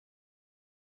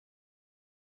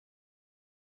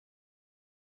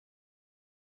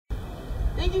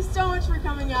Thank you so much for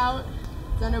coming out.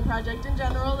 Zendo Project in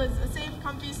general is a safe,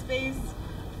 comfy space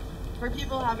for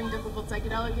people having difficult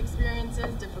psychedelic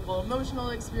experiences, difficult emotional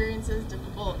experiences,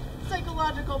 difficult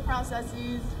psychological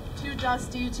processes, too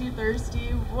dusty, too thirsty,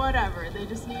 whatever. They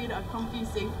just need a comfy,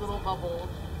 safe little bubble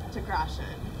to crash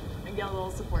in and get a little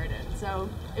support in. So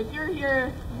if you're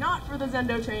here not for the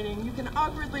Zendo training, you can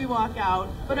awkwardly walk out,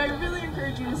 but I really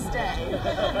encourage you to stay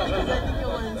because I think you'll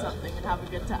learn something and have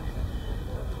a good time.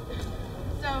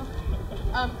 So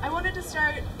I wanted to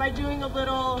start by doing a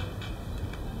little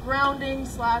grounding /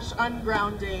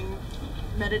 ungrounding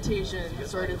meditation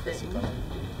sort of thing,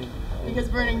 because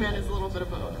Burning Man is a little bit of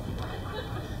both.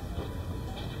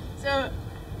 So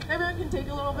everyone can take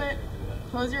a little bit,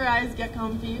 close your eyes, get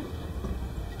comfy,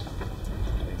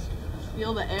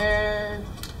 feel the air,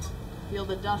 feel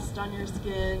the dust on your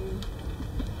skin,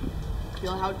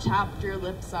 feel how chapped your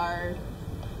lips are,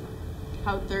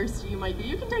 how thirsty you might be.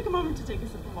 You can take a moment to take a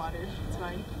sip of water, it's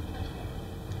fine.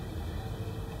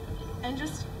 And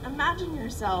just imagine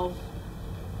yourself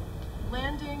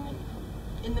landing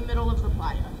in the middle of the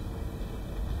playa.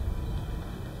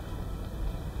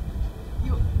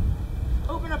 You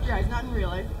open up your eyes, not in real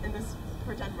life, in this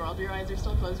pretend world, your eyes are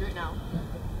still closed right now.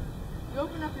 You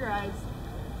open up your eyes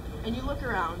and you look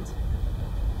around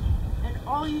and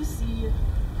all you see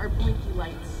are blinky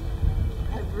lights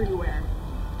everywhere.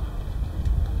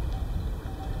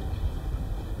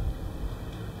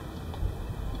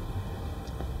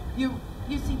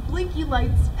 You see blinky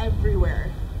lights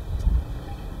everywhere.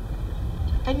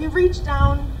 And you reach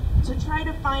down to try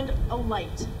to find a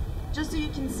light, just so you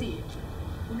can see.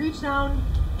 You reach down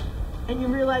and you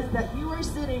realize that you are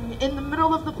sitting in the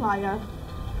middle of the playa,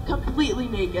 completely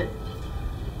naked.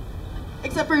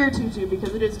 Except for your tutu,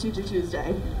 because it is Tutu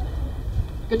Tuesday.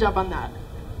 Good job on that.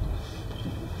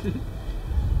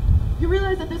 You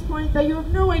realize at this point that you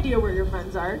have no idea where your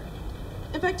friends are.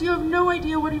 In fact, you have no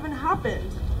idea what even happened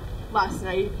last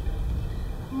night,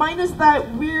 minus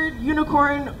that weird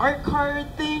unicorn art card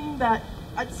thing that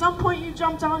at some point you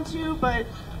jumped onto, but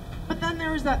then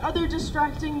there was that other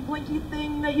distracting blinky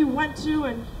thing that you went to,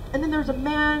 and then there's a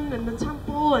man in the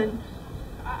temple, and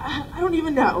I don't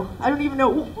even know.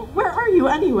 Where are you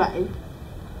anyway?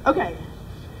 Okay,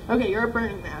 you're a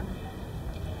Burning Man.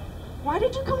 Why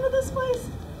did you come to this place?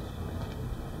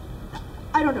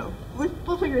 I don't know.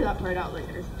 We'll figure that part out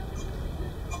later.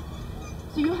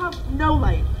 So you have no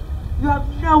light, you have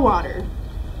no water.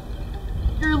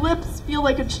 Your lips feel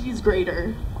like a cheese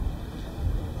grater.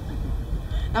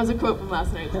 That was a quote from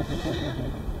last night.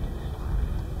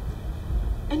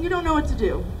 And you don't know what to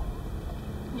do.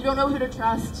 You don't know who to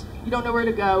trust, you don't know where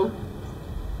to go.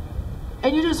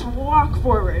 And you just walk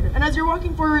forward. And as you're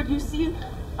walking forward, you see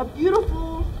a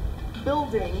beautiful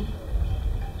building.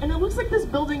 And it looks like this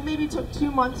building maybe took 2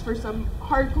 months for some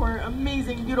hardcore,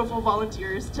 amazing, beautiful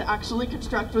volunteers to actually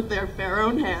construct with their bare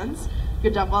own hands.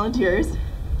 Good job, volunteers.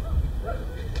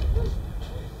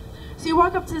 So you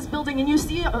walk up to this building and you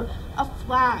see a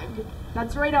flag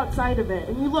that's right outside of it.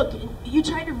 And you look, and you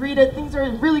try to read it. Things are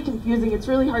really confusing. It's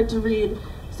really hard to read.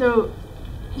 So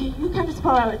you kind of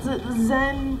spell out, it's a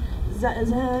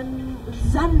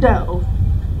Zendo.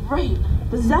 Right,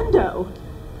 the Zendo.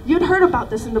 You'd heard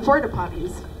about this in the porta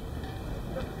potties.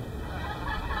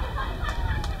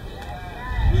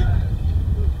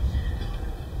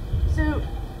 So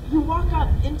you walk up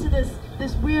into this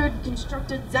weird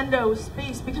constructed Zendo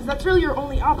space because that's really your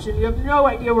only option. You have no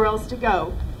idea where else to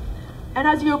go. And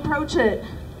as you approach it,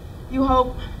 you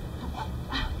hope,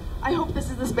 I hope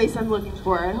this is the space I'm looking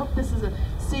for. I hope this is a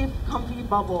safe, comfy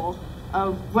bubble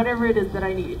of whatever it is that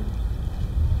I need.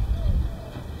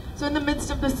 So in the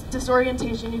midst of this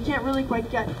disorientation, you can't really quite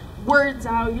get words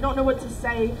out, you don't know what to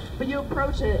say, but you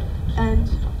approach it, and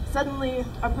suddenly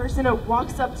a person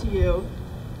walks up to you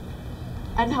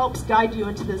and helps guide you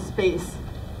into this space.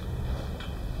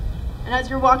 And as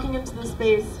you're walking into the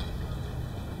space,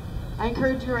 I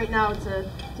encourage you right now to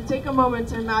take a moment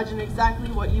to imagine exactly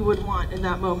what you would want in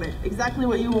that moment, exactly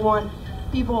what you would want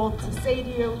people to say to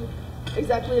you,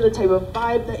 exactly the type of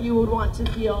vibe that you would want to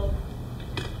feel,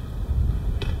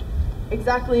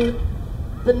 exactly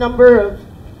the number of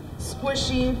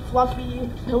squishy, fluffy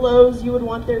pillows you would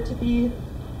want there to be,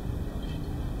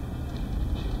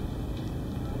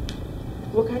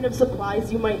 what kind of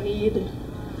supplies you might need,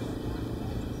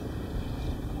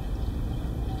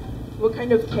 what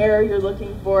kind of care you're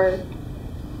looking for.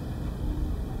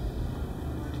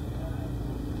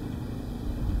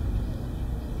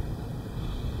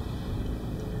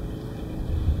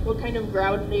 What kind of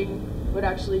grounding would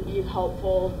actually be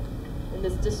helpful in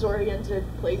this disoriented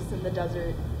place in the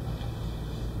desert.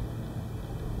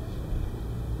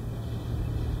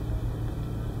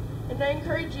 And I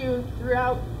encourage you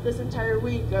throughout this entire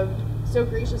week of so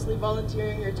graciously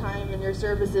volunteering your time and your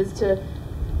services to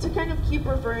kind of keep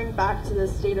referring back to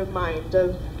this state of mind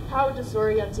of how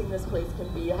disorienting this place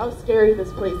can be, how scary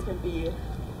this place can be,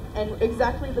 and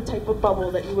exactly the type of bubble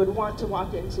that you would want to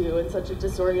walk into in such a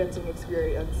disorienting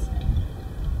experience.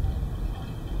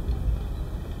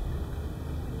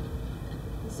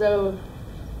 So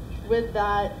with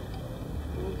that,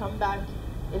 you can come back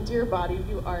into your body.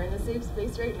 You are in a safe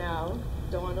space right now.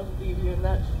 Don't want to leave you in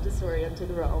that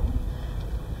disoriented realm.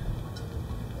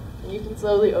 And you can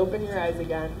slowly open your eyes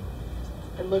again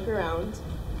and look around.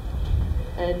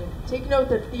 And take note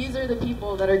that these are the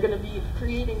people that are going to be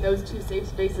creating those two safe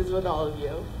spaces with all of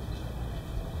you.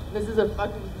 This is a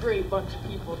fucking great bunch of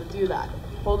people to do that.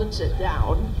 Holding shit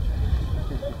down.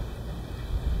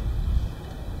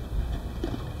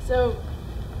 So,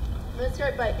 I'm going to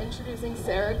start by introducing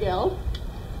Sarah Gill,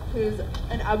 who's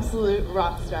an absolute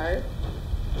rock star.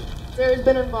 Sarah's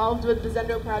been involved with the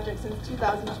Zendo Project since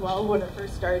 2012 when it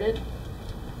first started.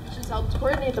 She's helped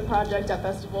coordinate the project at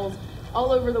festivals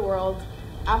all over the world.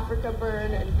 Africa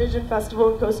Burn and Vision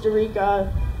Festival in Costa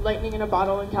Rica, Lightning in a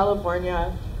Bottle in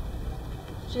California.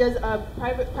 She has a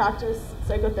private practice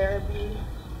psychotherapy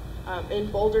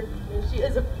in Boulder. She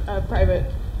is a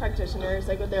private practitioner,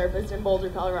 psychotherapist in Boulder,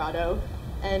 Colorado,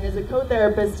 and is a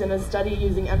co-therapist in a study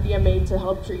using MDMA to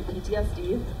help treat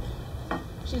PTSD.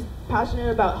 She's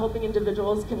passionate about helping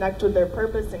individuals connect with their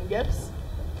purpose and gifts,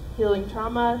 healing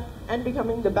trauma, and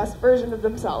becoming the best version of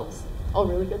themselves. All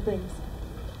really good things.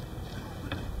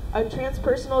 A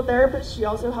transpersonal therapist, she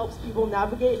also helps people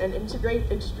navigate and integrate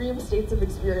extreme states of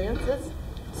experiences,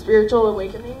 spiritual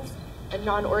awakenings, and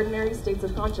non-ordinary states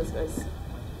of consciousness.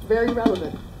 Very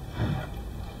relevant.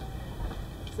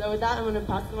 So with that, I'm going to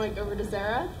pass the mic over to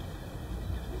Sarah.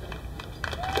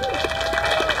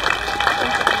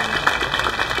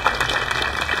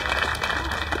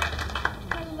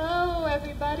 Hello,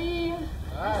 everybody.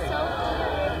 Hi.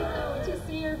 So good to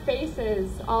see your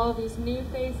faces, all of these new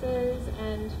faces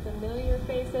and familiar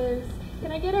faces.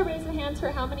 Can I get a raise of hands for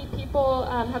how many people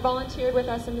have volunteered with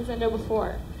us in the Zendo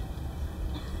before?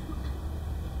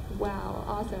 Wow,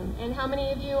 awesome. And how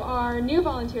many of you are new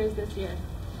volunteers this year?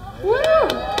 Woo!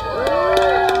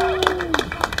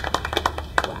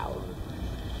 Wow.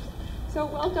 So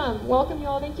welcome you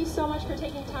all. Thank you so much for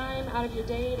taking time out of your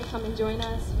day to come and join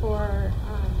us for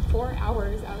 4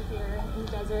 hours out here in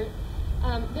the desert.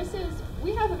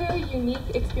 We have a very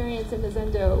unique experience in the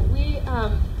Zendo.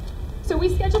 So we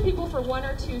schedule people for 1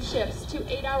 or 2 shifts, 2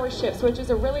 8-hour shifts, which is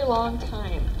a really long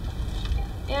time.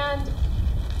 And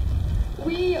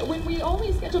when we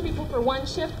only schedule people for 1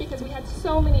 shift because we had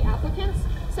so many applicants,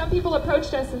 some people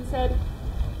approached us and said,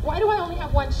 why do I only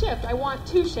have 1 shift? I want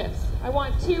 2 shifts. I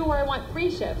want 2 or I want 3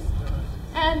 shifts.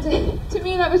 And to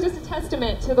me, that was just a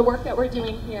testament to the work that we're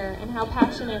doing here and how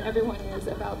passionate everyone is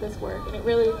about this work. And it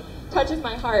really touches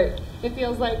my heart. It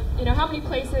feels like, how many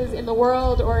places in the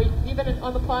world or even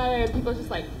on the playa, people are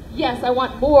just like, yes, I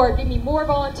want more. Give me more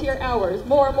volunteer hours,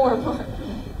 more.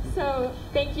 So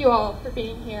thank you all for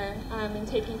being here and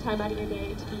taking time out of your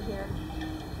day to be here.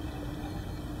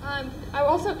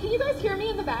 Can you guys hear me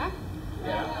in the back?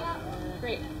 Yeah.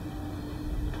 Great.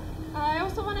 I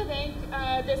also want to thank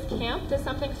this camp, the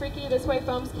Something Freaky This Way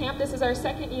Foams camp. This is our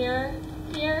 2nd year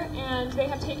here, and they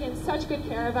have taken such good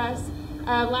care of us.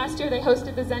 Last year they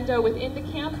hosted the Zendo within the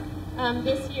camp.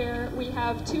 This year we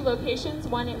have 2 locations,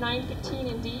 one at 915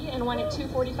 in D and one at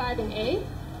 245 in A.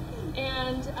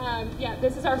 And yeah,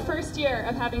 this is our 1st year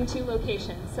of having 2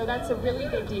 locations, so that's a really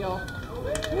big deal.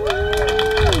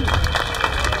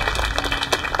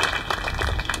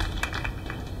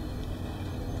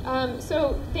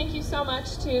 So thank you so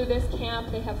much to this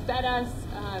camp. They have fed us,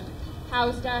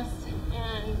 housed us,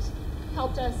 and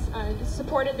helped us,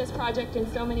 supported this project in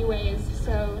so many ways.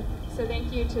 So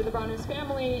thank you to the Bronner's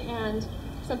family and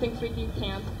Something Freaky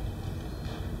Camp.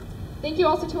 Thank you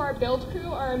also to our build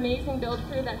crew, our amazing build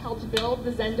crew that helped build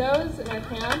the Zendos in our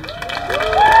camp.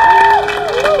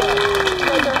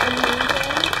 Those are amazing.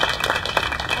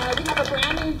 We have a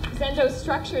brand new Zendo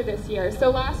structure this year. So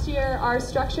last year, our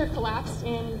structure collapsed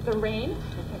in the rain,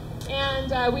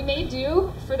 and we made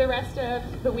do for the rest of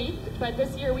the week, but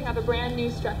this year we have a brand new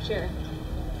structure.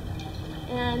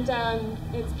 And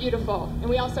it's beautiful. And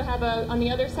we also have on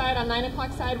the other side, on 9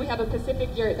 o'clock side, we have a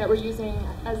Pacific yurt that we're using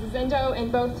as a Zendo,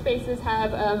 and both spaces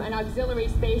have an auxiliary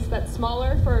space that's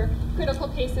smaller for critical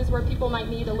cases where people might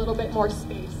need a little bit more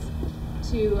space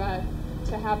to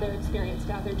have their experience,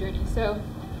 to have their journey. So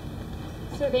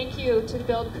thank you to the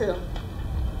build crew.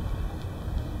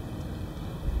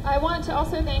 I want to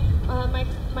also thank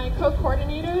my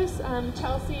co-coordinators,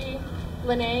 Chelsea,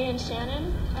 Lene and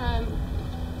Shannon.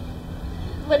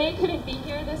 Lene couldn't be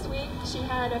here this week. She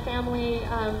had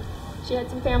she had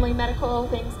some family medical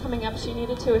things coming up she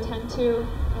needed to attend to,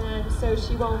 and so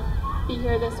she won't be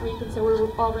here this week, and so we're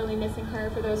all really missing her.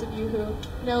 For those of you who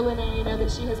know Lene, know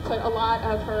that she has put a lot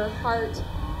of her heart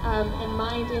and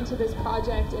mind into this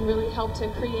project and really helped to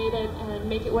create it and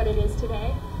make it what it is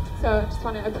today. So I just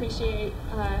want to appreciate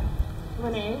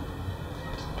Lene.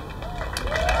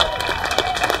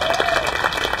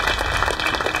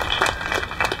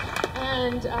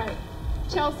 And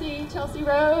Chelsea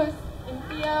Rose and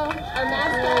Theo, our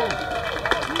mascot,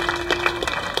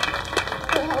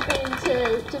 for helping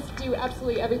to just do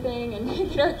absolutely everything and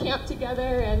get our camp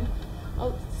together, and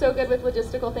so good with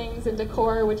logistical things and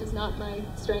decor, which is not my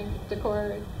strength.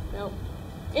 Decor, no,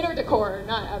 inner decor,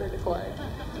 not outer decor.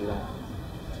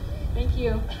 Thank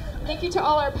you. Thank you to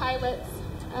all our pilots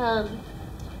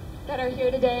that are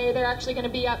here today. They're actually going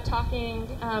to be up talking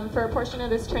for a portion of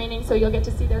this training, so you'll get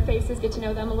to see their faces, get to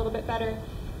know them a little bit better.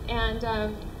 And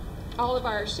all of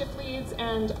our shift leads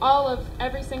and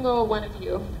every single one of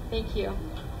you, thank you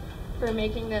for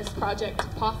making this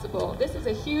project possible. This is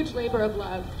a huge labor of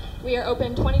love. We are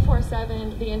open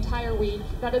 24/7 the entire week.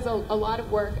 That is a lot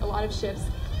of work, a lot of shifts,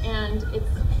 and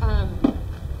it's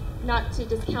not to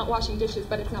discount washing dishes,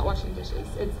 but it's not washing dishes.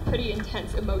 It's pretty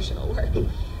intense emotional work.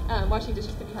 Washing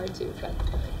dishes can be hard too, but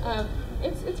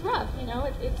it's rough. You know,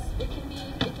 it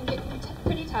can get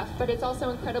pretty tough, but it's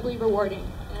also incredibly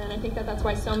rewarding. And I think that's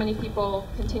why so many people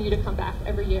continue to come back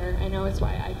every year. I know it's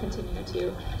why I continue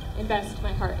to invest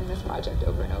my heart in this project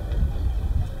over and over.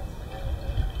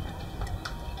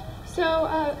 So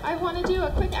I want to do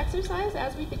a quick exercise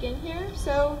as we begin here.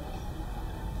 So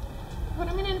what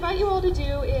I'm going to invite you all to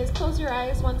do is close your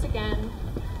eyes once again,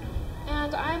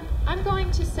 and I'm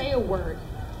going to say a word.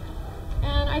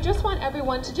 And I just want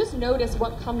everyone to just notice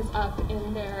what comes up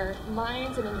in their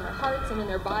minds and in their hearts and in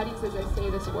their bodies as I say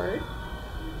this word.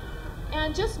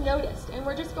 And just notice, and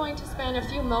we're just going to spend a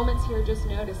few moments here just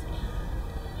noticing.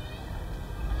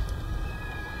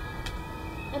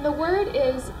 And the word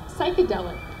is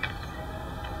psychedelic.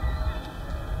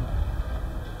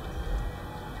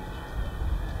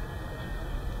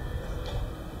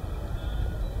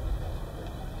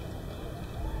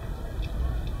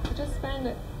 Just spend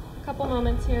a couple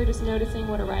moments here just noticing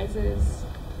what arises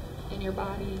in your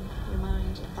body, your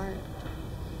mind, your heart,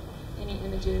 any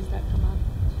images that come up,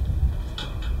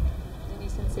 any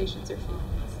sensations or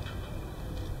feelings.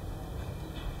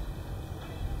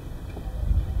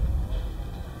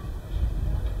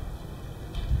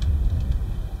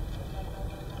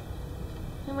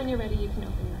 And when you're ready, you can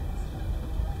open your eyes.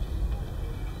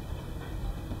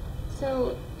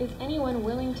 So, is anyone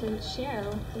willing to share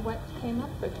what came up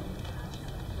for them?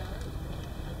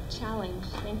 Challenge,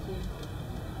 thank you.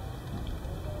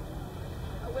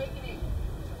 Awakening.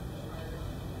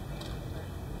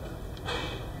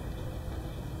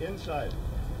 Insight.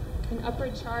 An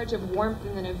upward charge of warmth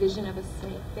and then a vision of a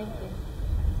snake, thank you.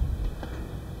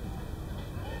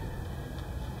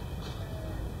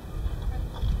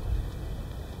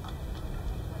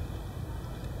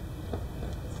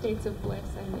 States of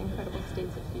bliss and incredible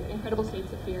states of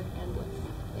fear and bliss.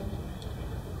 Thank you.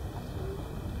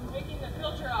 Taking the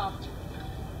filter off.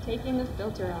 Taking the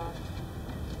filter off.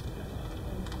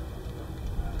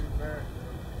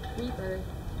 Rebirth.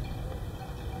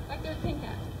 Dr.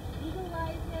 Pinkat.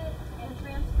 Legalize it and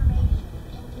transformation.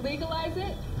 Legalize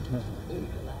it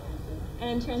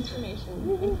and transformation.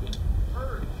 Thank you.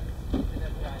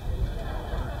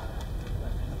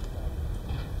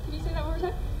 Can you say that one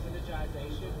more time?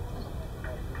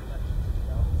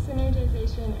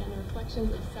 Synergization and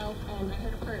reflections of self, and I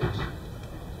heard purge.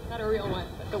 Not a real one,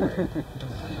 but the word.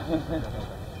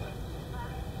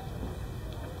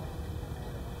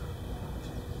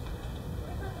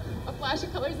 A flash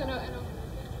of colors and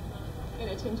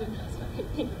a tinge of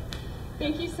sorry.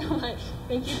 Thank you so much.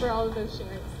 Thank you for all of those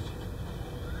shares.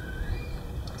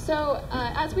 So,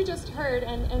 as we just heard,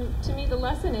 and to me the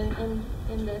lesson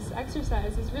in this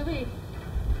exercise is really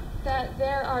that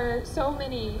there are so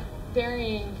many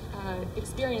varying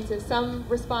experiences, some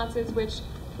responses which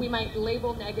we might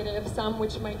label negative, some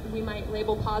which we might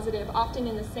label positive, often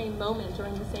in the same moment or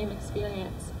in the same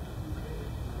experience.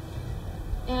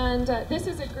 And this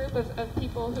is a group of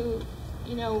people who,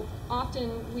 you know,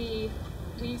 often we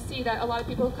see that a lot of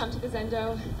people who come to the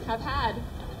Zendo have had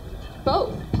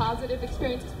both positive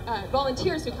experiences,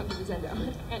 volunteers who come to the Zendo,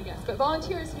 and yes, but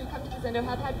volunteers who come to the Zendo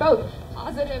have had both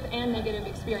positive and negative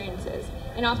experiences,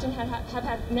 and often have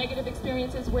had negative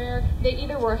experiences where they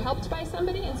either were helped by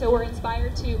somebody and so were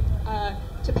inspired to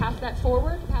to pass that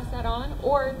forward, pass that on,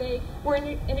 or they were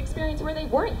in an experience where they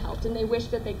weren't helped and they wish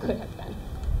that they could have been.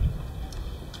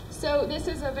 So this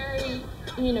is a very,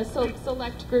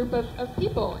 select group of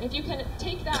people. If you can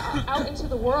take that out into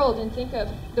the world and think of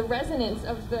the resonance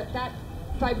of that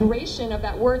vibration of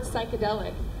that word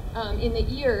psychedelic in the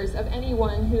ears of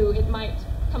anyone who it might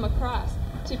come across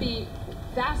to be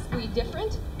vastly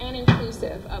different and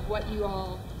inclusive of what you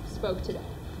all spoke today.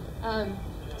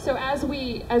 So as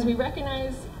we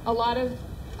recognize a lot of,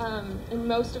 in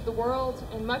most of the world,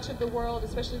 and much of the world,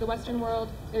 especially the Western world,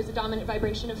 there's a dominant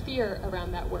vibration of fear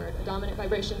around that word, a dominant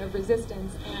vibration of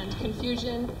resistance and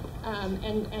confusion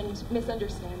and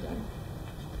misunderstanding.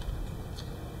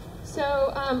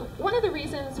 So one of the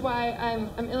reasons why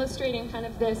I'm illustrating kind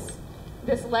of this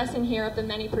lesson here of the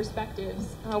many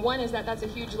perspectives, one is that that's a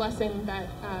huge lesson that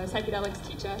psychedelics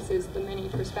teach us, is the many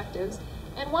perspectives.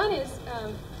 And one is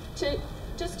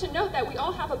just to note that we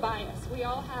all have a bias. We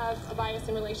all have a bias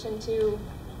in relation to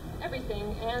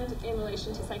everything and in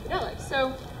relation to psychedelics.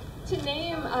 So to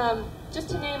name, just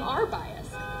to name our bias,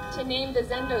 to name the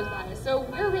Zendo's bias. So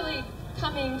we're really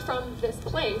coming from this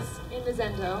place in the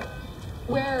Zendo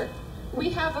where we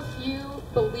have a few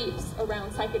beliefs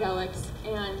around psychedelics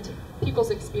and people's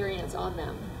experience on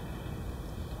them.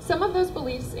 Some of those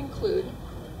beliefs include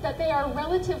that they are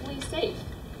relatively safe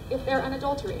if they're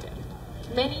unadulterated.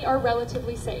 Many are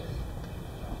relatively safe.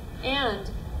 And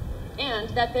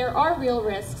that there are real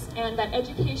risks, and that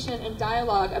education and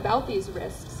dialogue about these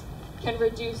risks can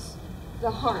reduce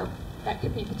the harm that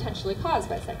could be potentially caused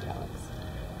by psychedelics.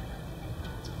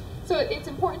 So it's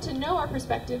important to know our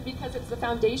perspective because it's the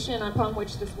foundation upon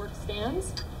which this work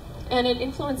stands, and it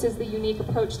influences the unique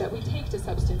approach that we take to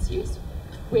substance use,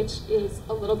 which is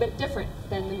a little bit different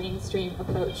than the mainstream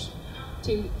approach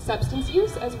to substance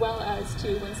use, as well as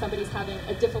to when somebody's having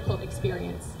a difficult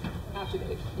experience after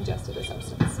they've ingested a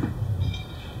substance.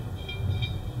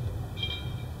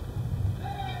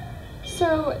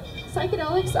 So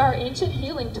psychedelics are ancient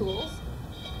healing tools.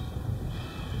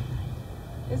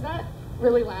 Is that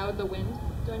really loud, the wind?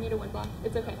 Do I need a wind block?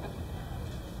 It's okay.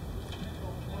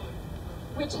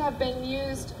 Which have been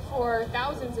used for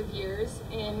thousands of years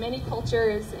in many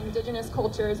cultures, indigenous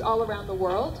cultures all around the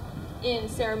world, in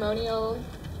ceremonial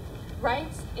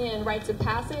rites, in rites of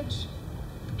passage,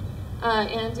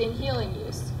 and in healing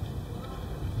use.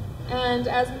 And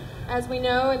as we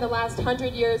know, in the last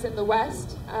 100 years in the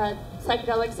West,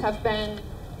 psychedelics have been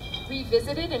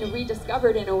revisited and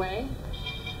rediscovered in a way.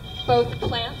 Both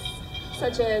plants,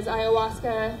 such as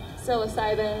ayahuasca,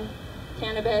 psilocybin,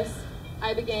 cannabis,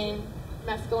 ibogaine,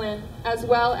 mescaline, as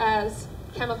well as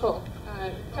chemical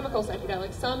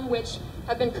psychedelics, some which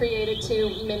have been created to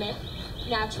mimic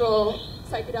natural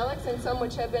psychedelics, and some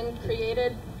which have been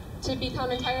created to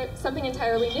become something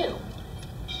entirely new.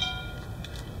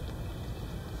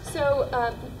 So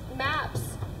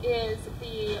MAPS is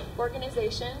the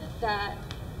organization that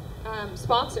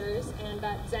sponsors and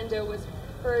that Zendo was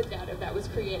birthed out of, that was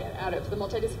created out of, the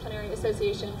Multidisciplinary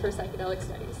Association for Psychedelic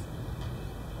Studies,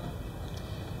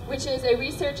 which is a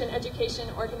research and education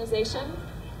organization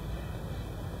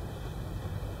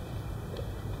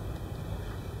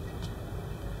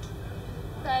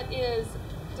that is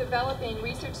developing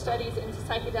research studies into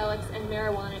psychedelics and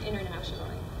marijuana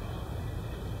internationally.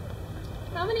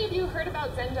 How many of you heard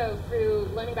about Zendo through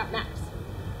learning about MAPS?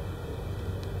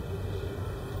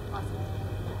 Awesome.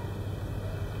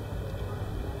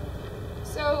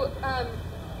 So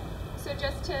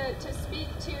just to speak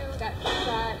to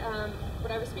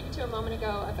what I was speaking to a moment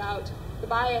ago about the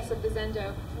bias of the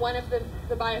Zendo, one of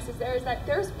the biases there is that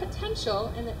there's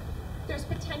potential, and that there's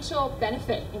potential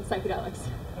benefit in psychedelics.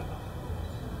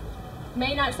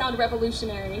 May not sound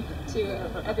revolutionary to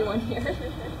everyone here,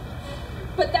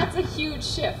 but that's a huge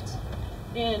shift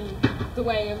in the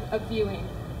way of viewing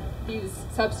these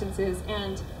substances,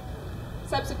 and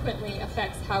subsequently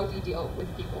affects how we deal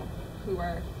with people who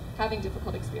are having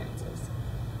difficult experiences.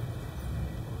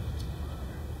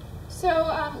 So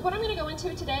what I'm going to go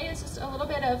into today is just a little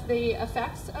bit of the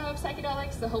effects of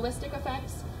psychedelics, the holistic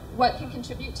effects, what can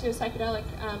contribute to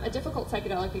a difficult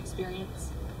psychedelic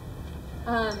experience.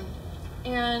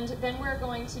 And then we're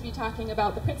going to be talking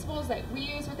about the principles that we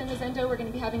use within the Zendo. We're going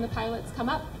to be having the pilots come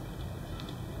up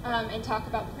and talk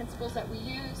about the principles that we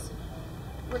use.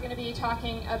 We're going to be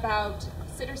talking about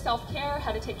sitter self-care,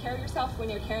 how to take care of yourself when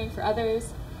you're caring for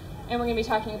others. And we're going to be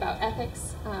talking about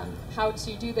ethics, how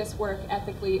to do this work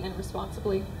ethically and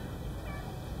responsibly.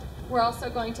 We're also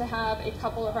going to have a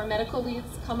couple of our medical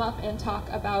leads come up and talk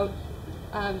about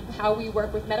how we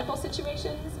work with medical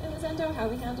situations in the Zendo, how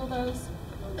we handle those.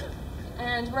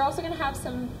 And we're also going to have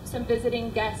some visiting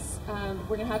guests.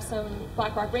 We're going to have some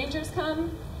Black Rock Rangers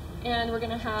come, and we're going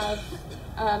to have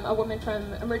a woman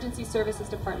from Emergency Services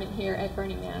Department here at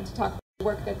Burning Man to talk about the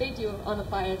work that they do on the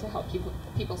playa to help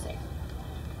people safe.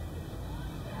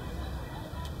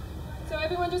 So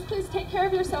everyone, just please take care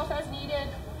of yourself as needed.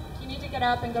 If you need to get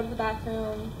up and go to the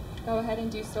bathroom, go ahead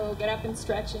and do so. Get up and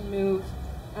stretch and move.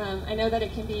 I know that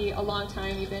it can be a long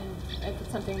time, even if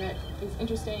it's something that is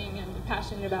interesting and you're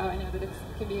passionate about. I know that it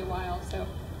can be a while, so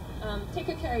take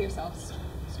good care of yourselves.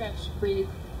 Stretch, breathe.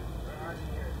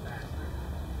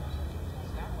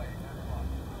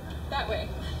 That way.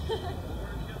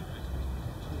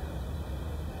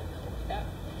 Yeah.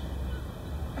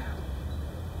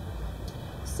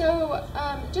 So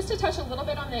just to touch a little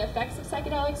bit on the effects of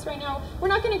psychedelics right now, we're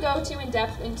not going to go too in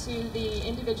depth into the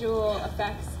individual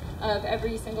effects of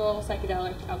every single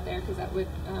psychedelic out there, because that would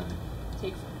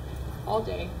take all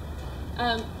day.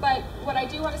 But what I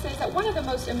do want to say is that one of the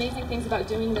most amazing things about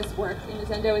doing this work in the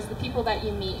Zendo is the people that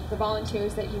you meet, the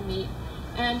volunteers that you meet.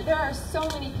 And there are so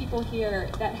many people here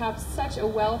that have such a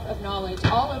wealth of knowledge.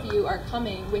 All of you are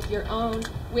coming with your own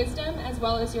wisdom as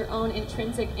well as your own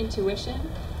intrinsic intuition.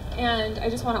 And I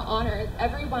just want to honor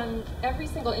every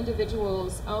single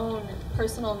individual's own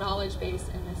personal knowledge base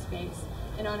in this space,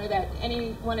 and honor that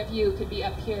any one of you could be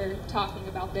up here talking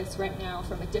about this right now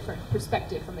from a different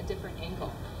perspective, from a different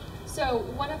angle. So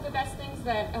one of the best things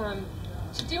that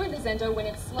to do in the Zendo when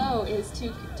it's slow is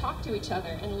to talk to each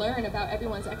other and learn about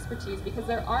everyone's expertise, because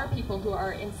there are people who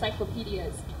are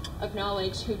encyclopedias of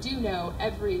knowledge who do know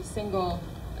every single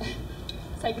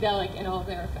psychedelic and all of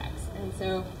their effects. And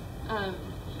so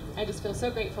I just feel so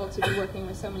grateful to be working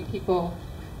with so many people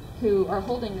who are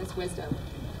holding this wisdom.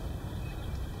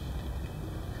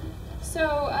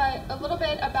 So a little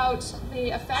bit about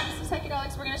the effects of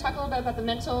psychedelics. We're going to talk a little bit about the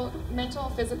mental,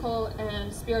 physical,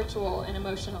 and spiritual and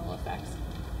emotional effects.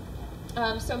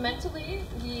 So mentally,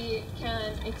 we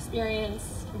can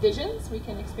experience visions, we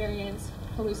can experience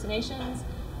hallucinations,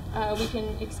 we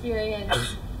can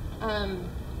experience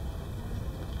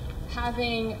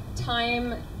having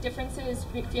time differences,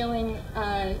 feeling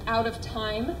out of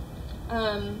time,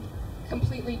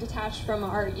 completely detached from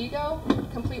our ego,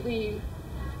 completely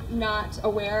not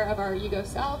aware of our ego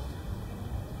self.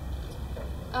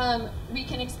 We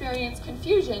can experience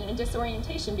confusion and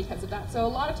disorientation because of that. So a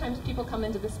lot of times people come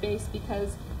into the space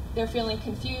because they're feeling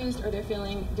confused or they're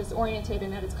feeling disoriented,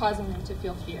 and that it's causing them to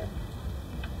feel fear.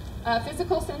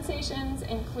 Physical sensations,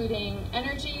 including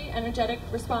energetic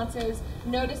responses,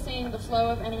 noticing the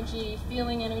flow of energy,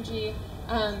 feeling energy,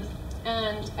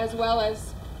 and as well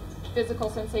as physical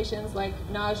sensations like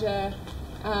nausea,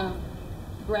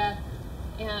 breath.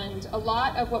 And a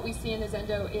lot of what we see in the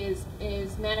Zendo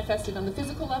is manifested on the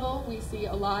physical level. We see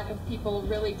a lot of people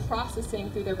really processing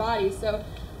through their bodies. So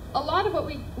a lot of what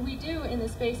we do in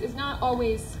this space is not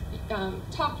always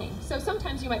talking. So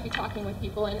sometimes you might be talking with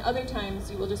people, and other times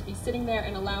you will just be sitting there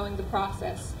and allowing the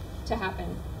process to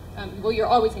happen. Well, you're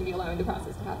always going to be allowing the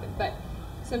process to happen, but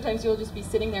sometimes you'll just be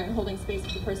sitting there and holding space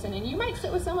with the person, and you might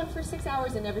sit with someone for 6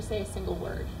 hours and never say a single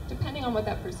word, depending on what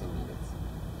that person needs.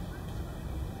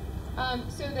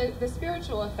 So the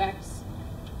spiritual effects,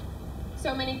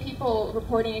 so many people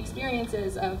reporting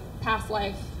experiences of past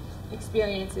life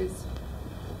experiences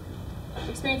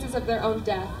of their own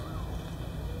death,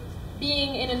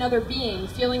 being in another being,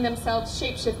 feeling themselves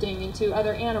shape-shifting into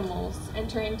other animals,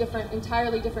 entering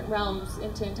entirely different realms,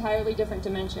 into entirely different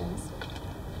dimensions.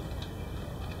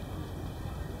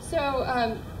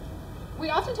 So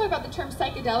we often talk about the term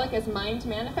psychedelic as mind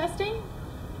manifesting,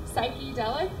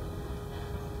 psychedelic.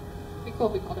 It'd be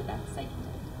cool if we called it that, psychedelic.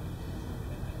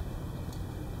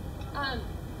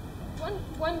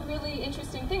 One really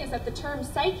interesting thing is that the term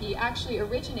psyche actually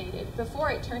originated,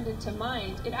 before it turned into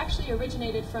mind, it actually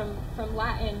originated from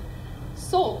Latin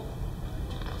soul.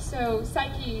 So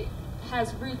psyche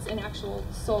has roots in actual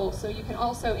soul, so you can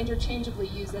also interchangeably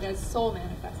use it as soul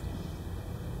manifesting.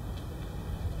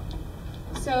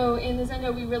 So in the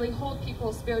Zendo, we really hold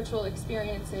people's spiritual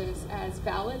experiences as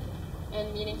valid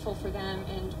and meaningful for them,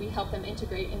 and we help them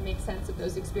integrate and make sense of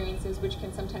those experiences, which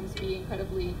can sometimes be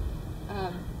incredibly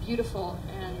beautiful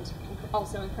and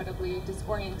also incredibly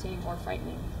disorienting or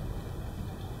frightening.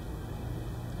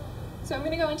 So I'm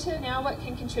going to go into now what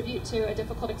can contribute to a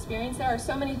difficult experience. There are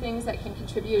so many things that can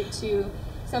contribute to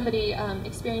somebody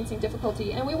experiencing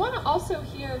difficulty, and we want to also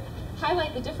here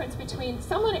highlight the difference between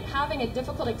someone having a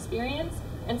difficult experience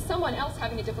and someone else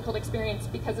having a difficult experience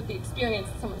because of the experience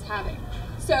that someone's having.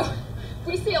 So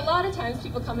we see a lot of times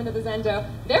people come into the Zendo,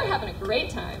 they're having a great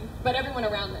time, but everyone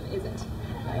around them isn't.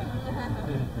 Right?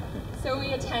 So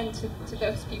we attend to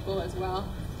those people as well.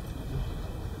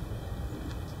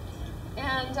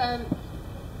 And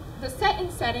the set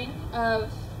and setting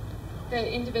of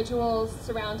the individual's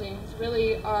surroundings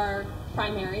really are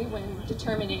primary when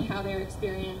determining how their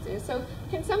experience is. So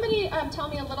can somebody tell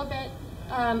me a little bit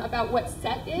about what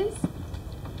set is?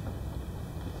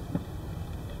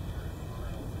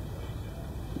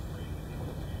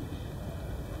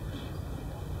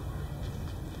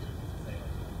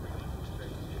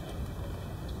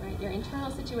 Right, your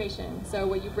internal situation. So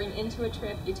what you bring into a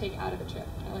trip, you take out of a trip.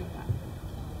 I like that.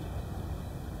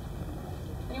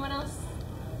 Anyone else?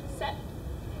 Set?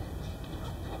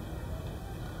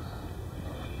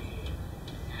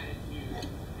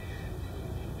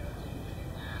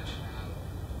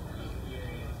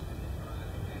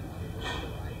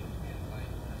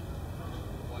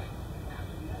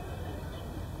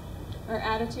 Our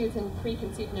attitudes and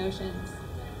preconceived notions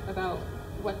about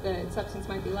what the substance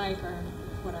might be like or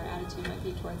what our attitude might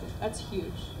be towards it. That's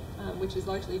huge, which is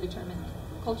largely determined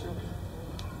culturally.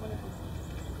 Wonderful.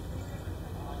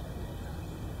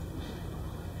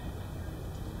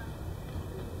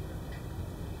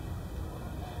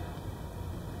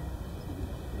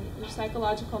 Your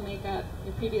psychological makeup,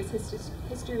 your previous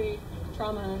history,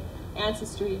 trauma,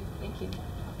 ancestry. Thank you.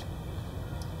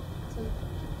 So, in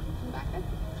the back there.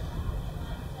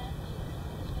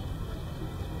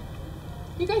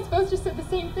 You guys both just said the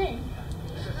same thing.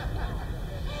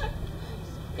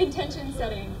 Intention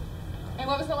setting. And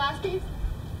what was the last piece?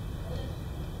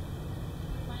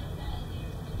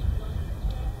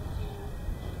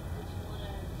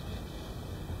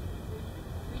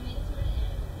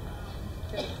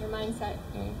 Great. Your mindset,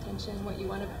 your intention, what you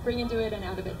want to bring into it and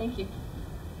out of it. Thank you.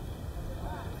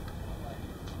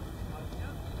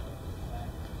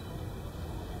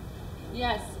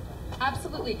 Yes.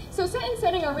 Absolutely. So set and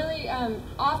setting are really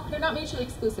they're not mutually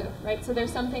exclusive, right? So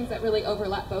there's some things that really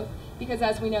overlap both, because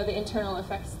as we know, the internal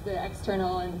affects the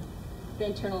external and the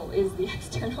internal is the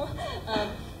external.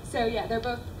 So yeah, they're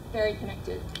both very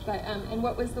connected. But and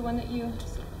what was the one that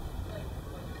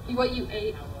what you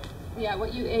ate? Yeah,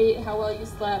 what you ate, how well you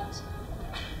slept,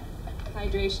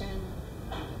 hydration.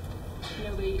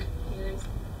 Nobody hears.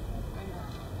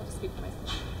 I'll just speak for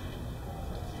myself.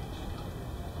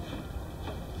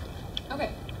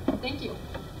 Okay, thank you.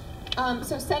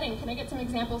 So setting, can I get some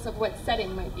examples of what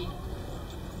setting might be?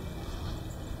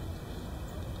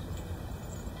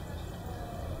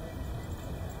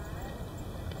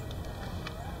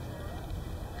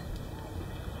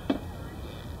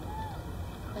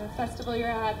 The festival you're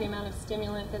at, the amount of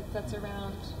stimulant that's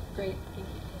around. Great, thank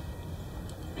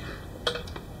you.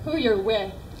 Who you're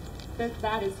with,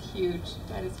 that is huge.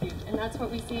 That is huge. And that's what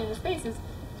we see in the space is,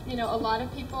 you know, a lot of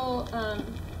people,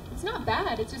 it's not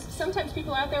bad. It's just sometimes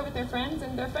people are out there with their friends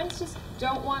and their friends just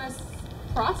don't want to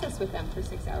process with them for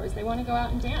 6 hours. They want to go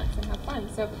out and dance and have fun.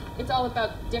 So it's all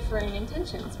about differing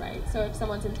intentions, right? So if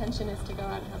someone's intention is to go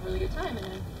out and have a really good time and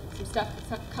then some stuff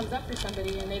comes up for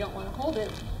somebody and they don't want to hold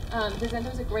it, the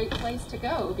Zendo is a great place to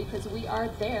go because we are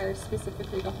there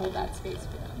specifically to hold that space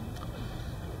for them.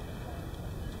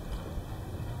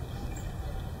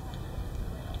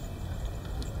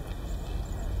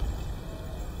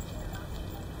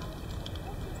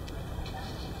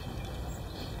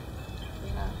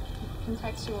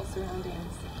 Contextual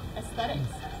surroundings, aesthetics.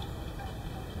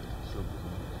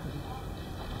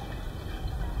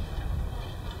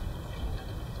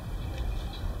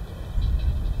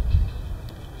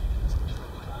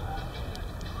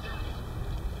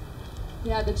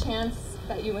 Yeah, the chance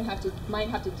that you might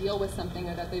have to deal with something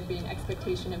or that there'd be an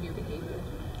expectation of your behavior.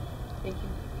 Thank you.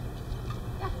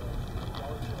 Yeah.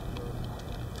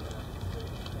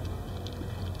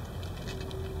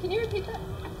 Can you repeat that?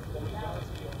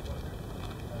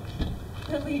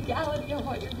 The legality of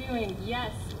what you're doing,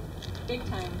 yes, big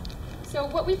time. So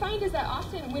what we find is that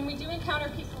often when we do encounter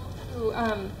people who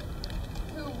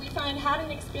we find had an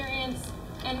experience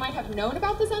and might have known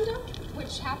about the Zendo,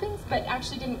 which happens, but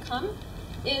actually didn't come,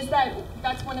 is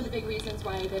that's one of the big reasons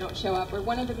why they don't show up, or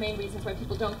one of the main reasons why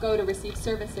people don't go to receive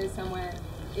services somewhere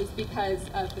is because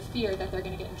of the fear that they're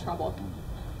going to get in trouble.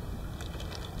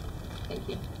 Thank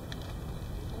you.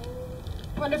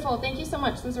 Wonderful, thank you so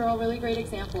much. Those are all really great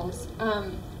examples.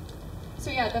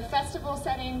 So yeah, the festival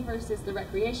setting versus the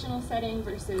recreational setting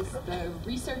versus the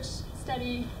research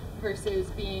study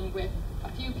versus being with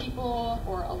a few people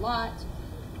or a lot.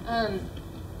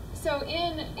 So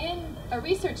in a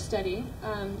research study,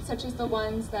 such as the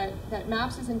ones that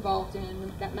MAPS is involved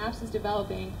in, that MAPS is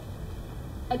developing,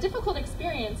 a difficult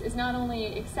experience is not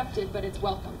only accepted, but it's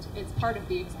welcomed. It's part of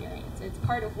the experience. It's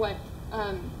part of what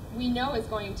we know is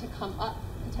going to come up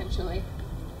potentially.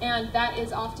 And that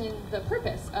is often the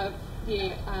purpose of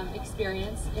the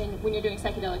experience, when you're doing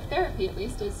psychedelic therapy at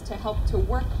least, is to help to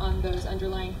work on those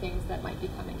underlying things that might be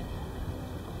coming in.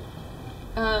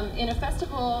 In a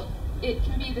festival, it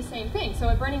can be the same thing. So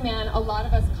at Burning Man, a lot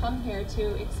of us come here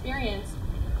to experience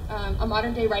a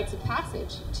modern day rites of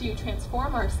passage, to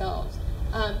transform ourselves,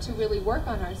 to really work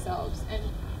on ourselves.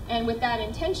 And with that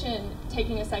intention,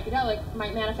 taking a psychedelic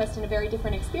might manifest in a very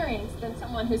different experience than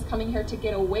someone who's coming here to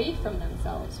get away from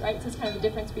themselves, right? So it's kind of the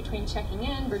difference between checking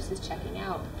in versus checking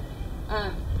out.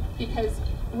 Because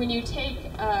when you take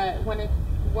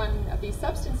one of these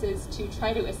substances to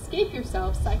try to escape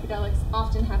yourself, psychedelics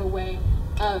often have a way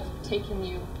of taking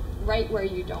you right where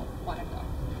you don't want to go.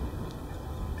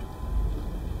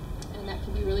 And that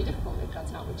can be really difficult if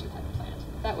that's not what you had planned.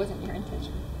 That wasn't your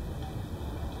intention.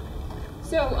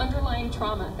 So underlying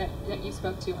trauma that you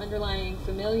spoke to, underlying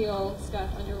familial stuff,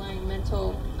 underlying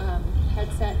mental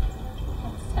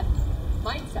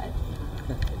mindset,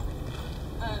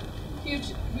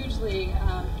 hugely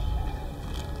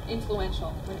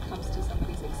influential when it comes to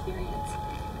somebody's experience.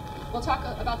 We'll talk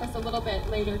about this a little bit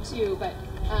later too, but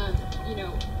you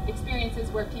know,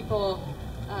 experiences where people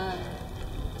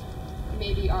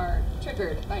maybe are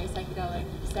triggered by a psychedelic,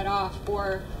 set off,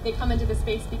 or they come into the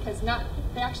space because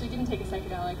they actually didn't take a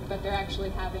psychedelic, but they're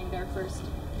actually having their first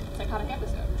psychotic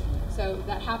episode. So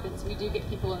that happens. We do get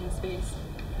people in the space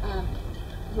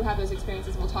who have those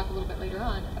experiences. We'll talk a little bit later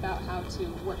on about how to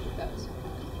work with those.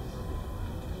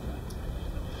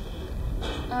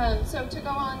 So to go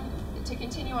on, to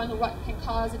continue on what can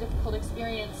cause a difficult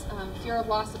experience, fear of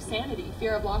loss of sanity,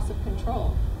 fear of loss of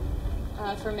control.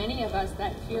 For many of us,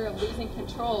 that fear of losing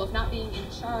control, of not being in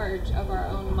charge of our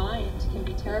own mind, can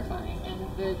be terrifying, and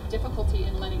the difficulty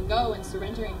in letting go and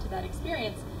surrendering to that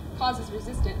experience causes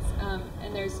resistance.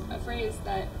 And there's a phrase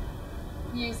that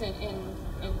we use in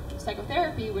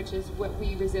psychotherapy, which is what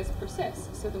we resist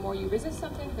persists. So the more you resist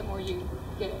something, the more you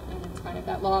get it, and it's kind of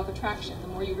that law of attraction. The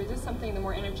more you resist something, the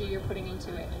more energy you're putting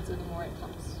into it, and so the more it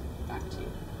comes back to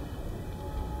you.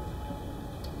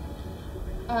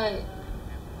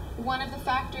 One of the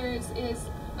factors is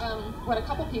what a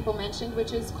couple people mentioned,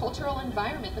 which is cultural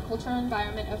environment, the cultural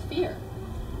environment of fear.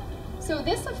 So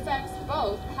this affects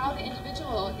both how the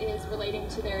individual is relating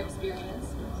to their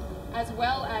experience, as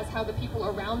well as how the people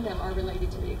around them are related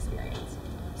to the experience.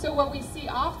 So what we see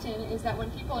often is that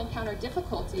when people encounter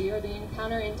difficulty, or they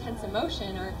encounter intense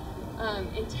emotion, or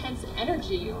intense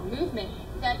energy or movement,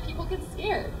 that people get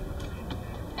scared.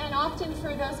 And often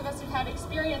for those of us who've had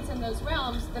experience in those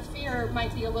realms, the fear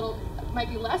might be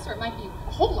less, or it might be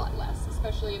a whole lot less,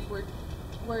 especially if we're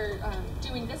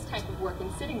doing this type of work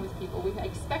and sitting with people. We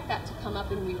expect that to come up,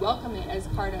 and we welcome it as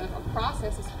part of a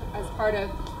process, as part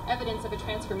of evidence of a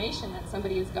transformation that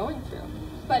somebody is going through.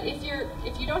 But if you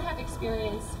don't have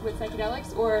experience with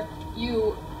psychedelics, or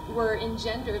you were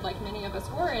engendered, like many of us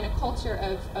were, in a culture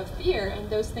of fear, and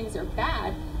those things are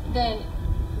bad, then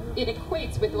it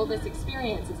equates with, well, this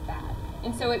experience is bad.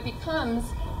 And so it becomes,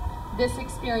 this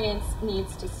experience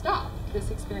needs to stop. This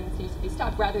experience needs to be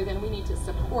stopped, rather than we need to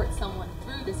support someone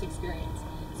through this experience.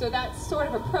 So that sort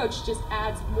of approach just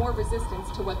adds more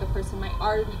resistance to what the person might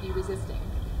already be resisting,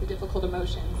 the difficult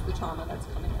emotions, the trauma that's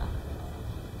coming up.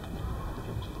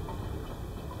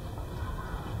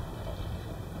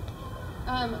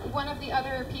 One of the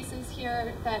other pieces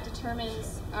here that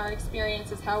determines our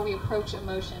experience is how we approach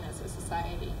emotion as a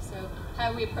society. So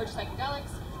how we approach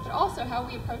psychedelics, but also how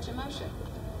we approach emotion.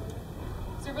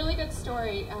 It's a really good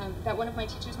story that one of my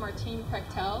teachers, Martine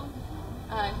Prechtel,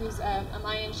 who's a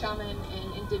Mayan shaman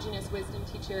and indigenous wisdom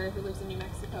teacher who lives in New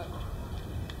Mexico,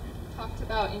 talked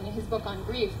about in his book on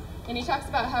grief. And he talks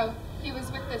about how he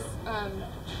was with this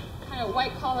kind of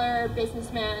white-collar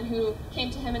businessman who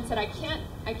came to him and said, I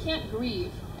can't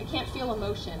grieve, I can't feel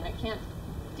emotion, I can't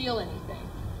feel anything.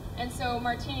 And so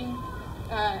Martine,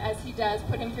 as he does,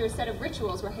 put him through a set of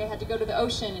rituals where he had to go to the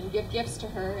ocean and give gifts to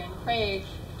her and pray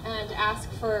and ask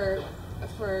for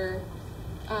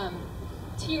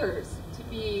tears, to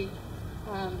be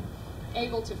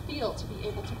able to feel, to be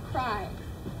able to cry.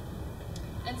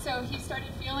 And so he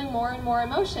started feeling more and more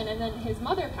emotion, and then his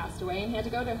mother passed away, and he had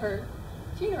to go to her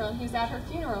funeral, and he was at her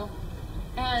funeral,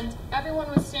 and everyone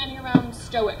was standing around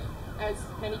stoic, as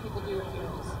many people do at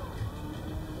funerals.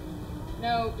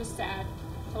 No, just sad,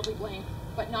 totally blank,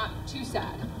 but not too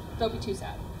sad. Don't be too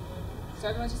sad. So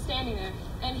everyone's just standing there,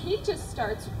 and he just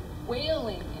starts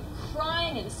wailing and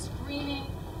crying and screaming,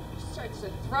 starts to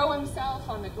throw himself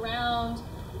on the ground,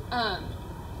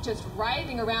 just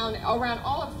writhing around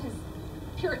all of his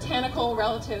puritanical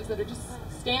relatives that are just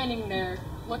standing there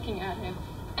looking at him.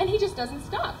 And he just doesn't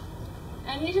stop.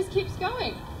 And he just keeps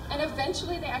going. And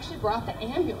eventually they actually brought the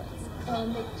ambulance.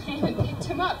 And they came and picked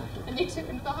him up, and they took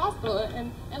him to the hospital.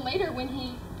 And later, when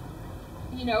he,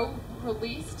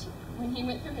 released, when he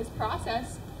went through his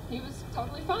process, he was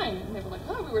totally fine. And they were like,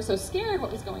 oh, we were so scared,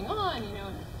 what was going on,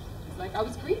 And he's like, I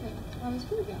was grieving.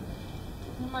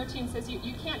 And Martine says,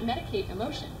 you can't medicate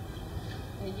emotion.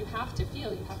 You have to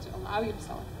feel, you have to allow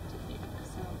yourself to feel.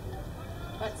 So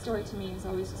that story to me is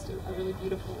always just a really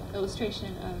beautiful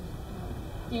illustration of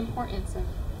the importance of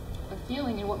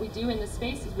feeling. And what we do in this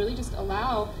space is really just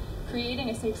creating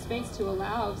a safe space to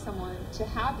allow someone to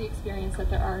have the experience that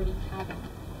they're already having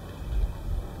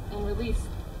and release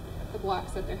the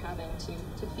blocks that they're having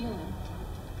to feeling.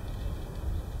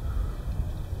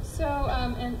 So,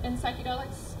 and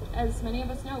psychedelics, as many of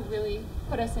us know, really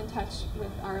put us in touch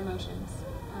with our emotions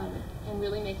and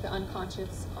really make the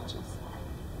unconscious conscious.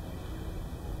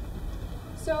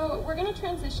 So we're going to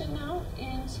transition now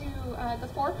into the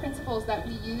 4 principles that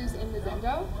we use in the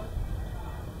Zendo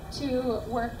to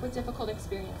work with difficult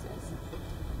experiences.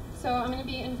 So I'm going to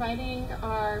be inviting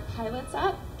our pilots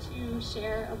up to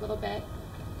share a little bit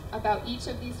about each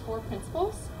of these 4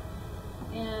 principles.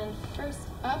 And first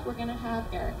up, we're going to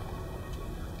have Erica.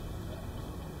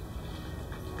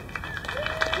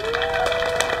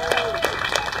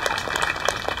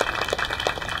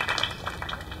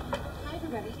 Hi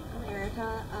everybody, I'm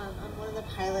Erica. I'm one of the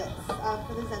pilots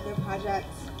for the Zendo Project.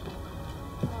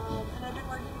 And I've been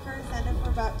working for Zendo for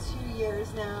about 2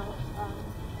 years now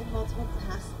in multiple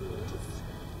capacities.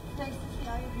 It's nice to see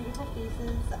all your beautiful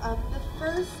faces. The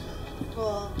first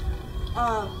goal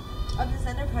of the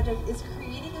Zendo Project is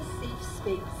creating a safe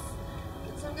space.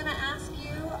 And so I'm going to ask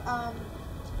you,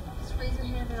 just raise your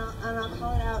hand and I'll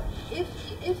call it out.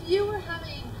 If you were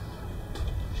having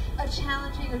a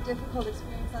challenging or difficult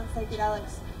experience on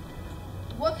psychedelics,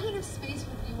 what kind of space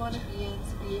would you want to be in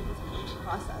to be able to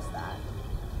process that?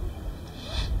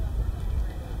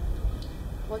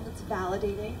 One that's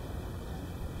validating,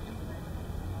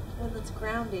 one that's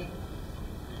grounding,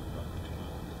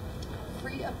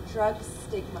 free of drug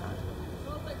stigma,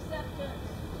 Self-acceptance.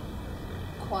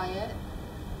 quiet,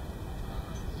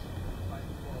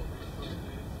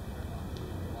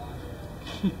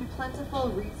 plentiful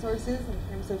resources in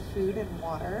terms of food and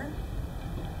water,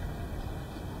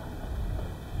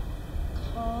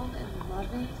 calm and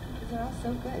loving, these are all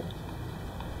so good.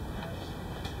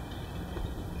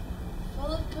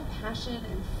 Full of compassion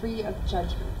and free of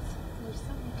judgment. There's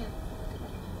so many.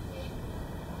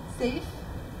 Safe.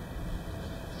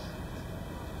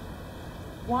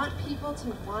 Want people to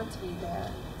want me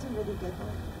there. It's a really good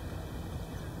one.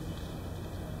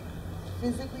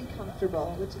 Physically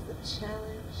comfortable, which is a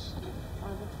challenge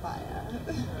on the playa.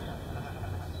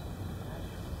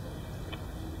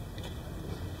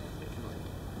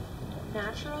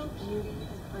 Natural beauty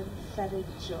and unfettered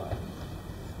joy.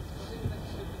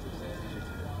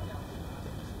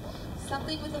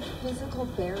 Something with a physical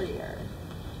barrier.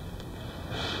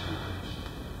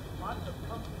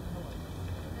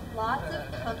 Lots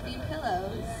of comfy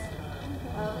pillows.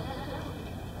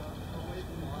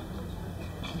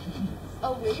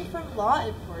 Away from law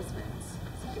enforcement.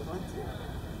 That's a good one too.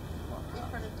 In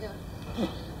front of you.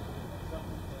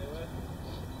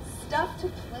 Stuff to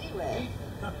play with.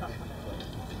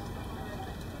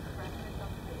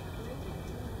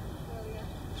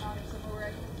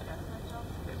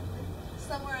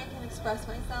 Somewhere I can express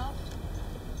myself.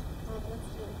 Let's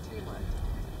do 3 more.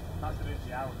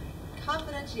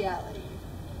 Confidentiality.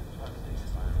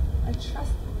 A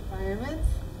trusting environment.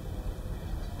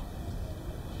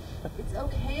 It's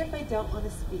okay if I don't want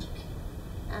to speak.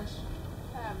 Ash.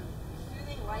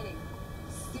 Soothing lighting.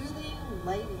 Soothing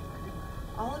lighting.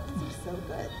 All of these are so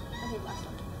good. Okay, last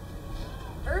one.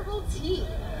 Herbal tea.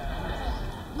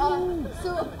 So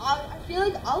I feel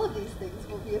like all of these things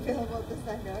will be available at the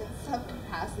Zendo in some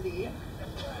capacity,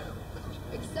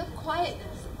 except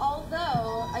quietness.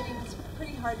 Although, I mean, it's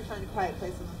pretty hard to find a quiet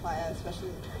place on the playa, especially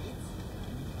at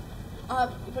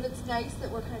night. But it's nice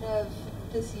that we're kind of,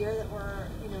 this year that we're,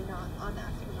 not on the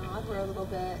Esplanade, we're a little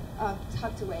bit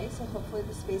tucked away, so hopefully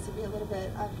the space will be a little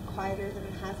bit quieter than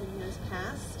it has in years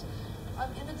past.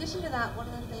 In addition to that, one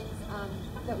of the things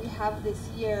that we have this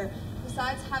year,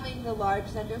 besides having the large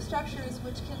Zendo structures,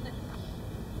 which can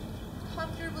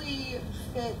comfortably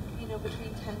fit,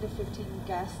 between 10 to 15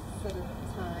 guests at a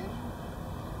time,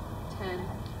 10,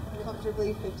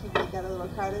 comfortably 15 might get a little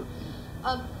crowded.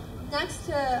 Next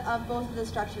to both of the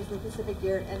structures, the Pacific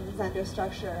Yurt and the Zendo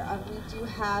structure, we do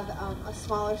have a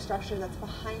smaller structure that's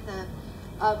behind them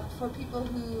for people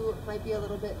who might be a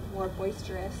little bit more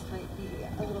boisterous,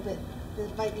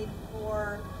 might need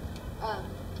more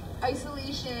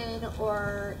isolation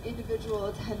or individual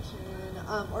attention.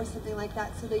 or something like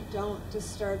that, so they don't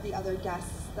disturb the other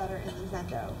guests that are in the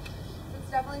Zendo. So it's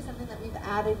definitely something that we've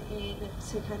added in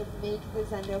to kind of make the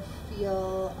Zendo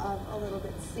feel a little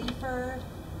bit safer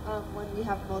when we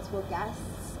have multiple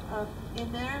guests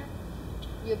in there.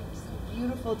 We have some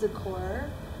beautiful decor.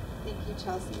 Thank you,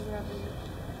 Chelsea, wherever you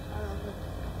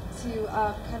to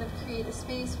kind of create a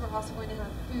space. We're also going to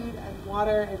have food and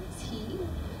water and tea.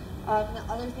 The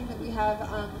other thing that we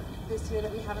have this year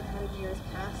that we haven't had in years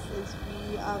past is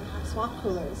we have swamp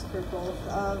coolers for both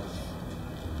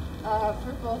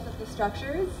of the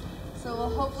structures. So we'll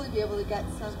hopefully be able to get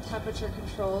some temperature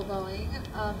control going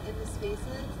in the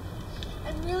spaces.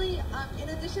 And really, in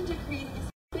addition to creating a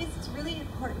space, it's really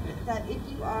important that if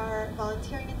you are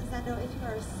volunteering in the Zendo, if you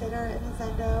are a sitter in the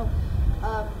Zendo,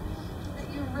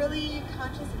 that you're really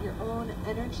conscious of your own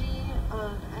energy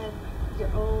and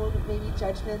your own maybe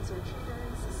judgments or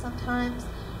triggers. Sometimes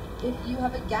if you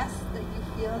have a guest that you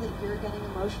feel that you're getting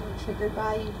emotionally triggered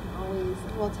by, you can always,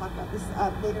 and we'll talk about this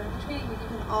later in the training, but you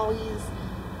can always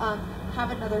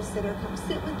have another sitter come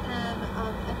sit with them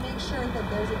and make sure that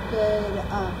there's a good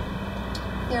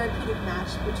therapeutic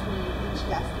match between each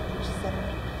guest and each sitter.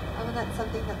 And that's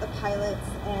something that the pilots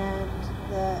and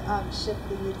the shift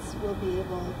leads will be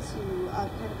able to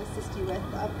kind of assist you with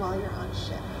while you're on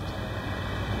shift.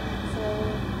 So,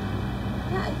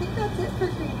 yeah, I think that's it for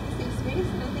creating a safe space,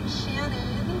 and I think Shannon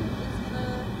is going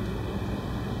to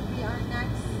be our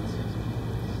next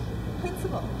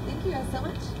principal. Thank you guys so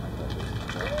much.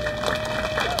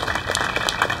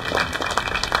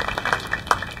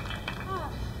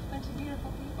 Bunch of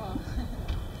beautiful people.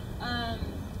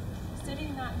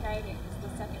 Sitting, not guiding is the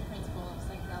second principle of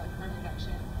psychedelic harm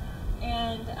reduction.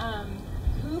 And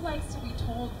who likes to be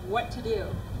told what to do?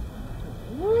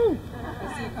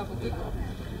 I see a couple people.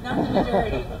 Not the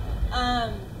majority.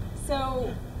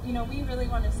 So, you know, we really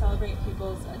want to celebrate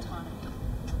people's autonomy.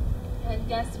 And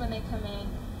guests, when they come in,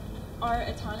 are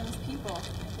autonomous people. I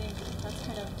think that's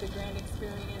kind of the grand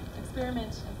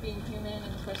experiment of being human,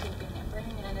 and especially being at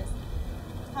Burning Man, is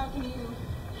how can you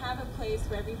have a place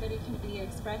where everybody can be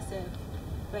expressive,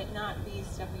 but not be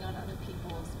stepping on other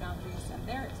people's boundaries and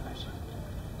their expression.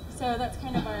 So that's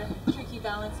kind of our tricky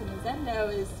balance in the Zendo,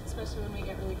 is especially when we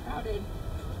get really crowded,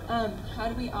 how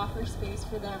do we offer space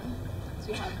for them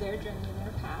to have their journey and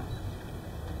their path,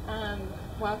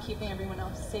 while keeping everyone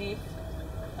else safe,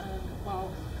 while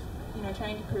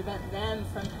trying to prevent them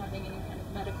from having any kind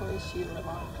of medical issue or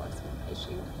law enforcement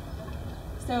issue.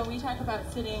 So we talk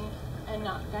about sitting and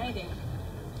not guiding.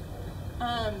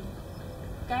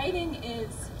 Guiding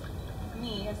is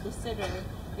me as the sitter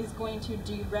is going to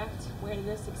direct where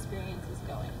this experience is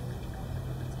going.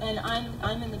 And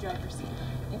I'm in the driver's seat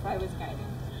if I was guiding.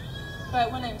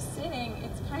 But when I'm sitting,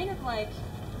 it's kind of like,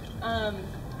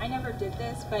 I never did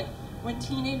this, but when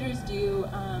teenagers do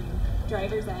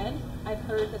driver's ed, I've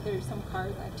heard that there's some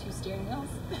cars that have 2 steering wheels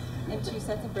and 2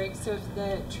 sets of brakes. So if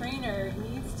the trainer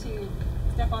needs to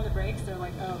step on the brakes, they're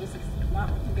like, oh, this is not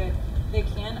looking good, they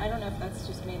can. I don't know if that's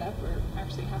just made up or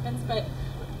actually happens, but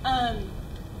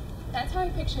that's how I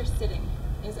picture sitting,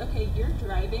 is okay, you're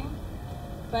driving,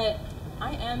 but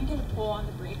I am going to pull on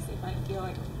the brakes if I feel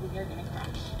like we are going to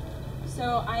crash.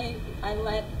 So I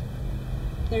let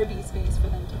there be space for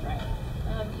them to drive.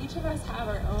 Each of us have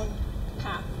our own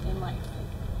path in life.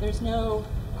 There's no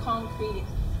concrete,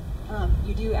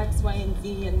 you do X, Y, and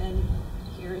Z, and then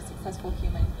you're a successful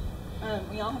human.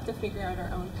 We all have to figure out our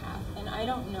own path, and I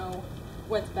don't know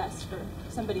what's best for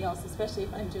somebody else, especially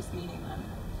if I'm just meeting them.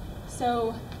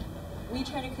 So we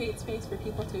try to create space for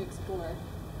people to explore.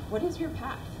 What is your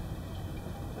path?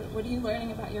 What are you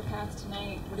learning about your path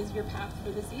tonight? What is your path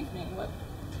for this evening? What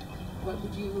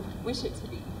would you wish it to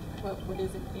be? What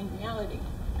is it in reality?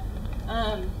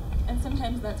 And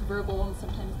sometimes that's verbal, and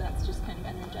sometimes that's just kind of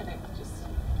energetic. Just,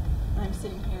 I'm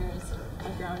sitting here as a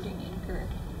grounding anchor.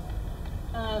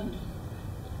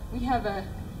 We have a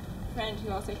friend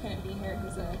who also couldn't be here,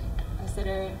 who's a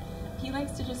sitter, and he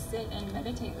likes to just sit and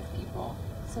meditate with people.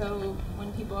 So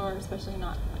when people are especially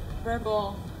not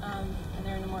verbal, and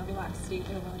they're in a more relaxed state,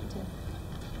 they're willing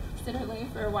to sit or lay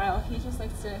for a while, he just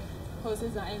likes to close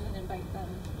his eyes and invite them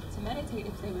to meditate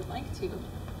if they would like to.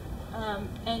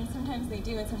 And sometimes they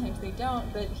do and sometimes they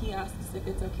don't, but he asks if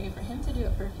it's okay for him to do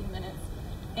it for a few minutes.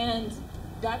 And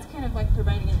that's kind of like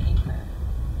providing an anchor.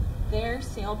 Their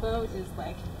sailboat is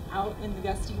like out in the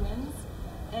gusty winds,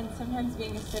 and sometimes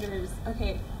being a sitter is,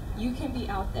 okay, you can be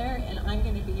out there and I'm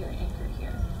going to be your anchor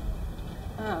here.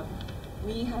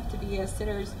 We have to be as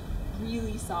sitters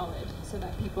really solid so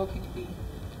that people can be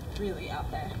really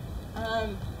out there.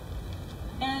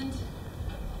 And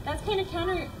that's kind of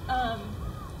counter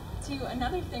to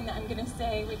another thing that I'm going to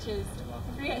say, which is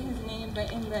forget his name,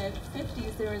 but in the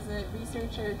 50s there was a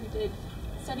researcher who did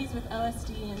studies with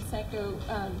LSD and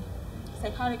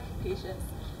psychotic patients,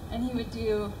 and he would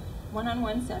do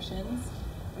one-on-one sessions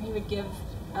where he would give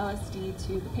LSD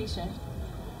to the patient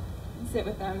and sit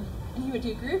with them, and he would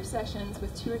do group sessions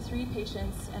with 2 or 3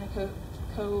 patients and a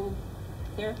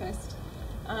co-therapist,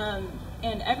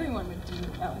 and everyone would do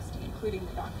LSD, including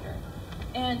the doctor.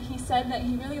 And he said that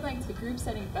he really liked the group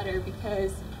setting better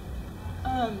because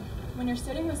when you're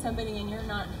sitting with somebody and you're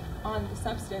not on the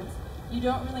substance, you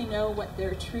don't really know what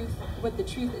the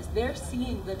truth is. They're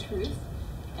seeing the truth,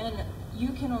 and you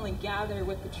can only gather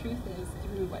what the truth is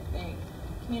through what they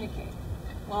communicate.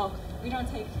 Well, we don't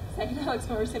take psychedelics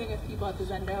when we're sitting with people at the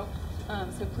Zendo,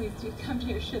 so please do come to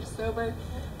your shift sober.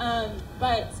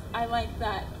 But I like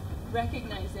that,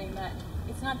 recognizing that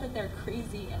it's not that they're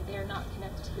crazy and they're not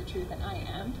connected to the truth and I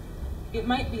am. It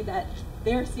might be that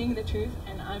they're seeing the truth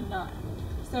and I'm not.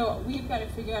 So we've got to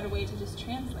figure out a way to just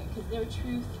translate, because their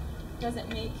truth doesn't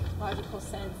make logical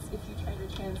sense if you try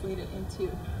to translate it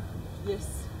into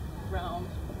this realm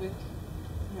with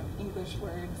English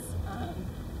words.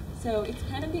 So it's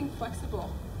kind of being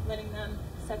flexible, letting them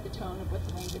set the tone of what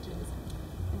the language is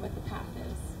and what the path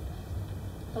is.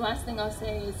 The last thing I'll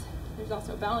say is there's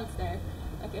also a balance there.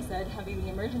 Like I said, having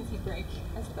the emergency brake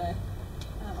as the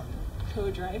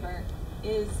co-driver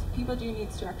is, people do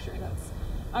need structure. That's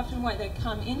often why they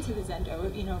come into the Zendo.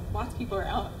 Lots of people are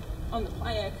out on the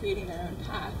playa creating their own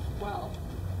path while,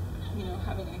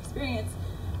 having an experience,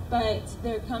 but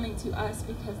they're coming to us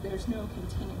because there's no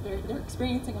containment. They're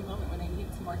experiencing a moment when they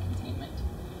need some more containment.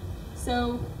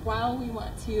 So while we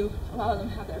want to allow them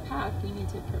to have their path, we need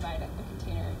to provide a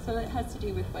container. So that has to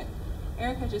do with what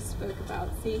Erica just spoke about,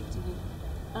 safety,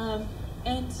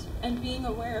 and being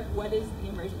aware of what is the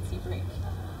emergency brake.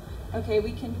 Okay,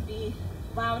 we can be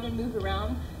loud and move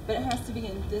around, but it has to be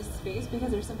in this space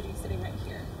because there's somebody sitting right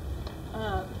here.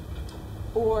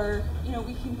 Or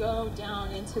we can go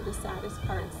down into the saddest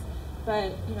parts,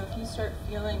 but if you start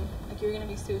feeling like you're going to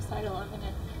be suicidal, I'm going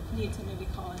to need to maybe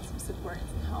call in some support and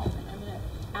some help, and I'm going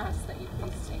to ask that you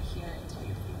please stay here until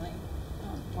you're feeling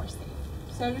more safe.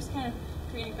 So just kind of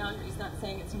creating boundaries, not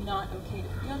saying it's not okay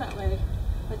to feel that way,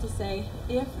 but to say,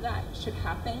 if that should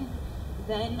happen,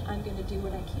 then I'm going to do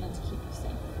what I can to keep you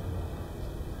safe.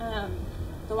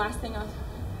 The last thing, I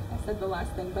said the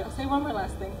last thing, but I'll say one more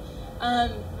last thing,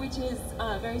 which is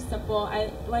very simple.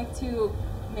 I like to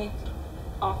make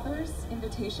offers,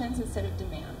 invitations, instead of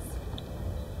demands.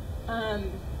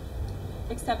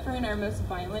 Except for in our most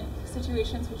violent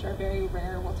situations, which are very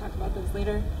rare, we'll talk about those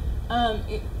later,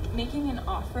 making an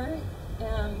offer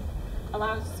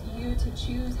allows you to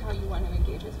choose how you want to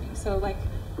engage with me. So like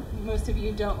most of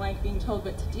you don't like being told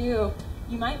what to do,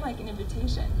 you might like an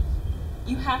invitation.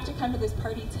 You have to come to this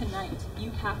party tonight. You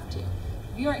have to.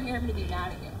 If you aren't here, I'm going to be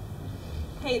mad at you.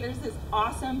 Hey, there's this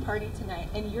awesome party tonight,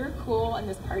 and you're cool, and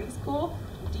this party's cool.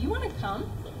 Do you want to come?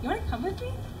 You want to come with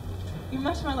me? You're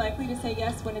much more likely to say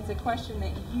yes when it's a question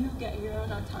that you get your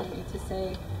own autonomy to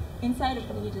say, inside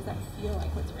of me, does that feel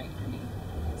like what's right for me?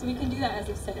 So we can do that as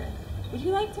a sitter. Would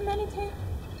you like to meditate?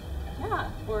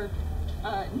 Yeah. Or,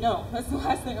 no, that's the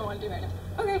last thing I want to do right now.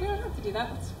 Okay, we don't have to do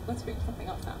that. Let's figure something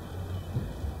else out.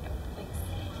 Thanks.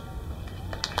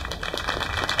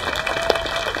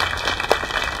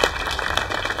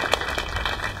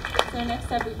 So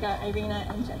next up, we've got Irina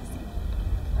and Genesee,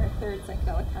 our third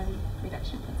psychedelic harm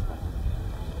reduction principle.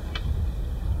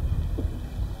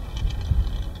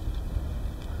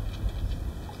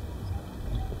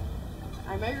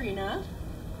 I'm Irina.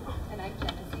 And I'm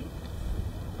Genesee.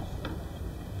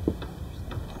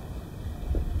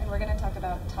 And we're going to talk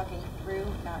about talking through,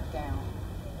 not down.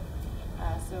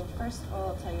 So first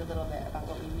I'll tell you a little bit about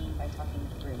what we mean by talking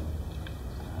through.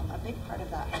 A big part of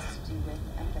that has to do with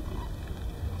empathy.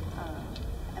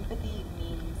 Empathy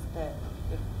means the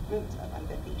root of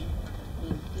empathy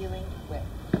means feeling with.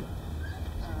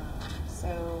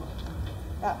 So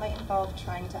that might involve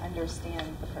trying to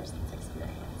understand the person's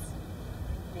experience.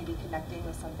 Maybe connecting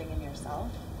with something in yourself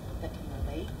that can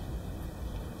relate.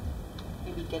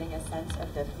 Maybe getting a sense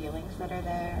of the feelings that are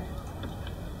there.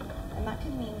 And that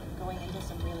can mean going into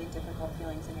some really difficult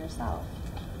feelings in yourself.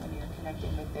 When you're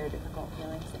connecting with their difficult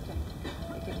feelings, it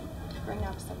can bring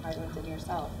up some hard ones in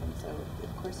yourself. And so,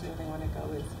 of course, you only want to go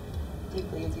as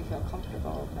deeply as you feel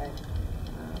comfortable, but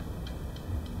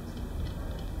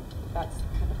that's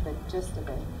kind of the gist of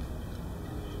it.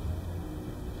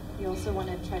 You also want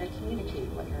to try to communicate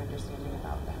what you're understanding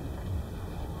about them.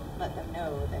 Let them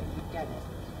know that you get it.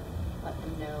 Let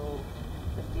them know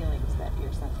the feelings that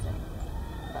you're sensing.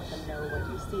 Let them know what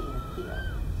you see and feel.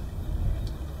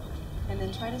 And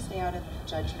then try to stay out of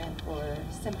judgment or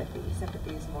sympathy.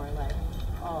 Sympathy is more like,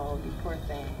 oh, you poor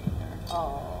thing, or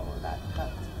oh, that's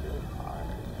really hard,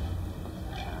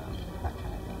 that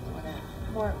kind of thing. You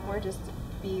want to more just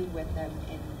be with them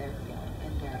in their feeling,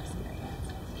 in their experience.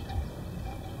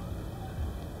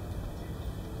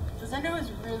 So Zendo is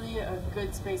really a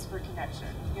good space for connection.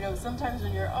 You know, sometimes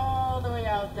when you're all the way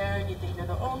out there and you think you're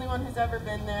the only one who's ever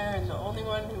been there and the only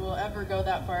one who will ever go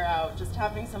that far out, just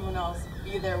having someone else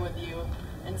be there with you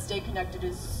and stay connected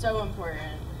is so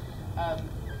important.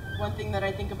 One thing that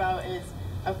I think about is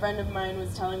a friend of mine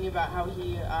was telling me about how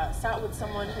he sat with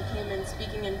someone who came in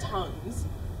speaking in tongues.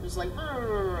 It was like,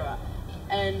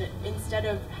 and instead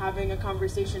of having a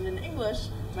conversation in English,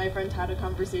 my friend had a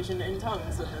conversation in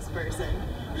tongues with this person.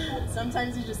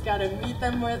 Sometimes you just gotta meet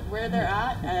them where they're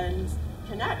at and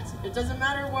connect. It doesn't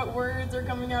matter what words are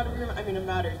coming out of your mouth. I mean, it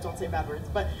matters, don't say bad words,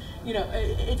 but you know,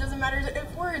 it doesn't matter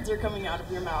if words are coming out of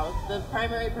your mouth. The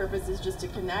primary purpose is just to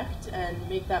connect and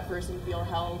make that person feel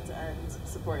held and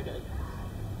supported.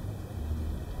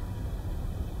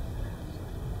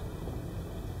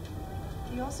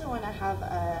 You also want to have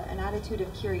an attitude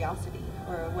of curiosity,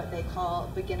 or what they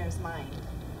call beginner's mind.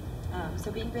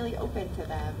 So being really open to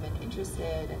them and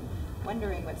interested and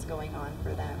wondering what's going on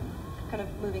for them, kind of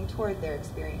moving toward their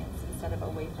experience instead of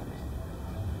away from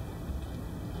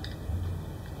it.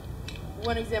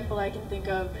 One example I can think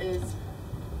of is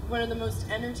one of the most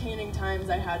entertaining times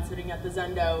I had sitting at the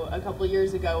Zendo a couple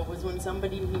years ago was when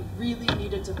somebody really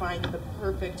needed to find the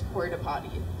perfect porta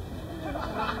potty.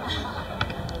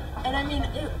 And I mean,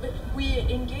 we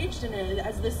engaged in it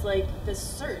as this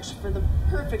search for the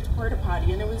perfect porta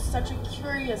potty, and it was such a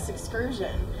curious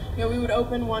excursion. You know, we would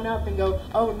open one up and go,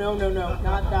 oh no,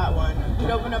 not that one.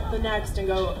 We'd open up the next and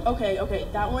go, okay,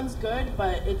 that one's good,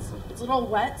 but it's a little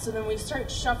wet. So then we start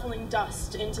shuffling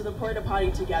dust into the porta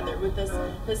potty together with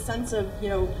this sense of, you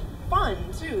know, fun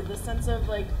too. This sense of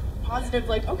like positive,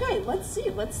 like, okay, let's see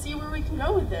where we can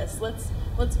go with this. Let's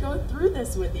go through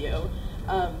this with you.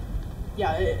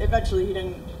 Yeah, eventually he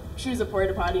didn't choose a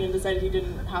porta potty and decided he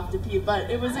didn't have to pee, but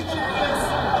it was a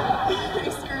curious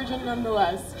excursion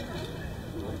nonetheless.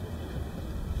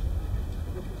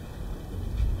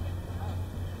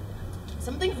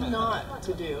 Some things not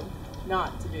to do.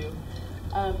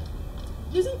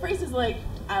 Using phrases like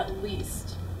at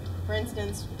least. For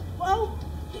instance, well,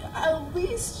 at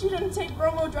least you didn't take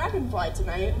Bromo Dragonfly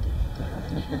tonight.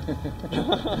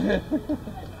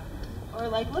 Or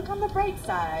like, look on the bright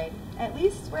side. At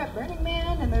least we're at Burning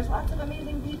Man and there's lots of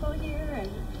amazing people here,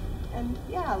 and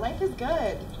yeah, life is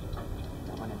good.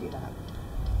 Don't want to do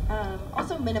that.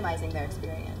 Also minimizing their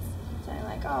experience. Saying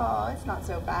like, oh, it's not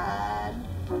so bad.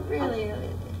 Really,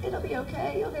 it'll be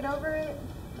okay. You'll get over it.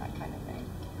 That kind of thing.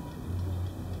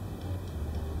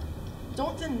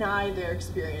 Don't deny their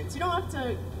experience. You don't have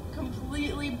to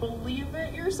completely believe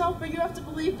it yourself, but you have to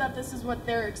believe that this is what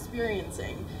they're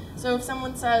experiencing. So if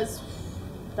someone says,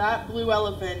 that blue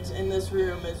elephant in this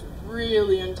room is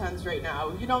really intense right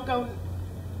now, you don't go,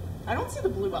 I don't see the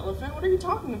blue elephant, what are you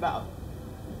talking about?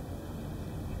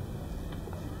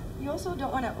 You also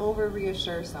don't want to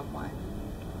over-reassure someone.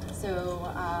 So,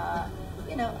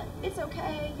 you know, it's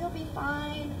okay, you'll be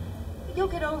fine, you'll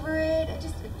get over it,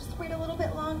 just wait a little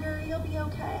bit longer, you'll be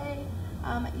okay.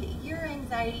 Your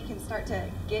anxiety can start to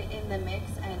get in the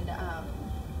mix and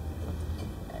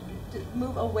to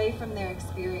move away from their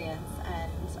experience and,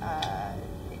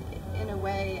 in a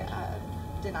way,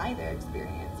 deny their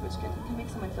experience, which can make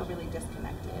someone feel really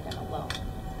disconnected and alone.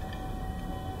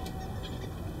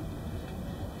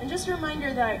 And just a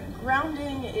reminder that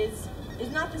grounding is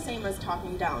not the same as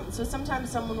talking down. So sometimes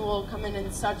someone will come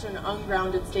in such an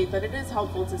ungrounded state that it is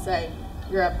helpful to say,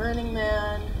 you're at Burning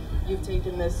Man, you've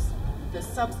taken this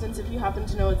substance, if you happen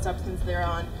to know what substance they're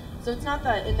on. So it's not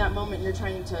that in that moment you're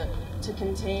trying to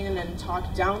contain and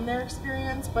talk down their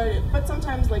experience, but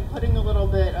sometimes like putting a little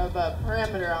bit of a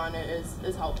parameter on it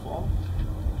is helpful.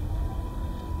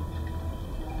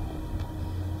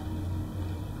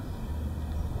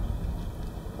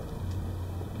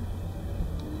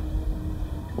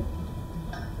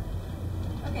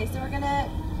 Okay, so we're gonna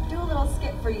do a little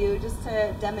skit for you just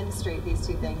to demonstrate these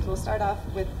two things. We'll start off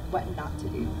with what not to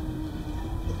do.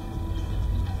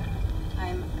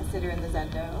 I'm a sitter in the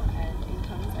Zendo, and in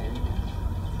comes Irina.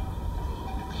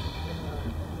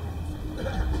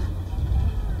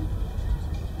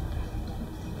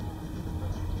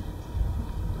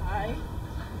 Hi.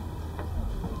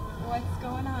 What's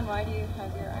going on? Why do you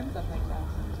have your arms up like that?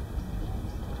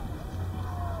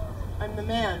 I'm the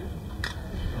man.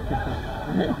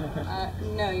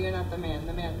 No, you're not the man.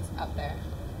 The man's up there.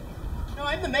 No,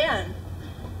 I'm the man.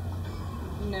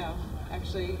 No.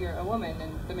 Actually, you're a woman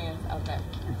and the man's out there.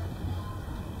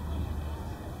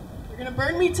 You're gonna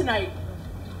burn me tonight.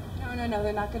 No,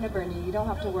 they're not gonna burn you. You don't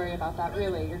have to worry about that,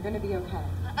 really. You're gonna be okay.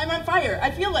 I'm on fire.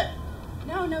 I feel it.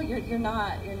 No, you're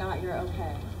not. You're not. You're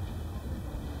okay.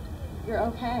 You're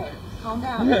okay. Calm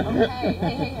down. You're okay.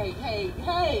 Hey.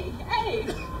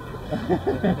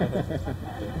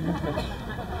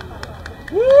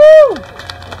 Woo!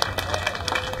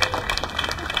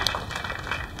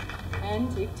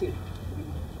 And take two.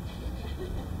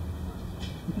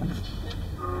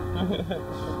 Hi,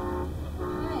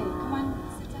 come on,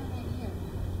 sit down right here.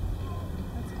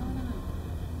 What's going on?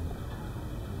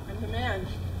 I'm the man.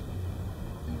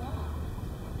 You are.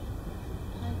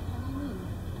 How do you mean?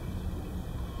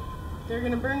 They're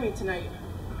gonna burn me tonight.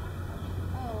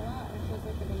 Oh, wow, it feels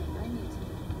like they're gonna burn you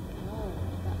too. Oh,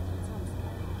 that sounds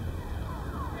scary.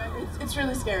 Yeah, it's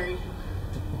really scary. Yeah.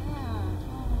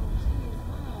 Oh, geez,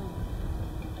 wow.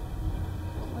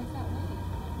 What's that like?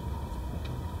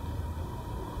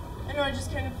 I know, I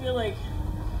just kind of feel like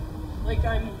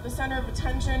I'm the center of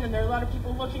attention, and there are a lot of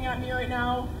people looking at me right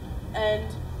now,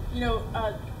 and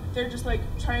they're just like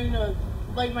trying to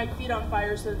light my feet on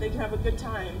fire so that they can have a good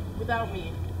time without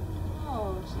me.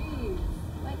 Oh, geez.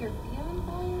 Light your feet on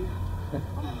fire?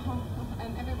 Oh,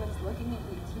 and everyone's looking at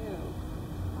you too.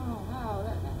 Oh, wow,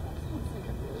 that sounds like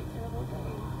a really terrible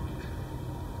thing.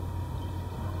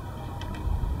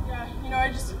 Yeah,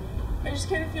 I just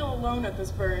kind of feel alone at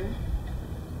this burn.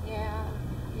 Yeah,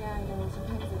 I know.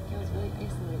 Sometimes it feels really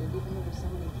isolated, even though there's so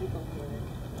many people here.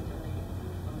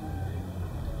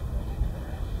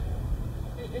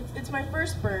 It's my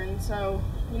first burn, so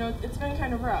it's been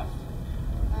kind of rough.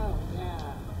 Oh,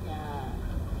 yeah.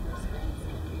 First burns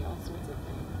can be all sorts of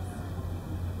things.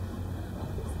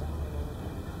 It's definitely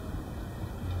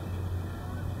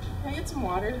Can I get some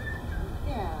water?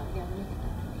 Yeah, let me get that.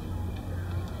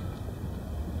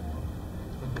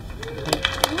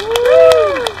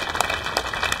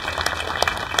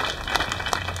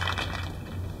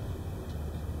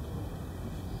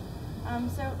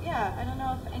 So yeah, I don't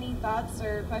know if any thoughts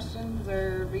or questions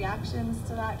or reactions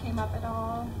to that came up at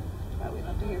all, but we'd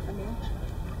love to hear from you.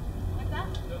 What's that?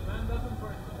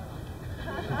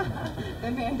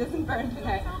 The man doesn't burn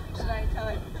tonight. Should I tell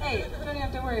her, hey, you don't even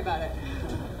have to worry about it?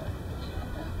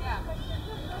 Yeah.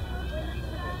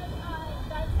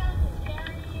 That sounds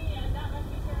scary and that must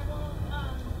be terrible.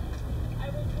 I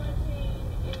was wondering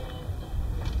if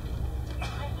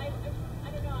I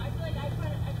don't know. I feel like I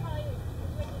probably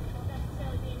wouldn't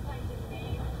necessarily be inclined to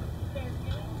name their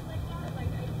feelings like that.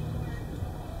 Like I'd be more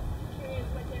curious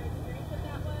what their experience with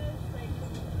that was. Like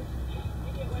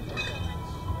if it wasn't so much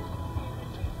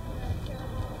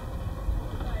terrible.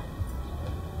 But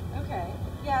Okay.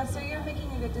 Yeah, so you're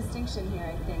making a good distinction here,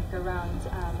 I think, around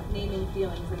naming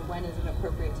feelings and when is an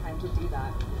appropriate time to do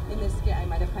that. In this skit, I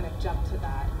might have kind of jumped to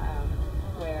that,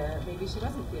 where maybe she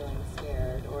wasn't feeling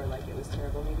scared or like it was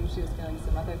terrible. Maybe she was feeling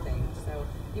some other things. So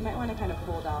you might want to kind of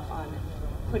hold off on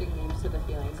putting names to the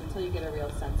feelings until you get a real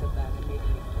sense of them, and maybe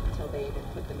until they even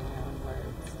put them in their own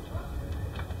words.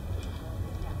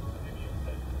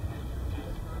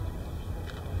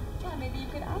 Yeah, maybe you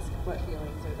could ask what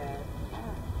feelings are there. Yeah.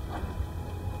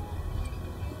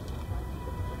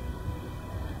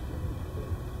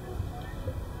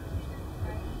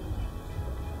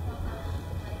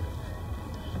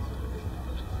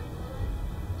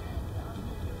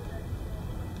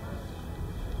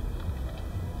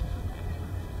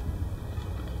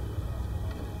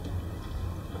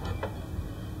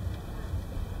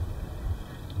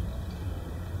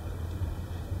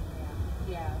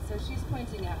 Yeah, so she's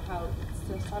pointing out how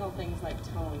so subtle things like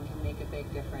tone can make a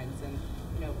big difference, and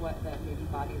what the maybe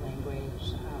body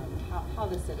language, how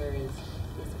the sitter is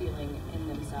feeling in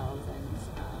themselves and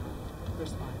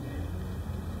responding.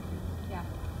 Yeah.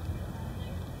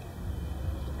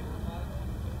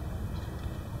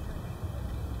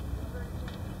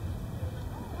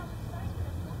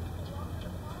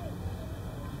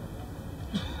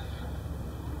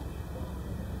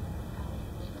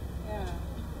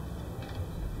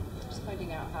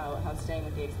 Pointing out how staying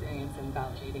with the experience and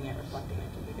validating it, reflecting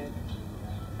it can be good.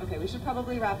 Okay, we should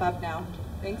probably wrap up now.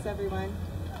 Thanks, everyone.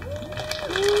 Next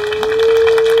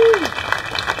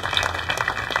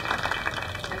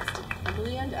to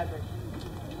Emily and Everett.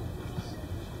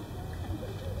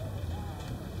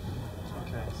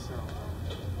 Okay, so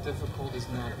difficult is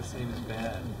not the same as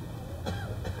bad.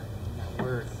 That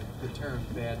word, the term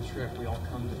bad trip, we all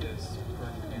come to this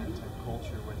Burning Man type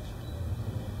culture with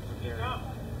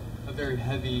a very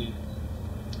heavy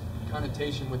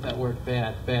connotation with that word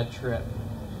bad trip.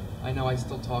 I know I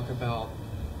still talk about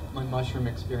my mushroom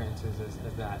experiences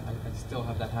as that. I still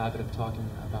have that habit of talking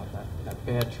about that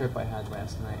bad trip I had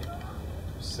last night.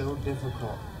 It was so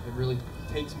difficult. It really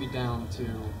takes me down to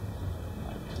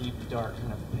a deep, dark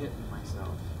kind of pit in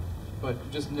myself.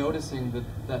 But just noticing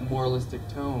that moralistic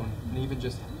tone, and even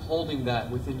just holding that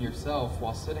within yourself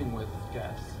while sitting with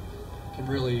guests, can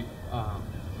really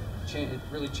it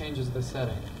really changes the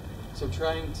setting. So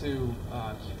trying to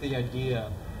keep the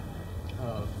idea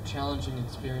of challenging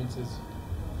experiences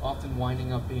often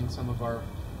winding up being some of our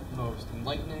most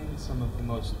enlightening, some of the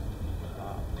most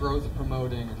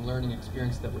growth-promoting and learning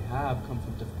experiences that we have come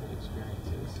from difficult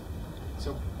experiences.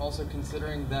 So also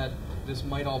considering that this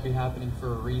might all be happening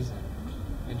for a reason,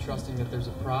 and trusting that there's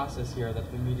a process here, that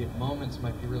the immediate moments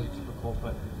might be really difficult,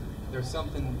 but there's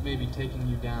something maybe taking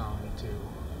you down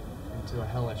into a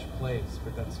hellish place,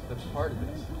 but that's part of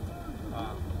this.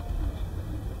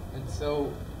 And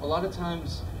so a lot of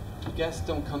times guests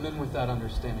don't come in with that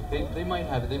understanding. They might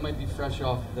have it, they might be fresh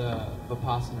off the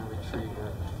Vipassana retreat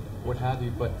or what have you,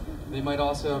 but they might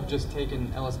also have just taken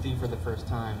LSD for the first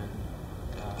time and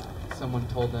someone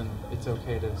told them it's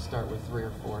okay to start with 3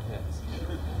 or 4 hits.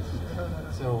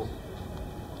 So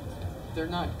they're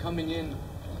not coming in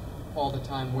all the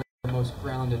time with the most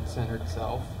grounded, centered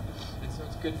self. And so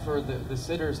it's good for the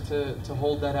sitters to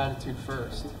hold that attitude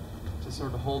first, to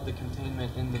sort of hold the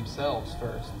containment in themselves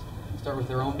first. Start with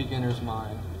their own beginner's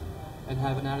mind and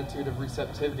have an attitude of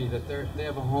receptivity, that they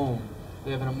have a home.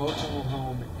 They have an emotional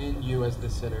home in you as the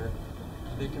sitter.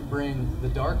 They can bring the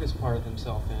darkest part of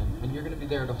themselves in, and you're going to be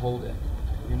there to hold it.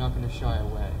 You're not going to shy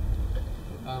away.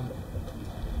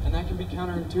 And that can be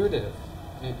counterintuitive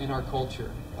in our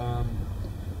culture.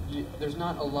 There's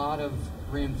not a lot of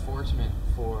reinforcement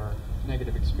for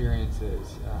negative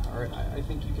experiences, or I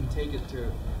think you can take it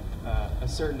to a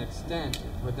certain extent,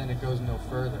 but then it goes no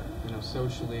further,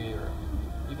 socially or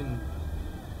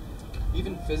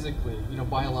even physically,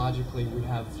 biologically, we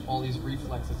have all these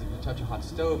reflexes. If you touch a hot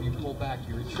stove, you pull back,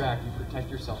 you retract, you protect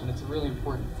yourself, and it's a really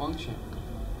important function.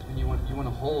 And you want to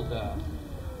hold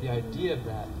the idea of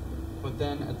that, but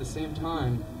then at the same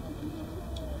time,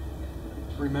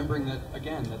 remembering that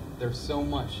again that there's so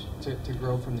much to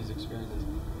grow from these experiences.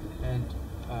 And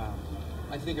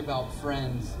I think about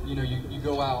friends. You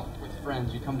go out with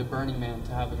friends. You come to Burning Man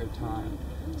to have a good time.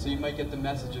 So you might get the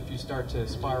message if you start to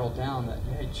spiral down that,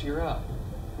 hey, cheer up.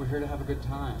 We're here to have a good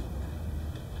time.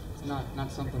 It's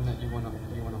not something that you want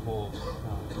to hold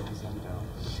with Zendo.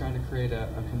 You're trying to create a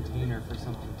container for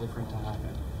something different to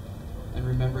happen, and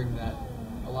remembering that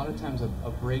a lot of times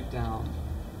a breakdown,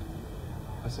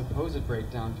 a supposed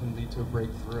breakdown, can lead to a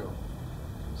breakthrough.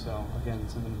 So again,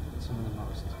 some of the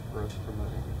most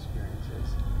growth-promoting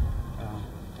experiences.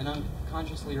 And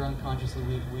unconsciously or unconsciously,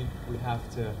 we have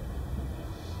to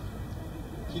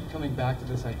keep coming back to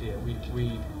this idea. We've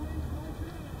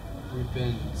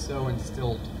been so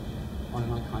instilled on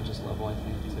an unconscious level, I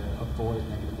think, to avoid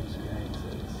negative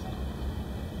experiences.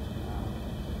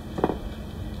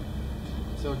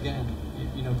 So again,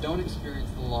 don't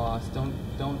experience the loss. Don't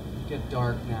get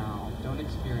dark now. Don't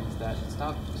experience that.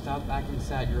 Stop acting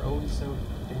sad. You're always so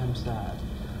damn sad.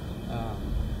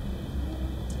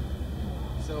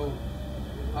 So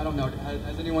I don't know.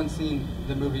 Has anyone seen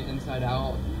the movie Inside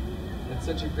Out? It's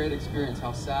such a great experience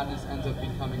how sadness ends up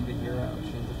becoming the hero.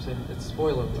 She ends up saving. It's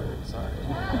spoiler alert. Sorry.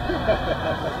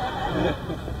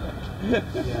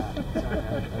 Yeah. Sorry,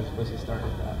 I was supposed to start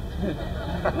with that.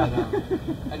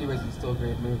 But, anyways, it's still a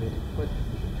great movie. But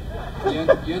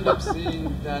you end up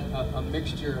seeing that a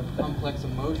mixture of complex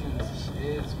emotions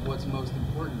is what's most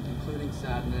important, including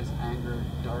sadness, anger,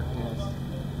 darkness,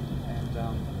 and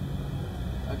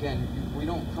again, we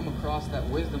don't come across that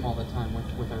wisdom all the time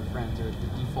with our friends or the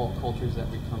default cultures that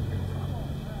we come here from.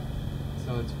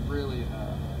 So it's really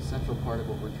a central part of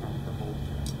what we're trying to hold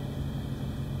here.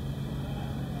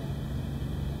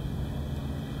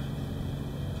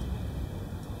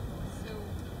 So,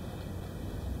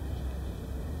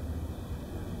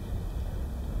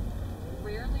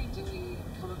 rarely do we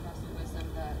come across the wisdom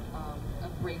that a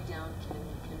breakdown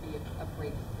can be a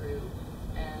breakthrough.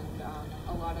 And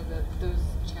a lot of those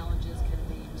challenges can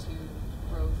lead to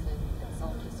growth and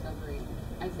self-discovery.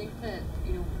 I think that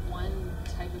one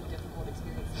type of difficult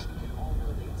experience that we can all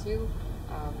relate to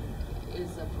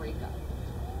is a breakup.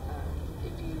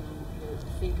 If you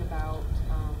think about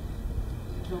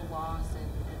the loss and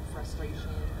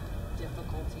frustration,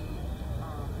 difficulty,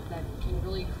 that can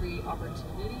really create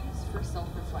opportunities for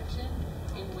self-reflection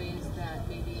in ways that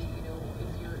maybe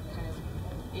if you're kind of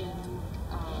in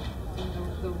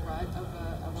the rut of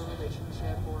a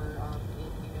relationship or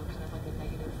in kind of like a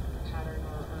negative pattern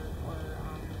or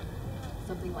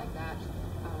something like that,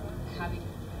 having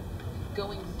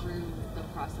going through the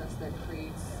process that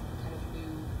creates kind of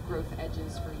new growth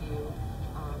edges for you,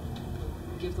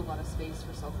 gives a lot of space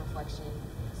for self-reflection,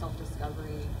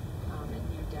 self-discovery, and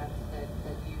new depth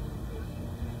that you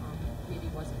maybe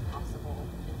wasn't possible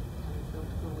in kind of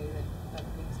the way that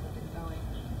things have been going.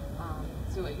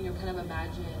 So kind of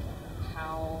imagine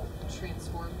how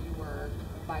transformed you were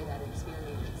by that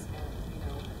experience,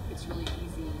 and it's really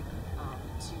easy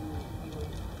to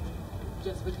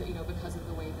just because of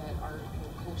the way that our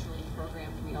culturally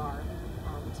programmed we are,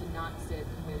 to not sit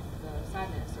with the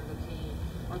sadness or the pain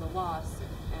or the loss,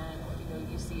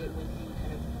 and you see it when you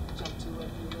kind of jump to a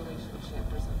new relationship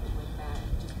or something like that,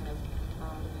 and just kind of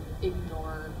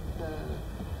ignore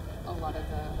a lot of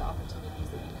the opportunities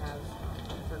that you have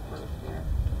for growth there.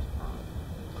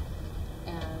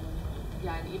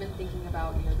 And even thinking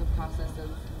about the process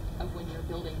of when you're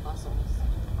building muscles,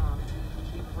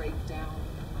 we break down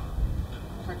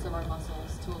parts of our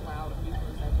muscles to allow new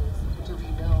growth edges to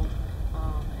rebuild,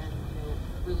 and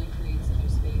really creates a new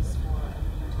space for a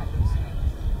new type of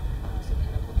strength. So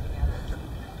kind of looking at it.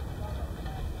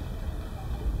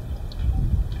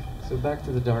 So back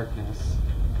to the darkness.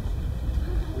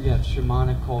 We have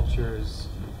shamanic cultures,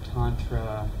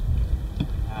 tantra,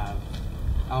 have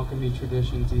alchemy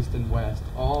traditions, east and west,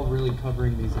 all really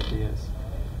covering these ideas.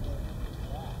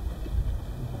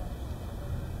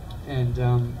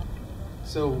 And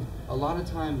so a lot of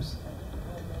times,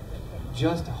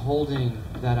 just holding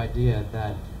that idea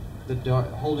that the dark,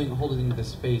 holding the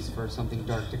space for something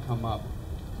dark to come up,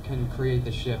 can create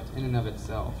the shift in and of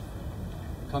itself.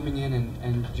 Coming in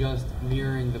and just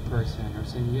mirroring the person, or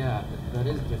saying, yeah, that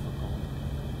is difficult.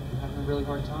 I'm having a really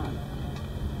hard time.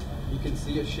 You can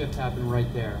see a shift happen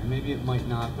right there. Maybe it might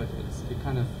not, but it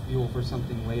kind of fuel for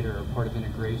something later, or part of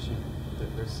integration. That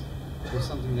there's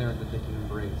something there that they can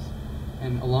embrace.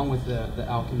 And along with the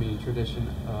alchemy tradition,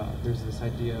 there's this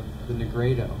idea of the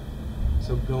negredo.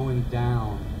 So going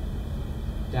down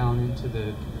into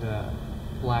the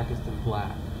blackest of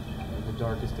black, the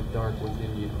darkest of dark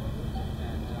within you.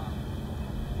 And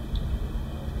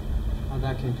how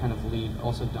that can kind of lead,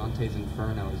 also Dante's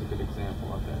Inferno is a good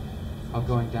example of it. How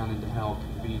going down into hell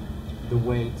can be the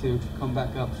way to come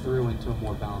back up through into a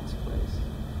more balanced place.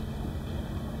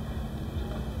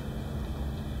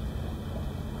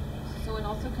 So, and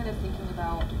also kind of thinking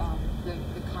about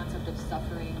the concept of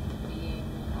suffering being,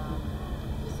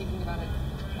 thinking about it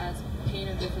as pain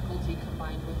or difficulty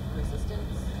combined with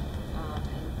resistance,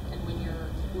 and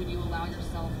when you allow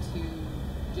yourself to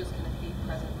just kind of be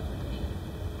present with the pain,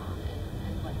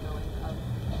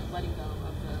 and letting go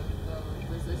of the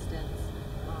resistance,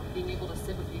 being able to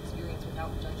sit with the experience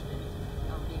without judgment,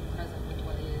 being present with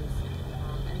what is,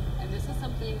 and this is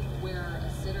something where a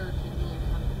sitter can really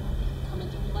come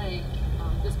into play.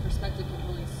 This perspective can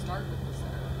really start with the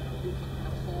sitter, who can kind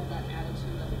of hold that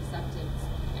attitude of acceptance,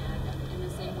 and in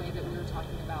the same way that we were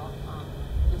talking about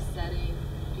the setting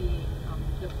being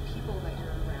the people that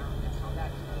you're around, and how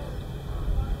that kind of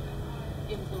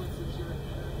influences your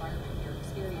environment, your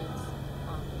experience.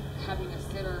 Having a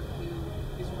sitter who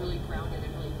is really grounded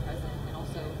and really present, and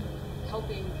also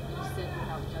helping you sit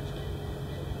without judgment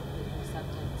and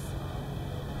acceptance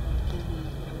can be,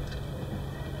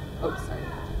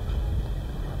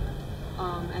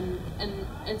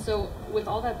 and so with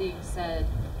all that being said,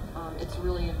 it's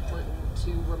really important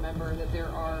to remember that there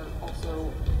are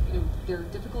also, there are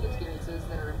difficult experiences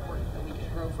that are important that we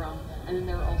can grow from, and then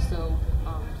there are also,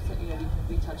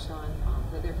 we touched on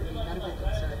that there could be medical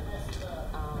concerns,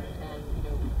 and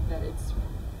that it's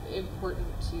important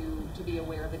to be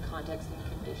aware of the context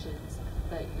and conditions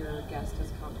that your guest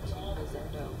has come to the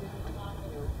Zendo,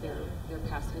 their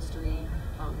past history,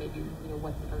 maybe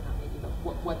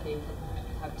what they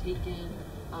have taken,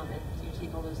 and you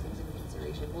take all those things into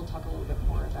consideration. We'll talk a little bit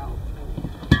more about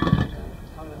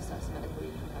how to assess medically.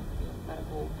 You have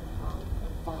medical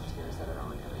volunteers that are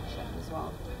on every shift as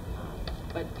well,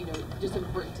 but just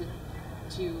important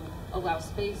to allow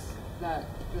space that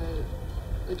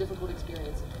the difficult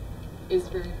experience is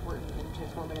very important and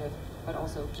transformative, but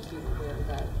also just being aware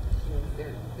that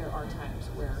there are times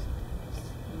where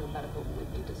medical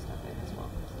would need to step in as well.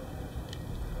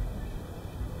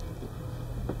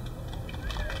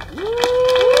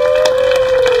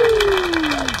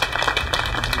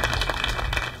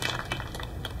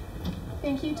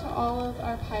 Thank you to all of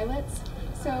our pilots.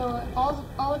 So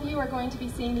all of you are going to be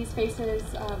seeing these faces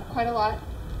quite a lot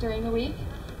during the week.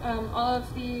 All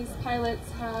of these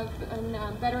pilots have been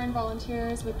veteran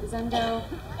volunteers with the Zendo,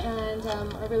 and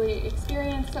are really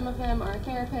experienced. Some of them are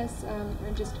therapists,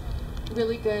 or just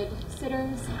really good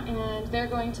sitters, and they're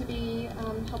going to be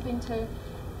helping to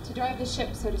drive the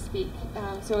ship, so to speak.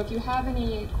 So if you have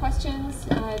any questions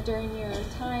during your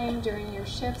time, during your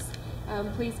shifts,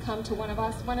 please come to one of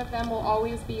us. One of them will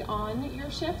always be on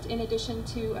your shift, in addition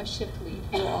to a shift lead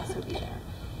who will also be there.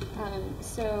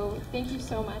 So thank you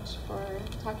so much for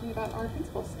talking about our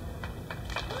principles.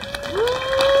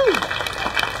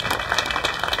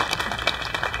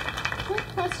 Quick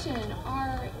question,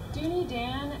 are Dooney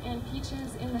Dan and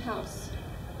Peaches in the house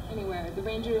anywhere? The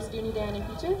Rangers, Dooney Dan and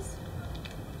Peaches?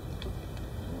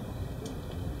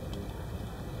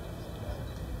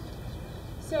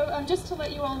 So just to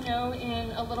let you all know,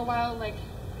 in a little while, like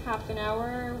half an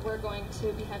hour, we're going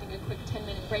to be having a quick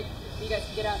 10-minute break. You guys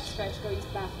can get out, stretch, go use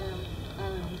the bathroom,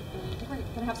 and we're going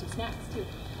to have some snacks too.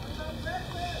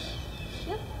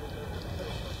 Yep.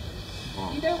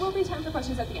 There will be time for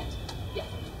questions at the end. Yeah.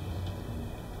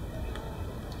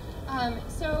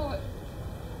 So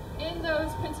in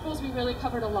those principles, we really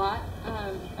covered a lot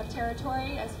of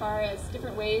territory as far as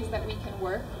different ways that we can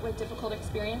work with difficult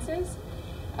experiences.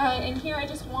 And here I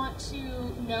just want to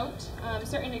note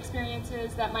certain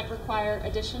experiences that might require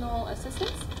additional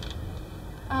assistance.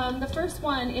 The first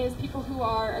one is people who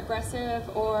are aggressive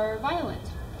or violent.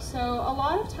 So a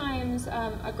lot of times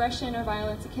aggression or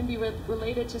violence, it can be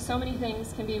related to so many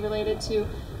things, can be related to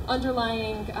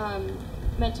underlying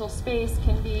mental space,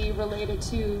 can be related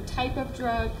to type of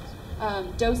drug,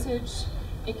 dosage,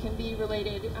 it can be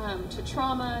related to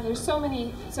trauma. There's so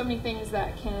many things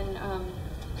that can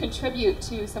contribute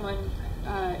to someone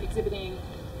exhibiting,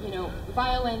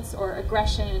 violence or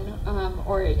aggression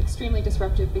or extremely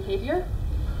disruptive behavior.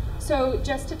 So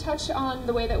just to touch on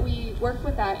the way that we work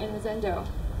with that in the Zendo.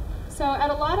 So at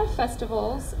a lot of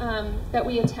festivals that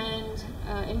we attend,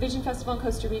 Envision Festival in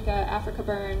Costa Rica, Africa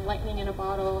Burn, Lightning in a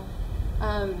Bottle,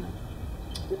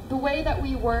 the way that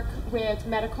we work with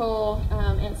medical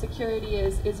and security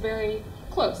is very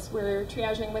close. We're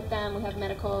triaging with them, we have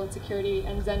medical and security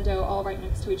and Zendo all right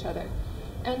next to each other.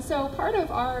 And so part of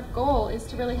our goal is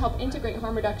to really help integrate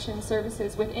harm reduction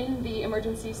services within the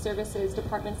emergency services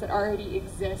departments that already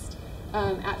exist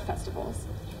at festivals.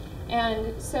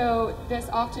 And so this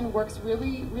often works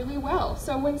really, really well.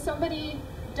 So when somebody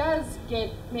does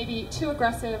get maybe too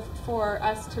aggressive for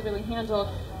us to really handle,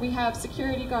 we have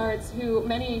security guards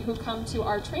many who come to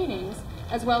our trainings,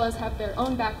 as well as have their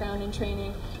own background in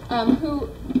training, who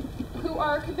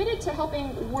are committed to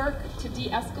helping work to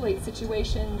de-escalate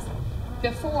situations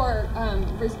before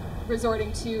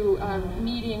resorting to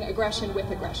meeting aggression with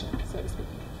aggression, so to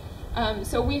speak.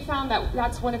 So we found that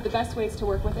that's one of the best ways to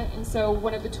work with it, and so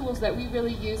one of the tools that we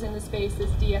really use in the space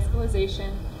is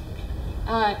de-escalation.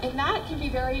 And that can be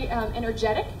very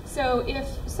energetic. So if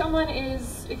someone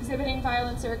is exhibiting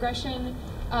violence or aggression,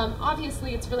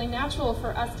 obviously it's really natural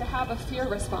for us to have a fear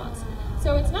response.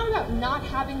 So it's not about not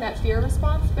having that fear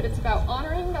response, but it's about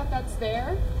honoring that that's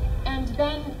there, and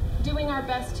then doing our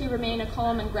best to remain a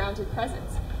calm and grounded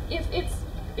presence. If it's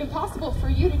impossible for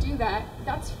you to do that,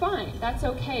 that's fine, that's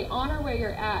okay. Honor where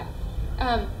you're at,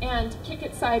 and kick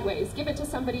it sideways. Give it to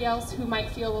somebody else who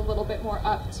might feel a little bit more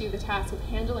up to the task of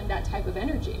handling that type of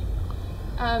energy.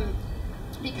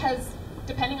 Because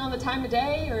depending on the time of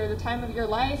day or the time of your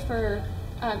life, or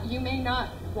you may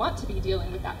not want to be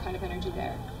dealing with that kind of energy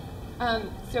there.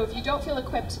 So if you don't feel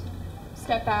equipped,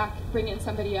 step back, bring in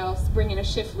somebody else, bring in a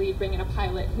shift lead, bring in a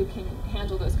pilot who can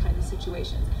handle those kinds of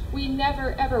situations. We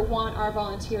never ever want our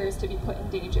volunteers to be put in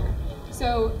danger.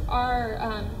 So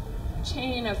our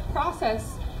chain of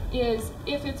process is,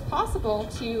 if it's possible,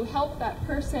 to help that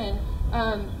person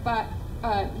but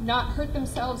not hurt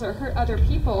themselves or hurt other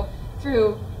people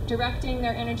through directing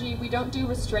their energy. We don't do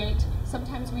restraint.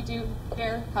 Sometimes we do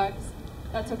air hugs,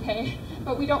 that's okay,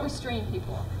 but we don't restrain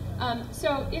people.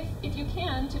 So if you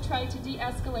can, to try to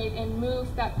de-escalate and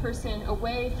move that person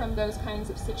away from those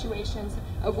kinds of situations,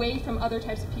 away from other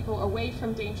types of people, away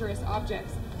from dangerous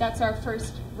objects, that's our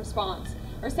first response.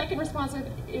 Our second response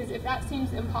is if that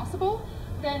seems impossible,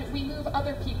 then we move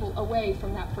other people away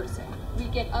from that person. We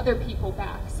get other people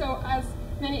back. So as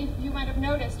many of you might have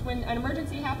noticed, when an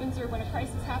emergency happens or when a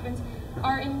crisis happens,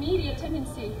 our immediate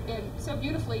tendency, so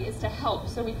beautifully, is to help.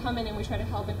 So we come in and we try to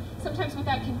help. And sometimes what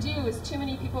that can do is too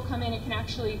many people come in, it can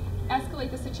actually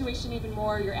escalate the situation even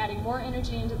more. You're adding more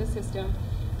energy into the system.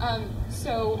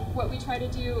 So what we try to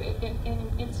do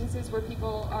in instances where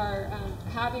people are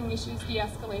having issues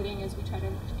de-escalating is we try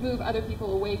to move other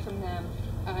people away from them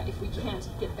if we can't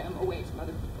get them away from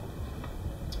other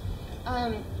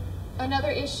people. Another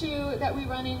issue that we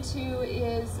run into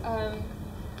is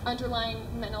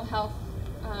underlying mental health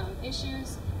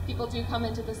issues. People do come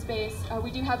into the space. We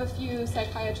do have a few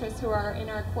psychiatrists who are in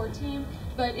our core team,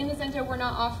 but in the Zendo we're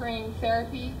not offering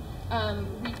therapy.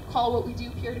 We call what we do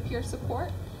peer-to-peer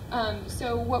support.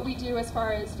 So what we do as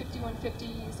far as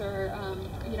 5150s or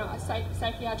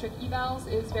psychiatric evals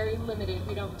is very limited.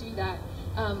 We don't do that.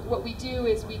 What we do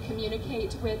is we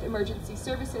communicate with emergency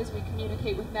services, we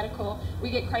communicate with medical, we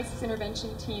get crisis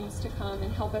intervention teams to come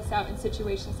and help us out in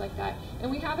situations like that. And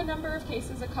we have a number of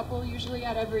cases, a couple usually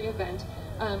at every event,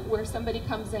 where somebody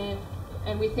comes in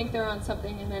and we think they're on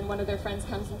something, and then one of their friends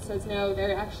comes and says, no,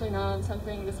 they're actually not on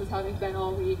something, this is how they've been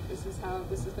all week, this is how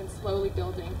this has been slowly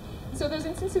building. And so those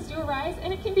instances do arise,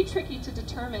 and it can be tricky to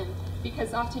determine,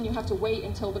 because often you have to wait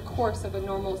until the course of a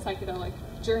normal psychedelic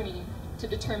journey to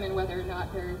determine whether or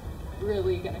not they're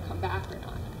really going to come back or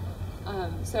not.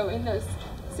 So in those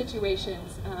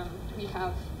situations, we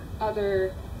have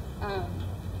other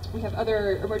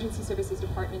emergency services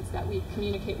departments that we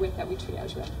communicate with, that we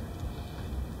triage with.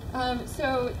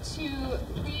 So to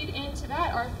lead into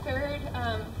that, our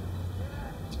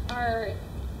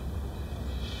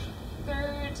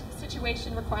third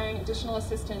situation requiring additional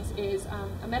assistance is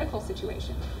a medical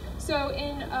situation. So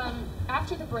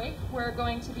after the break, we're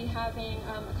going to be having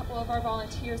a couple of our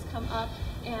volunteers come up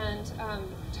and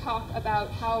talk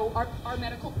about how our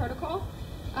medical protocol.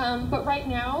 But right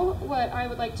now, what I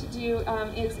would like to do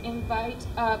is invite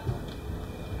up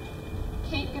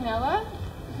Kate Ganella,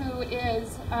 who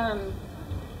is,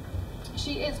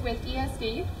 she is with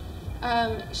ESD.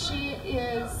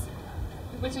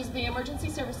 Which is the Emergency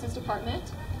Services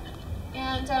Department.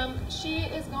 And she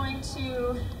is going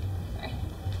to,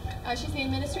 she's the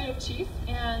administrative chief,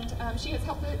 and she has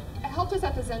helped us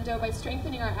at the Zendo by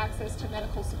strengthening our access to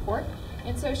medical support.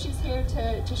 And so she's here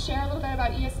to share a little bit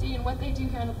about ESD and what they do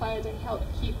here in the playa to help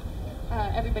keep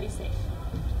everybody safe.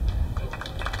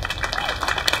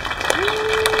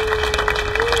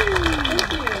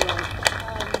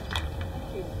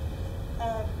 Thank you.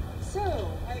 So,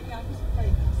 I wasn't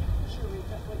quite sure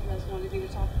what you guys wanted me to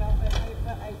talk about, but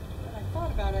when I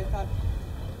thought about it, I thought,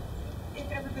 if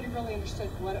everybody really understood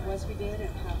what it was we did and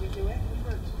how we do it, we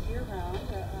work year-round.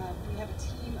 We have a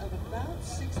team of about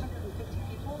 650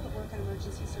 people that work in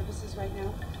emergency services right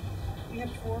now. We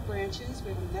have 4 branches.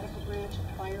 We have a medical branch,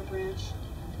 a fire branch,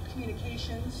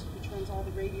 communications, which runs all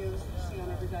the radios that you see on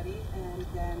everybody, and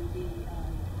then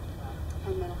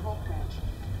our mental health branch.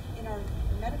 In our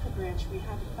medical branch, we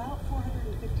have about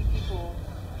 450 people,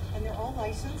 and they're all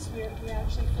licensed. We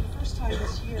actually, for the first time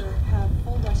this year, have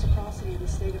full reciprocity in the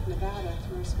state of Nevada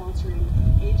through a sponsoring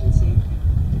agency.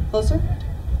 Closer?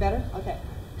 Better? Okay.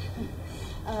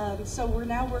 So we're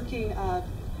now working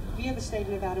via the state of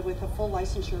Nevada with a full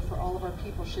licensure for all of our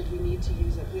people should we need to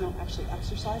use it. We don't actually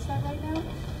exercise that right now.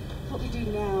 What we do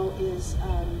now is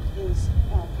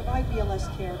provide BLS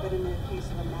care, but in the case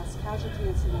of a mass casualty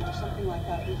incident or something like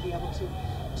that, we'd be able to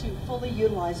fully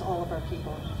utilize all of our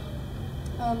people.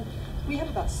 We have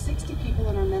about 60 people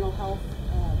in our mental health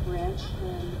branch,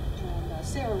 and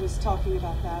Sarah was talking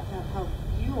about that, how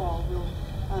you all will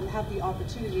have the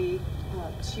opportunity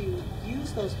to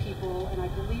use those people, and I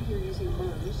believe you're using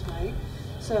MERS, right?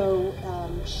 So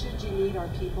should you need our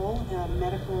people,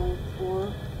 medical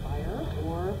or fire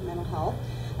or mental health,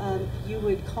 you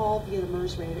would call via the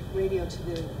MERS radio to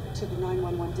the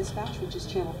 911 dispatch, which is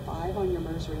channel 5 on your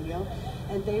MERS radio,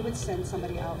 and they would send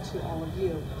somebody out to all of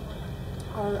you.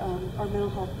 Our mental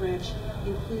health branch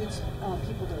includes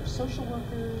people that are social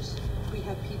workers. We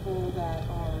have people that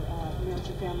are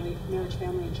marriage,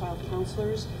 family, and child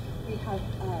counselors. We have,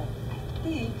 I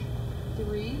think,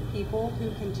 3 people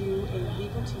who can do a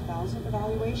legal 2000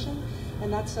 evaluation,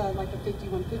 and that's like a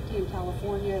 5150 in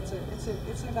California. It's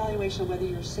an evaluation of whether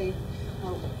you're safe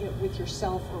with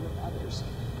yourself or with others.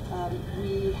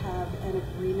 We have an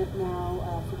agreement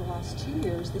now for the last 2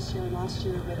 years, this year and last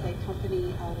year, with a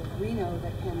company out of Reno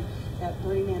that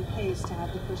Burning Man pays to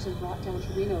have the person brought down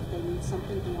to Reno if they need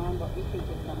something beyond what we can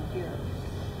give them here.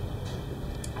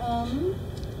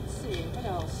 Let's see, what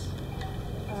else?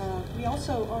 We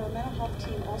also, our mental health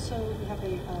team we have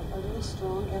a really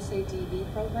strong SADV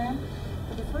program.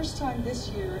 For the first time this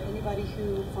year, anybody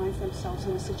who finds themselves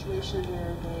in a situation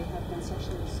where they have been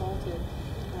sexually assaulted,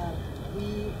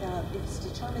 it's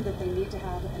determined that they need to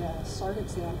have a SART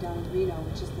exam down in Reno,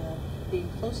 which is the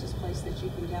closest place that you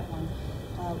can get one.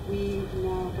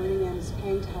 Burning Man is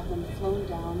paying to have them flown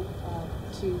down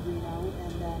to Reno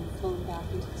and then flown back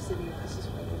into the city if this is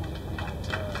where they want to come back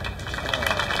to.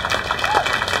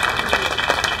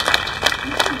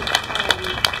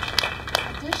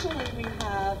 Additionally, we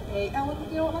have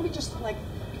let me just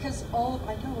because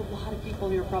I know a lot of people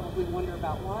here probably wonder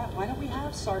about why don't we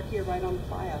have SART here right on the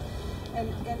playa.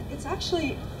 And it's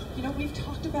actually, you know, we've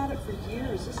talked about it for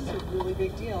years. This is a really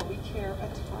big deal. We care a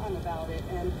ton about it.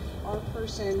 And our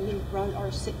person who runs,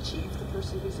 our SIT chief, the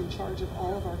person who's in charge of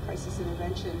all of our crisis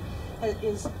intervention,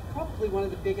 is probably one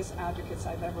of the biggest advocates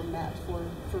I've ever met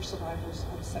for survivors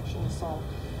of sexual assault.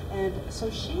 And so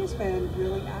she has been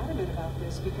really adamant about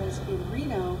this because in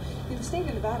Reno, in the state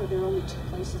of Nevada, there are only 2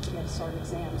 places to get a SART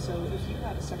exam. So if you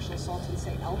have a sexual assault in,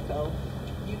 say, Elko,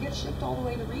 you get shipped all the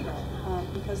way to Reno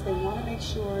because they want to make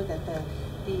sure that the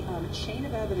chain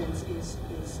of evidence is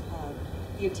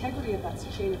the integrity of that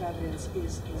chain of evidence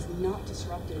is not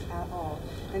disrupted at all.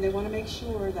 And they want to make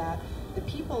sure that the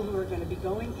people who are going to be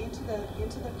going into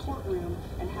the courtroom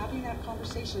and having that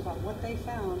conversation about what they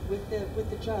found with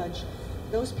the judge,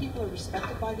 those people are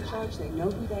respected by the judge. They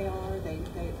know who they are.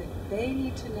 They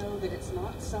need to know that it's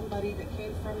not somebody that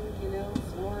came from, you know,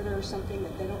 Florida or something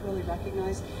that they don't really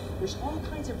recognize. There's all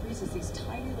kinds of reasons, these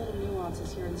tiny little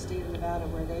nuances here in the state of Nevada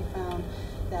where they found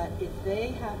that if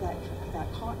they have that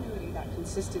continuity, that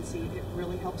consistency, it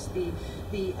really helps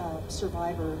the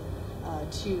survivor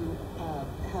to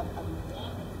have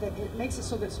that it makes it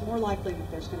so that it's more likely that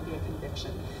there's going to be a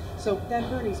conviction. So then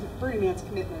Burning Man's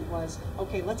commitment was,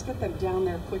 okay, let's get them down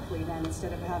there quickly then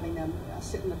instead of having them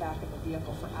sit in the back of a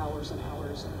vehicle for hours and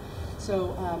hours. And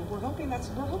so we're hoping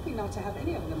not to have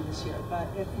any of them this year, but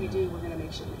if we do, we're going to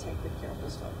make sure we take good care of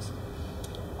those folks.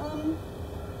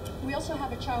 We also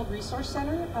have a child resource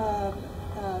center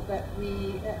that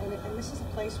and this is a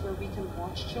place where we can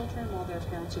watch children while their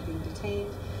parents are being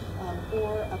detained.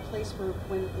 Or a place where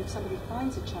if somebody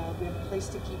finds a child, we have a place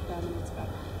to keep them, and it's got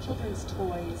children's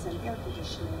toys and air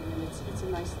conditioning, and it's a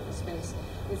nice little space.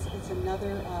 It's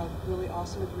another really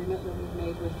awesome agreement that we've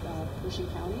made with Pershing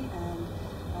County, and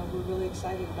we're really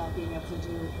excited about being able to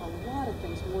do a lot of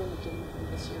things more legitimately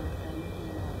this year in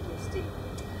PSD.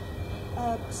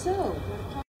 So when it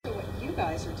comes to what you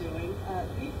guys are doing,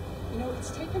 you know, it's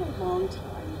taken a long time.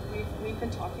 We've been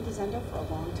talking to Zendo for a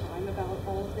long time about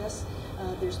all of this.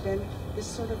 There's been this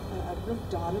sort of a real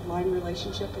dotted line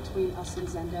relationship between us and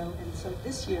Zendo, and so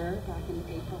this year, back in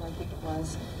April, I think it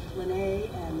was, Lene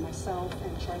and myself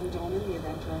and Charlie Dolman, the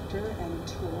event director, and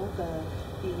Tool, the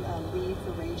lead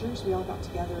for Rangers, we all got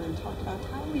together and talked about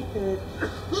how we could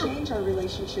change our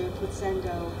relationship with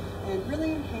Zendo and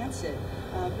really enhance it,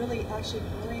 really actually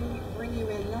bring you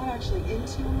in, not actually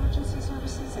into emergency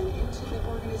services and into the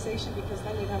organization, because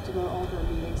then you'd have to go to all of our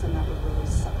meetings and that would really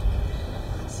suck.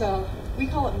 So we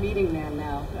call it Meeting Man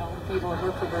now, all the people that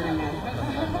work for Burning Man.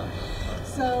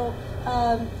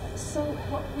 So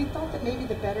what we thought that maybe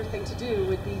the better thing to do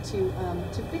would be to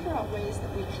figure out ways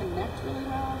that we connect really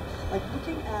well, like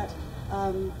looking at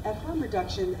harm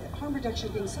reduction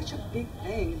being such a big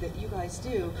thing that you guys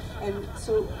do, and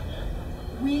so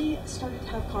we started to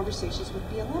have conversations with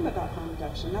BLM about harm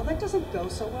reduction. Now that doesn't go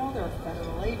so well. They're a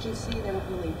federal agency. They don't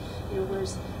really, you know,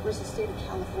 whereas the state of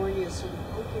California is sort of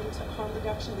open to harm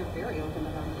reduction. They're very open to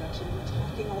harm reduction. We're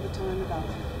talking all the time about,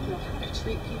 you know, how to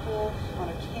treat people on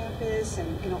a campus and,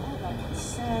 you know, all about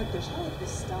consent. There's all of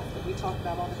this stuff that we talk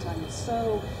about all the time. It's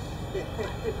so, that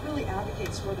really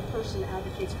advocates for the person,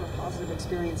 advocates for a positive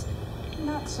experience.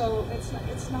 Not so, it's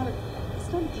not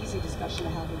an easy discussion to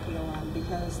have with BLM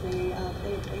because they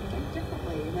think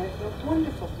differently, and they're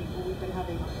wonderful people. We've been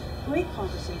having great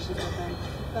conversations with them,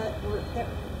 but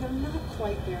they're not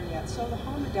quite there yet. So the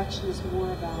harm reduction is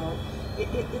more about,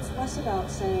 it's less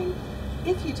about saying,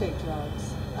 if you take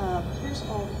drugs, here's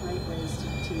all the great ways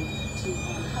to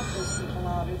help those people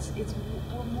out.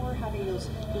 We're more having those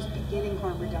beginning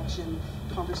harm reduction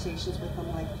conversations with them,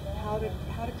 like how to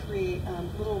create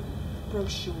little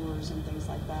brochures and things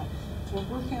like that. We're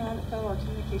working on it, though. Our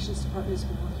communications department has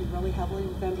been working really heavily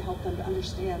with them to help them to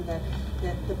understand that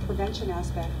the prevention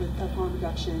aspect of harm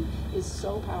reduction is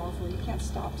so powerful. You can't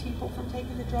stop people from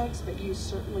taking the drugs, but you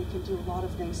certainly can do a lot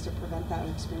of things to prevent that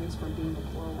experience from being the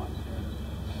core one.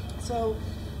 So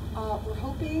we're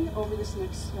hoping over this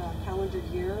next calendar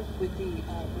year with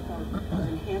our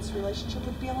enhanced relationship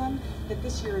with BLM that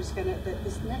this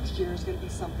next year is going to be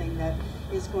something that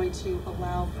is going to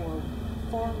allow for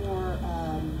far more,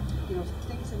 you know,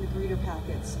 things in the greeter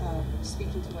packets,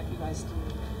 speaking to what you guys do.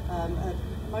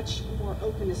 Much more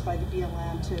openness by the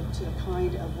BLM to the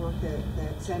kind of work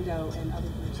that Zendo and other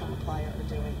groups on the playa are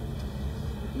doing.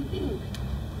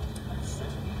 What else?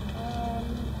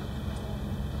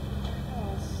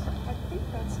 I think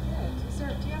that's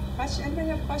it. Do you have questions? Anybody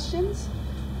have questions?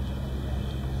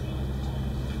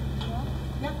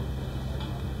 Yeah.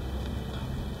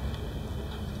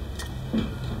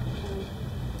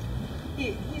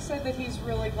 He said that he's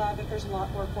really glad that there's a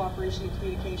lot more cooperation and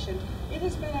communication. It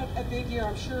has been a big year.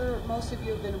 I'm sure most of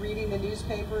you have been reading the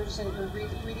newspapers and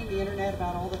reading the internet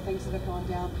about all the things that have gone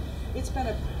down. It's been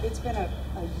a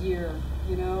year,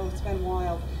 you know, it's been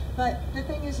wild. But the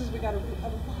thing is we got a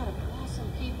lot of awesome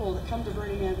people that come to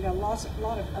Burning Man. We got a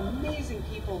lot of amazing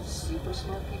people, super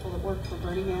smart people that work for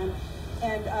Burning Man,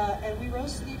 and we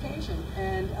rose to the occasion,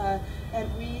 and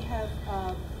we have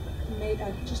made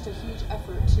just a huge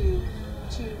effort to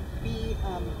be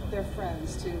their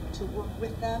friends, to work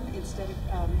with them instead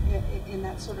of in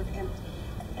that sort of. And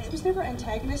it was never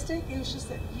antagonistic. It was just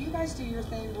that you guys do your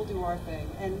thing, we'll do our thing,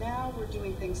 and now we're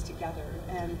doing things together,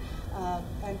 and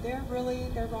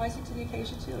they're rising to the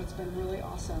occasion too. It's been really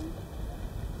awesome.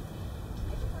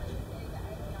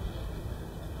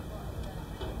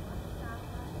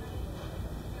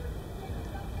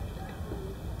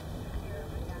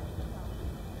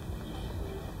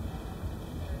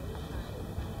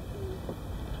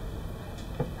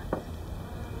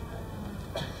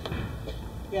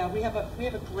 Yeah, we have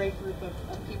a great group of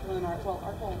people in our whole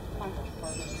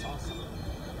department is awesome.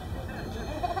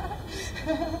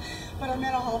 But our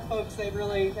mental health folks, they've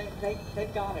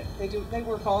got it. They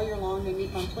work all year long. They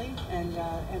meet monthly, and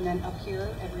then up here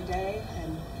every day,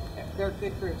 and they're a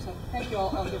good group. So thank you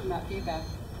all. I'll give them that feedback.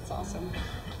 It's awesome.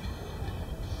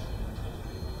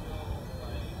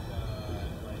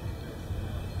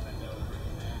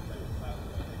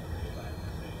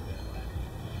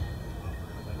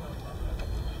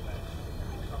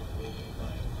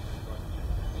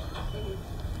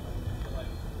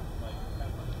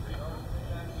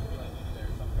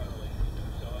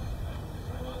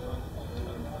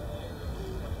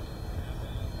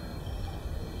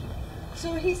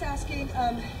 So he's asking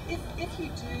if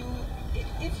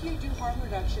you do harm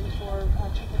reduction for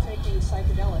people taking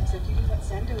psychedelics, if you do what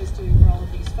Zendo is doing for all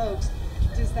of these folks,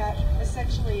 does that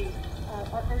essentially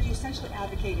are you essentially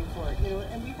advocating for it? You know,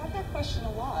 and we've had that question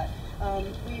a lot.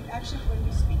 We actually, when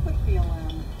we speak with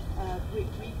BLM,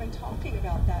 we've been talking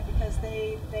about that because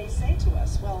they say to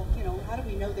us, well, you know, how do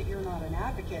we know that you're not an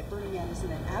advocate? Burning Man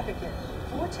isn't an advocate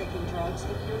for taking drugs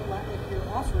if you're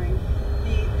offering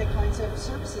the kinds of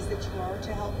services that you are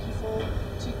to help people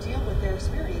to deal with their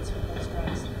experience with those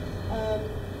drugs.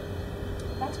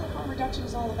 That's what harm reduction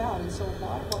is all about, and so a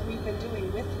lot of what we've been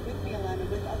doing with BLM and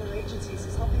with other agencies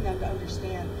is helping them to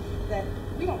understand that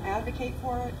we don't advocate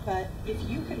for it, but if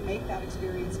you can make that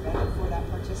experience better for that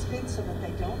participant so that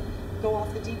they don't go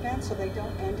off the deep end, so they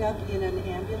don't end up in an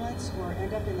ambulance or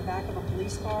end up in the back of a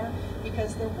police car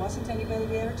because there wasn't anybody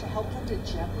there to help them to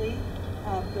gently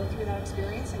go through that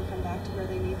experience and come back to where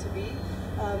they need to be.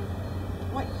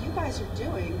 What you guys are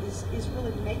doing is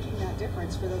really making that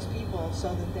difference for those people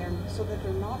so that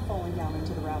they're not falling down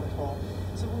into the rabbit hole.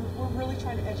 So we're really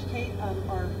trying to educate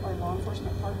our law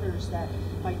enforcement partners that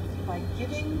by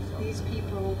giving these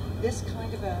people this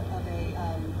kind of a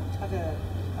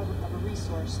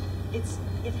resource,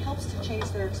 it helps to change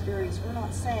their experience. We're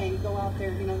not saying go out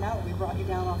there, you know, now that we brought you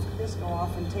down off of this, go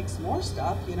off and take some more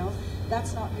stuff, you know.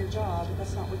 That's not your job.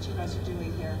 That's not what you guys are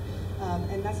doing here.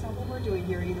 And that's not what we're doing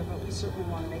here either, but we certainly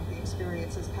want to make the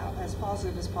experience as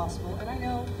positive as possible. And I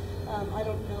know, I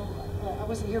don't know, I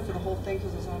wasn't here for the whole thing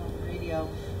because it was on the radio,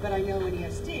 but I know in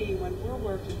ESD, when we're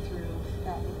working through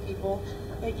that with people,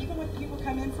 even when people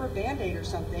come in for a Band-Aid or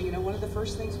something, you know, one of the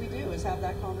first things we do is have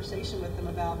that conversation with them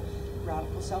about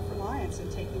radical self-reliance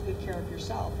and taking good care of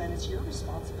yourself. And it's your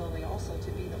responsibility also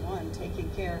to be the one taking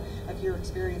care of your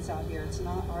experience out here. It's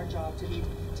not our job to be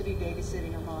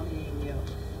babysitting or mommying you.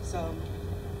 So,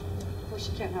 of course,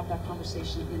 you can't have that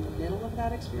conversation in the middle of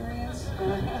that experience.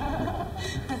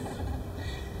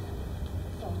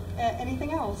 So,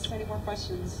 anything else? Any more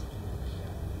questions?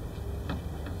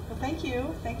 Well, thank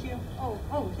you. Thank you.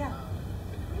 Oh, yeah.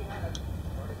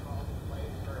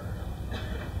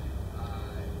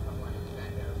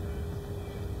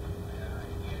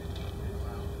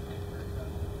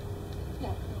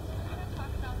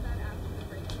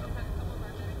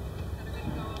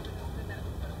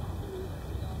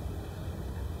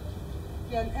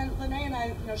 Yeah, and Lene and I,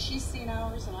 you know, she's seen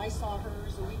ours and I saw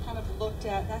hers, and we kind of looked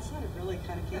at, that sounded really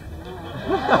kind of kicking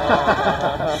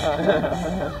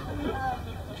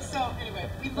So anyway,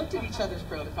 we looked at each other's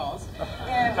protocols,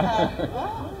 and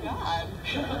oh God.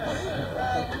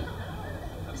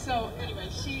 So anyway,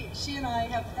 she and I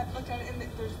have looked at it, and they're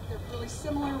really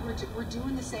similar. We're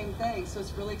doing the same thing, so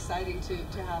it's really exciting to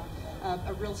have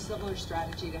a real similar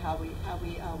strategy to how we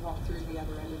walk through the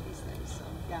other end of these things. So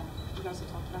yeah, you guys will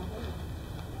talk about it later.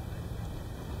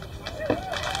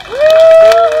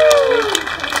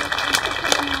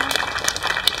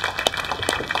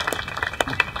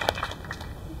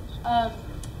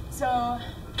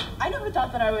 never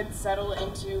thought that I would settle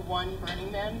into one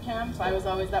Burning Man camp. I was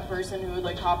always that person who would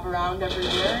like hop around every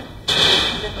year,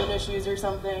 even in issues or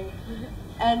something.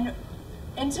 And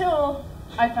until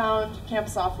I found Camp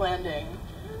Soft Landing.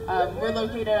 We're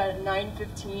located at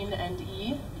 915 and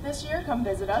E this year. Come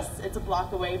visit us. It's a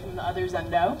block away from the other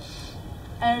Zendo.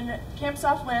 And Camp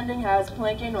Soft Landing has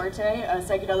Palenque Norte, a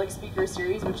psychedelic speaker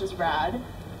series, which is rad.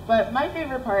 But my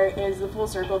favorite part is the Full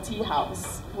Circle Tea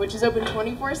House, which is open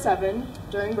 24/7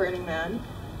 during Burning Man.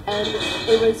 And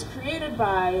it was created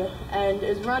by and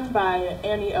is run by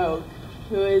Annie Oak,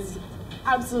 who is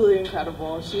absolutely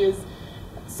incredible. She is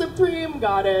supreme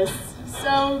goddess,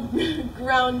 so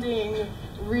grounding,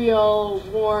 real,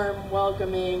 warm,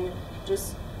 welcoming,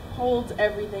 just holds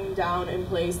everything down in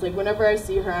place. Like whenever I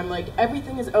see her, I'm like,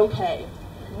 everything is okay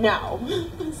now,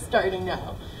 starting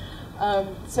now.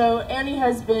 So Annie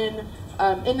has been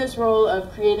in this role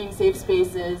of creating safe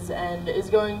spaces and is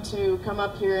going to come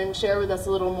up here and share with us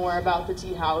a little more about the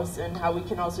tea house and how we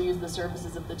can also use the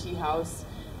services of the tea house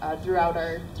throughout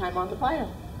our time on the playa.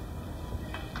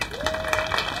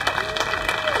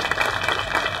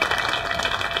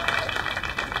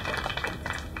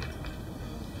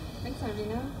 Thanks,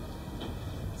 Irina.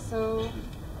 So,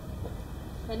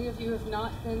 if any of you have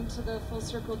not been to the Full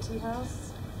Circle Tea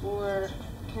House or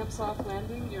Camp Soft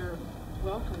Landing, you're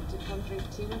welcome to come drink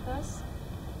tea with us.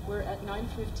 We're at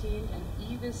 915 and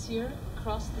E this year,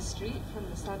 across the street from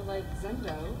the satellite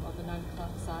Zendo on the 9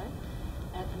 o'clock side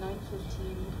at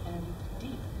 915 and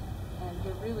D. And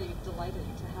we're really delighted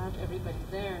to have everybody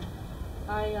there.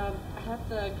 I had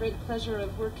the great pleasure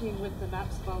of working with the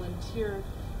MAPS volunteer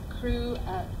crew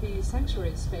at the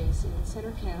sanctuary space in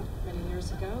Center Camp many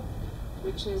years ago,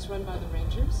 which is run by the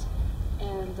Rangers.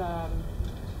 And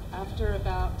after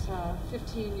about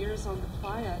 15 years on the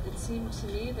playa, it seemed to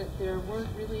me that there weren't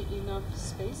really enough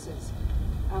spaces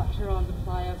out here on the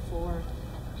playa for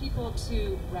people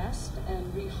to rest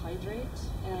and rehydrate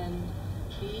and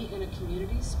be in a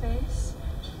community space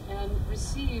and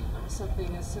receive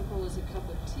something as simple as a cup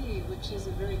of tea, which is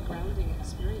a very grounding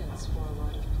experience for a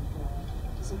lot of people.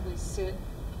 To simply sit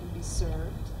and be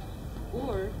served,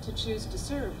 or to choose to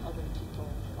serve other people,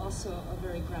 also a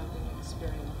very grounding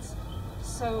experience.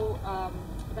 So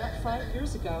about 5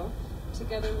 years ago,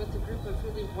 together with a group of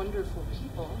really wonderful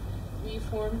people, we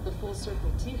formed the Full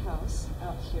Circle Tea House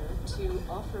out here to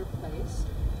offer a place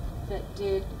that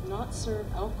did not serve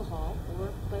alcohol or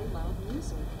play loud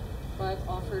music, but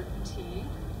offered tea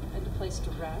and a place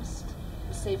to rest,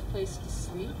 a safe place to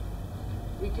sleep.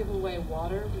 We give away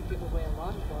water, we give away a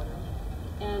lot of water,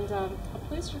 and a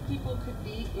place where people could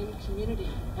be in community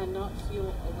and not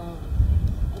feel alone.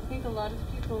 I think a lot of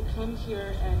people come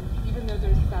here, and even though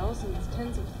there are thousands,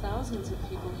 tens of thousands of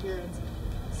people here, it's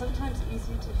sometimes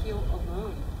easy to feel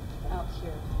alone out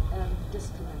here and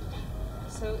disconnected.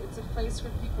 So it's a place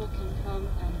where people can come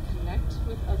and connect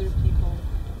with other people,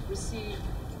 receive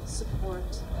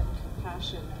support and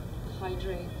compassion,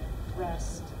 hydrate,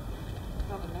 rest,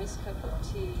 have a nice cup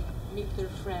of tea, meet their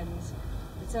friends.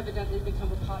 It's evidently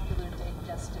become a popular date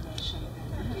destination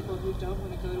for people who don't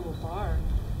want to go to a bar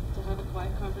to have a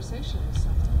quiet conversation with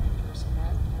someone they first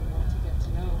met and want to get to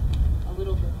know a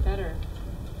little bit better.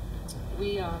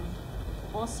 We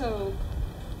also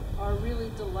are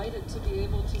really delighted to be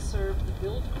able to serve the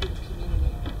Build Crew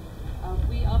community.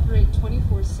 We operate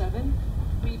 24/7.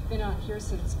 We've been out here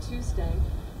since Tuesday,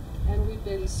 and we've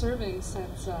been serving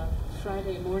since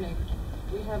Friday morning.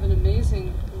 We have an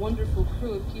amazing, wonderful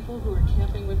crew of people who are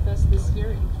camping with us this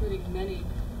year, including many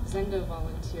Zendo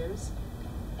volunteers.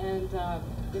 And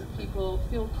if people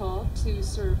feel called to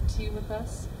serve tea with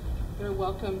us, they're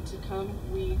welcome to come.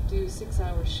 We do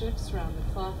 6-hour shifts around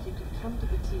the clock. You can come to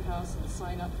the tea house and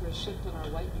sign up for a shift on our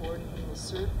whiteboard, and we will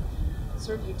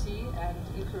serve you tea and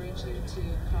encourage you to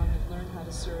come and learn how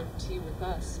to serve tea with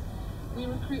us. We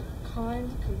recruit kind,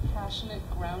 compassionate,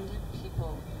 grounded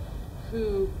people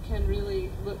who can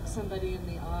really look somebody in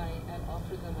the eye and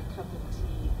offer them a cup of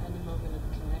tea and a moment of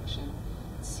connection.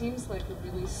 It seems like a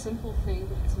really simple thing,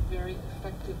 but it's a very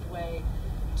effective way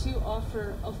to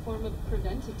offer a form of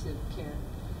preventative care,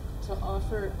 to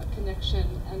offer a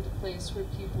connection and a place where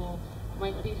people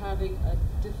might be having a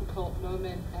difficult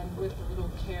moment and with a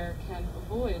little care can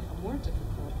avoid a more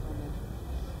difficult moment.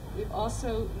 We've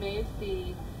also made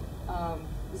the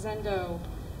Zendo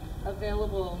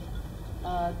available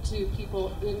to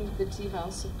people in the tea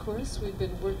house, of course. We've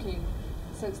been working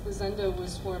since the Zendo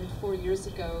was formed 4 years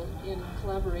ago in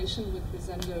collaboration with the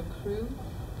Zendo crew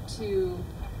to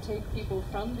take people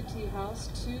from the tea house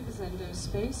to the Zendo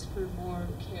space for more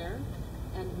care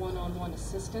and one-on-one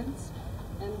assistance.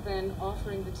 and then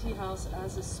offering the tea house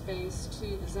as a space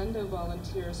to the Zendo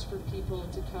volunteers for people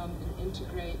to come and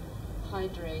integrate,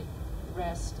 hydrate,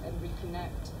 rest, and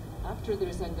reconnect after their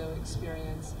Zendo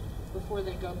experience before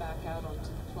they go back out onto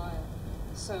the playa.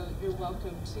 So you're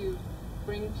welcome to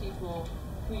bring people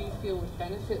who you feel would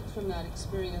benefit from that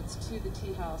experience to the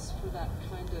tea house for that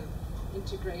kind of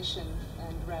integration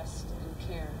and rest and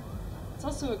care. It's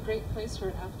also a great place for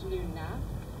an afternoon nap.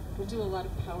 We do a lot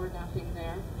of power napping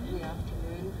there in the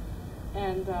afternoon,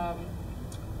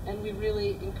 and we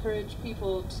really encourage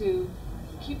people to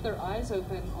keep their eyes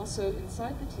open also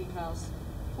inside the tea house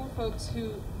for folks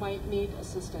who might need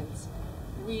assistance.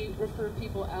 We refer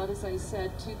people out, as I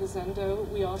said, to the Zendo.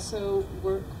 We also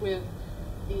work with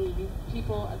the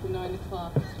people at the 9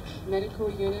 o'clock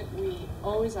medical unit. We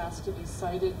always ask to be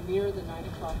sited near the 9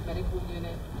 o'clock medical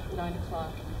unit, 9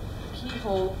 o'clock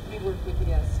keyhole. We work with the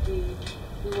SD.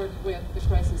 We work with the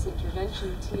crisis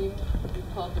intervention team. We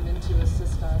called them in to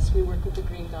assist us. We work with the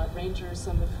Green Dot Rangers,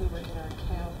 some of whom are in our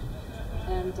camp.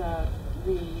 And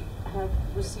we have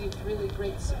received really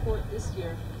great support this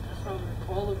year from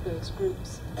all of those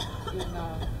groups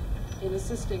in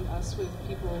assisting us with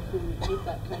people who need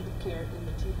that kind of care in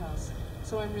the tea house.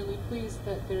 So I'm really pleased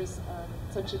that there's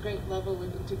such a great level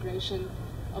of integration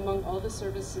among all the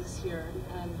services here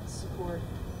and support.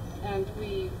 And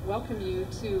we welcome you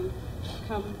to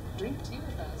come drink tea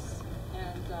with us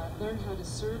and learn how to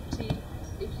serve tea.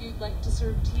 If you'd like to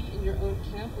serve tea in your own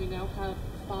camp, we now have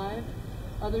 5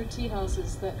 other tea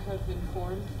houses that have been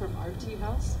formed from our tea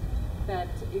house that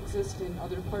exist in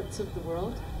other parts of the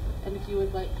world. And if you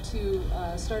would like to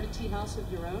start a tea house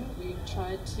of your own, we've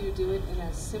tried to do it in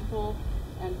as simple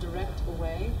and direct a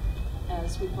way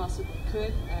as we possibly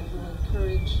could, and we'll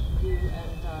encourage you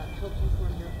and help you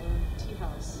form your own tea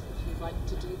house if you'd like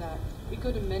to do that. We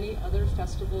go to many other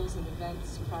festivals and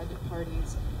events, private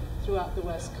parties throughout the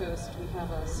West Coast. We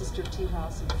have a sister tea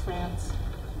house in France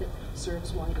that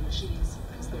serves wine and cheese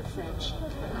because they're French.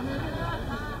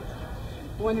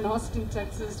 One in Austin,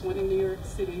 Texas, one in New York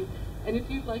City. And if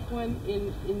you'd like one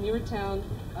in your town,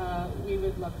 we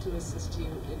would love to assist you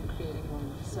in creating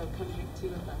one. So come drink tea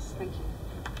with us. Thank you.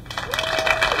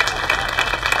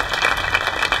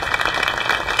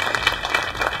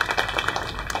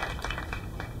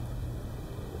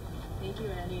 Thank you,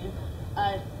 Annie.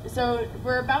 So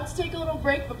we're about to take a little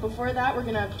break, but before that, we're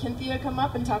going to have Cynthia come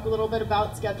up and talk a little bit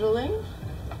about scheduling.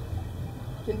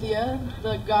 Cynthia,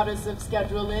 the goddess of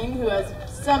scheduling, who has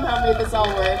somehow made this all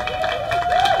work.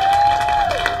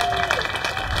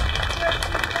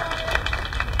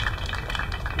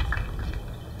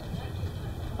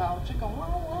 Bow chicka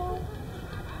wow wow.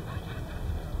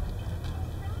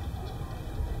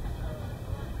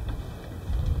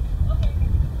 Okay.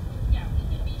 Yeah, we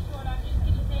can be short. I'm just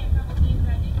going to say a couple things.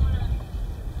 I did want to...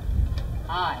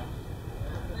 Hi.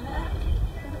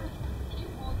 Can you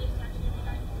hold this section, you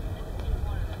guys?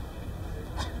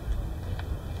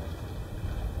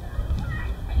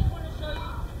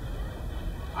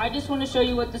 I just want to show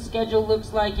you what the schedule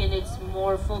looks like in its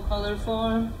more full color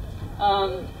form.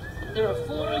 There are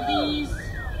 4 of these.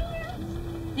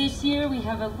 This year we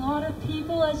have a lot of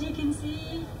people, as you can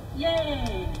see.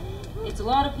 Yay! It's a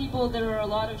lot of people. There are a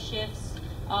lot of shifts.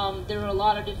 There are a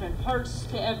lot of different parts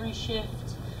to every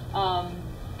shift.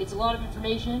 It's a lot of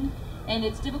information, and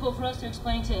it's difficult for us to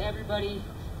explain to everybody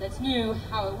that's new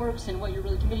how it works and what you're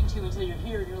really committing to until you're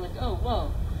here and you're like, oh,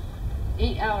 whoa,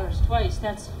 8 hours twice,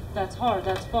 that's hard,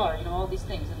 that's far, you know, all these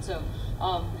things. And so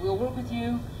we'll work with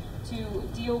you to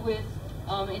deal with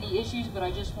any issues, but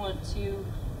I just want to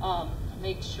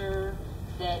make sure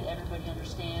that everybody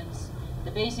understands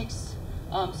the basics,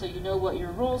 so you know what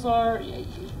your roles are.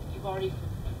 You've already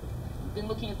been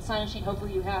looking at the sign-in sheet.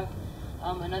 Hopefully you have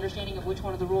an understanding of which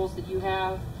one of the roles that you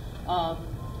have.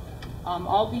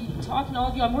 I'll be talking to all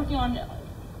of you. I'm working on,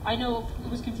 I know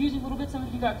it was confusing a little bit. Some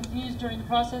of you got confused during the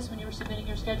process when you were submitting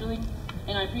your scheduling,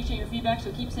 and I appreciate your feedback,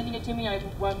 so keep sending it to me.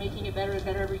 I'm making it better and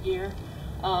better every year.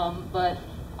 But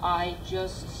I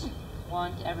just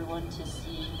want everyone to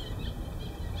see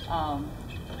how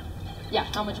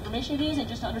much information it is, and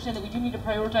just to understand that we do need to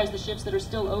prioritize the shifts that are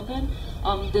still open.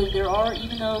 There are,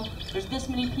 even though there's this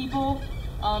many people,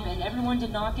 and everyone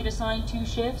did not get assigned 2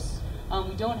 shifts,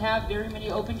 we don't have very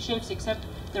many open shifts, except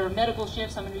there are medical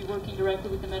shifts. I'm going to be working directly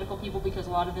with the medical people because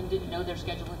a lot of them didn't know their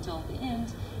schedule until the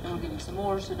end, and we're getting some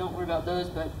more, so don't worry about those.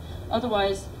 But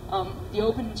otherwise, the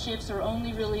open shifts are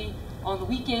only really on the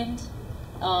weekend,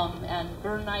 and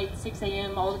burn night, 6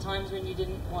 a.m., all the times when you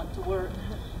didn't want to work.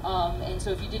 And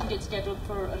so if you didn't get scheduled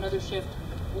for another shift,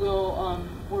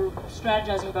 we're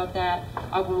strategizing about that.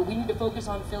 We need to focus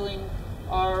on filling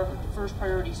our first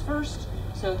priorities first.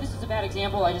 So this is a bad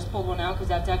example. I just pulled one out because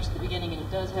that's actually the beginning and it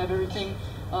does have everything.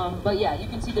 But yeah, you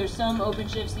can see there's some open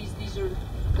shifts. These are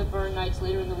the burn nights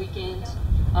later in the weekend.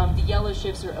 The yellow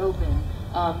shifts are open.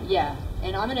 Yeah,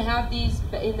 and I'm gonna have these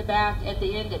in the back at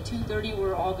the end at 2:30.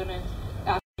 We're all gonna,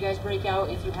 after you guys break out,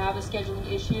 if you have a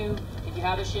scheduling issue, if you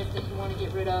have a shift that you want to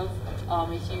get rid of,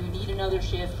 if you need another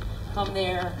shift, come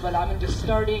there. But I'm gonna be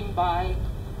starting by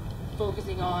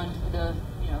focusing on the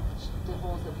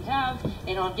holes that we have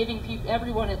and on giving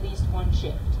everyone at least one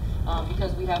shift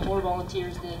because we have more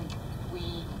volunteers than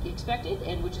we expected,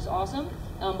 and which is awesome.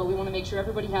 But we want to make sure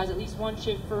everybody has at least one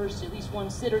shift first, at least one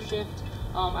sitter shift.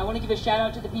 I want to give a shout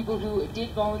out to the people who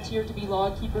did volunteer to be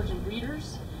log keepers and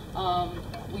greeters.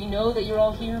 We know that you're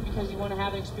all here because you want to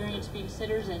have an experience being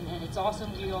sitters, and it's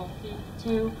awesome, you all do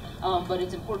too. But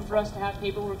it's important for us to have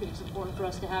paperwork, and it's important for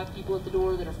us to have people at the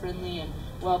door that are friendly and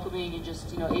welcoming and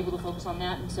just able to focus on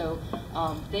that. And so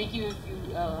thank you if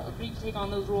you agreed to take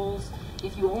on those roles.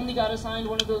 If you only got assigned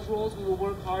one of those roles, we will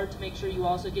work hard to make sure you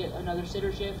also get another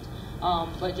sitter shift.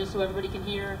 But just so everybody can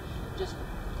hear, just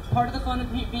part of the fun of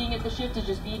being at the shift is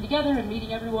just being together and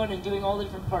meeting everyone and doing all the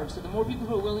different parts. So the more people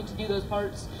who are willing to do those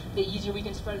parts, the easier we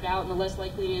can spread it out, and the less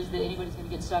likely it is that anybody's going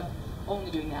to get stuck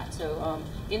only doing that. So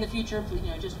in the future, please,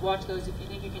 just watch those. If you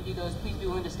think you can do those, please be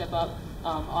willing to step up.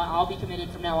 I'll be committed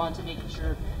from now on to making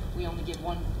sure we only give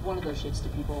one of those shifts to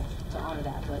people to honor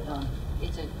that. But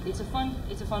it's a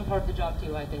fun part of the job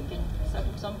too, I think. And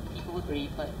some people agree,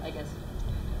 but I guess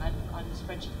I'm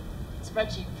a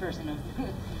spreadsheet person.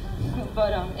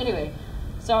 But anyway,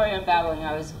 sorry I'm babbling.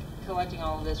 I was collecting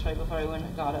all of this right before I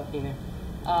got up here.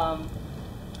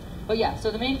 But yeah,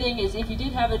 so the main thing is if you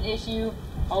did have an issue,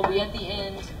 I'll be at the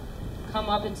end. Come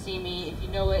up and see me if you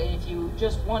know it, and if you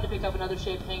just want to pick up another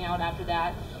shift, hang out after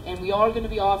that. And we are going to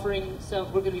be offering, so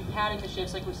we're going to be padding the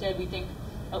shifts. Like we said, we think,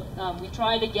 we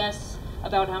try to guess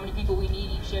about how many people we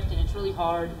need each shift, and it's really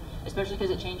hard, especially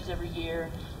because it changes every year.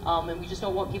 And we just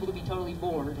don't want people to be totally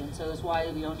bored, and so that's why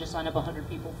we don't just sign up 100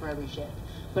 people for every shift.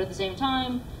 But at the same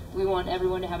time, we want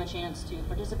everyone to have a chance to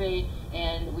participate,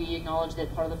 and we acknowledge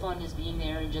that part of the fun is being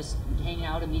there and just hanging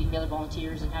out and meeting the other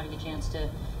volunteers and having a chance to,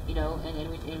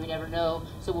 and we never know.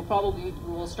 So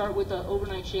we'll start with the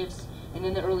overnight shifts and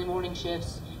then the early morning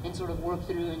shifts and sort of work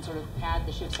through and sort of pad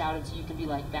the shifts out, and so you can be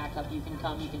like backup, you can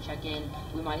come, you can check in.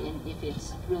 We might, and if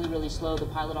it's really, really slow, the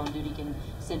pilot on duty can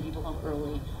send people home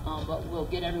early, but we'll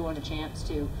get everyone a chance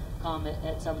to come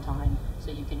at some time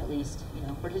so you can at least,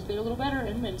 participate a little better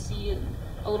and see it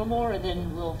a little more, and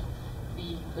then we'll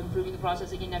be improving the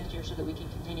process again next year so that we can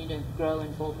continue to grow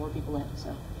and fold more people in.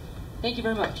 So thank you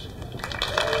very much.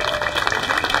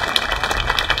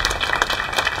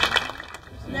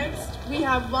 Next, we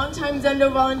have longtime Zendo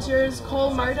volunteers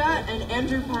Cole Marta and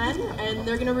Andrew Penn, and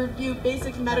they're going to review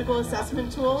basic medical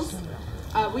assessment tools.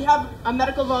 We have a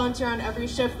medical volunteer on every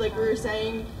shift, like we were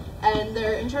saying, and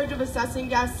they're in charge of assessing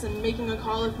guests and making a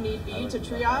call if need be to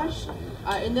triage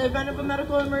in the event of a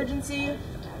medical emergency.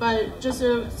 But just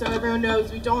so everyone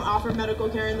knows, we don't offer medical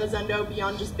care in the Zendo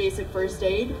beyond just basic first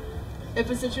aid. If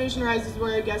a situation arises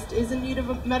where a guest is in need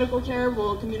of medical care,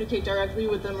 we'll communicate directly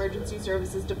with the emergency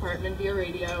services department via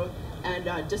radio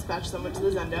and dispatch someone to the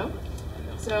Zendo.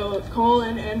 So Cole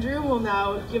and Andrew will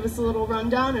now give us a little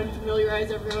rundown and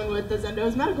familiarize everyone with the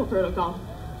Zendo's medical protocol.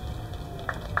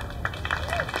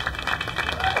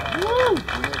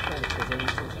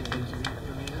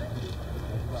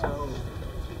 So,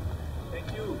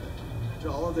 thank you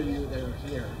to all of you that are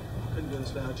here. Couldn't do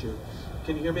this without you.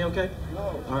 Can you hear me okay?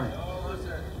 No. All right.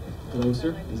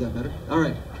 Closer? Is that better? All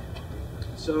right.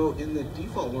 So in the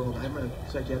default world, I'm a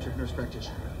psychiatric nurse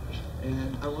practitioner,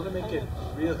 and I want to make it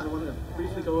real. I want to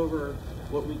briefly go over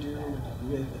what we do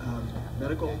with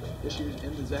medical issues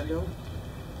in the Zendo.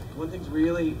 One thing's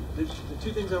really, the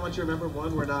two things I want you to remember: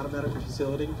 one, we're not a medical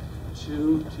facility;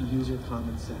 two, to use your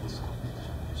common sense.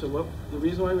 So the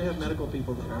reason why we have medical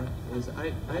people there is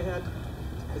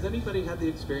has anybody had the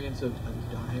experience of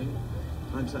dying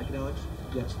on psychedelics?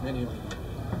 Yes, many of them.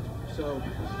 So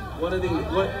one of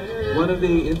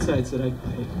the insights that I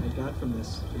got from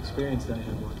this experience that I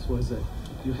had once was that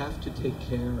you have to take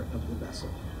care of the vessel,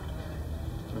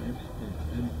 right?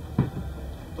 And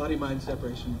body-mind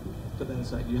separation, put that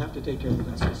aside. You have to take care of the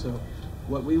vessel. So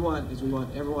what we want is we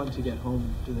want everyone to get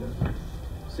home to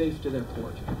safe to their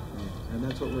port, and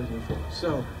that's what we're here for.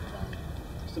 So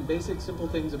some basic, simple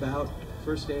things about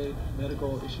first aid,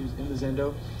 medical issues in the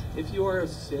Zendo. If you are a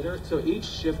sitter, so each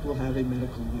shift will have a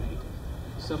medical lead.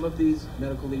 Some of these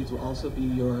medical leads will also be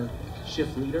your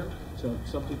shift leader. So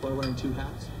some people are wearing two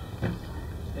hats.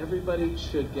 Every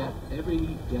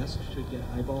guest should get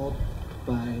eyeballed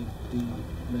by the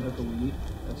medical lead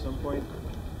at some point.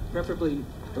 preferably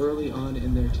early on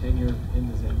in their tenure in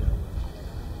the Zendo.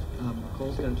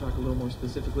 Cole's going to talk a little more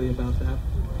specifically about that.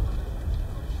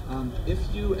 If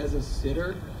you, as a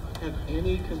sitter, have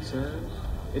any concern,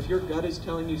 if your gut is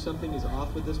telling you something is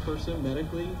off with this person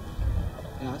medically,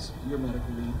 ask your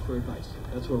medical lead for advice.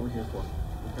 That's what we're here for.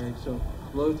 Okay, so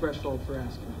low threshold for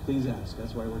asking. Please ask.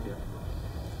 That's why we're here.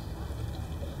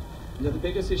 The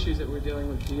biggest issues that we're dealing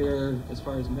with here, as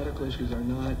far as medical issues, are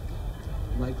not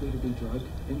likely to be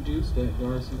drug-induced.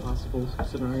 There are some possible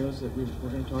scenarios that we're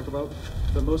going to talk about,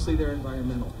 but mostly they're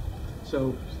environmental.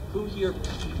 So, who here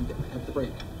peed at the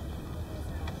break?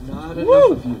 Not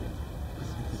enough of you.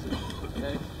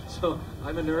 Okay? So,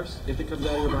 I'm a nurse. If it comes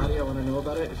out of your body, I want to know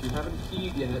about it. If you haven't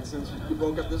peed yet since you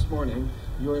woke up this morning,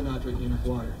 you are not drinking enough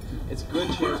water. It's a good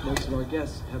chance most of our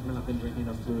guests have not been drinking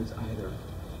enough fluids either.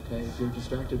 Okay? If you're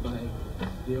distracted by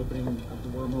the opening of the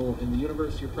wormhole in the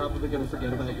universe, you're probably going to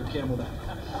forget about your Camelback.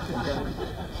 Okay?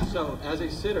 So, as a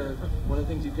sitter, one of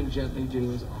the things you can gently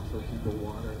do is offer people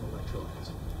water and electrolytes.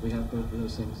 We have both of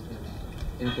those things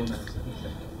in ample amounts.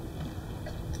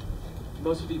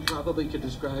 Most of you probably could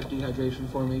describe dehydration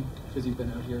for me, because you've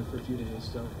been out here for a few days.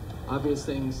 So, obvious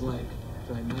things like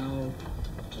dry mouth,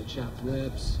 like chapped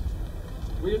lips.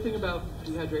 Weird thing about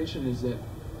dehydration is that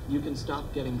you can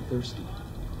stop getting thirsty.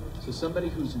 So somebody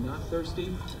who's not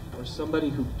thirsty, or somebody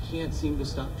who can't seem to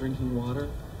stop drinking water,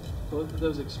 both of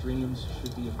those extremes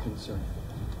should be of concern.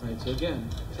 Right? So again,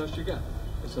 trust your gut.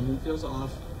 If something feels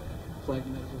off, flag a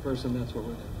medical person, that's what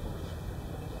we're there for.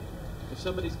 If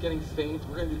somebody's getting faint,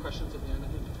 we're going to do questions at the end, I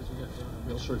think, because we're on a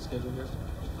real short schedule here.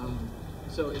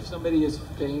 So if somebody is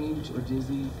faint or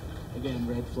dizzy, again,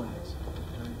 red flags.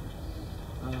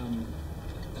 Okay?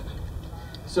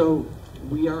 So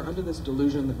we are under this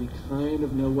delusion that we kind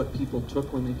of know what people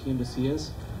took when they came to see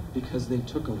us because they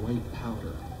took a white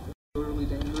powder. Really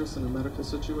dangerous in a medical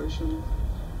situation.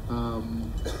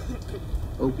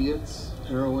 Opiates,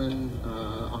 heroin,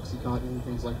 Oxycontin,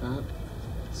 things like that.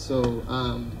 So,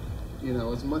 you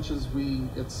know, as much as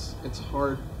it's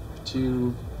hard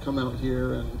to come out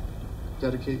here and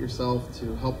dedicate yourself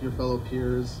to help your fellow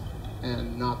peers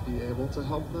and not be able to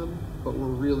help them, but we're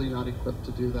really not equipped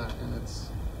to do that, and it's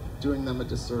doing them a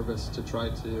disservice to try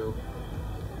to,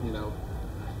 you know,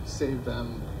 save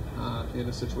them in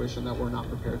a situation that we're not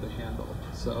prepared to handle.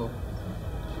 So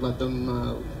let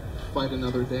them fight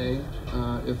another day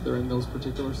if they're in those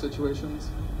particular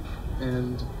situations.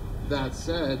 And that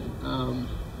said,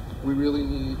 we really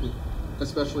need,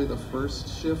 especially the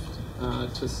first shift,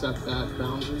 to set that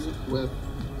boundary with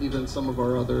even some of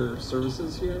our other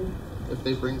services here. If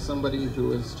they bring somebody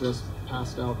who is just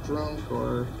passed out drunk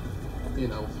or, you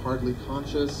know, hardly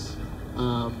conscious,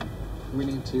 we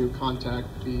need to contact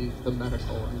the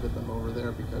medical and get them over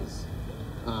there because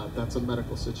that's a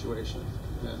medical situation,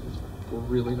 and we're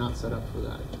really not set up for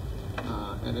that.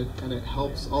 And it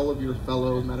helps all of your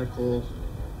fellow medical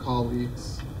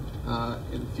colleagues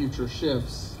in future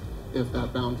shifts if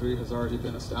that boundary has already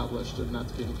been established and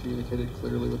that's being communicated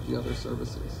clearly with the other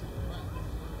services.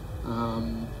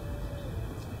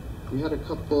 We had a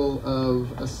couple of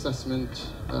assessment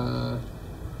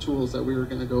tools that we were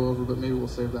going to go over, but maybe we'll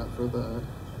save that for the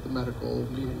medical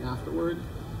meeting afterward.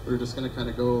 We're just going to kind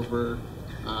of go over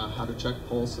how to check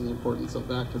pulse and the importance of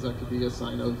that, because that could be a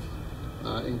sign of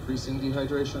increasing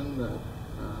dehydration that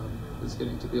is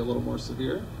getting to be a little more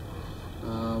severe.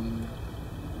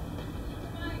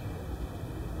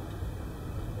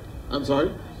 I'm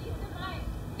sorry?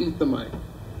 Eat the mic.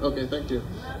 Okay, thank you.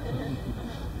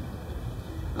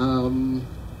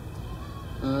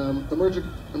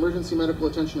 Emergency medical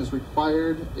attention is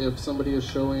required if somebody is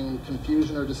showing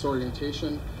confusion or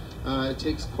disorientation. It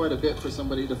takes quite a bit for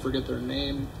somebody to forget their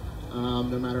name. No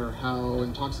matter how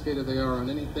intoxicated they are on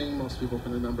anything, most people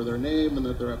can remember their name and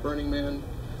that they're at Burning Man.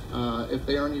 If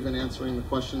they aren't even answering the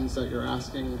questions that you're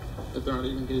asking, if they're not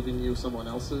even giving you someone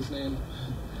else's name,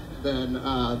 then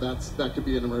that could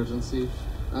be an emergency.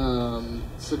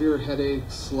 Severe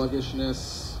headaches,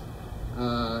 sluggishness,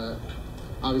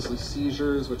 obviously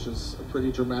seizures, which is a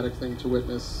pretty dramatic thing to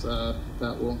witness,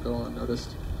 that won't go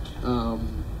unnoticed.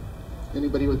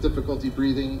 Anybody with difficulty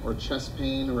breathing or chest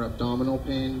pain or abdominal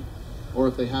pain, or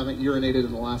if they haven't urinated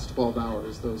in the last 12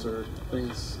 hours, those are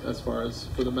things as far as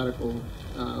for the medical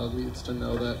leads to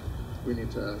know that we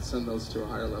need to send those to a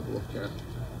higher level of care.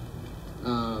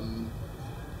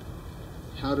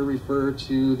 How to refer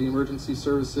to the emergency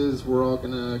services, we're all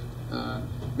gonna,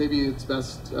 maybe it's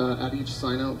best at each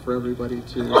sign out for everybody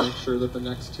to make sure that the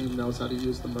next team knows how to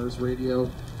use the MERS radio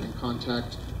and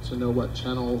contact to know what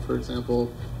channel, for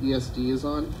example, ESD is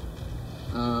on.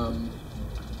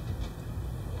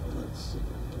 Let's see.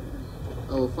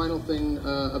 final thing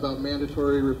about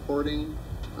mandatory reporting.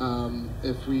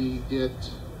 If we get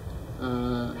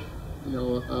a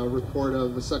report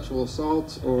of a sexual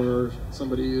assault, or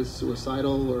somebody is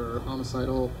suicidal or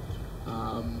homicidal,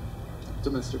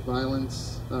 domestic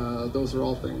violence, those are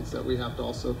all things that we have to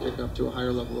also pick up to a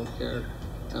higher level of care,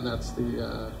 and that's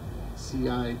the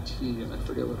CIT, and I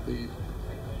forget what the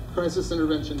crisis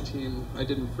intervention team, I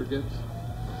didn't forget.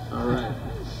 All right,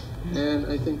 and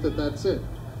I think that that's it.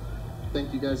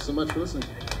 Thank you guys so much for listening.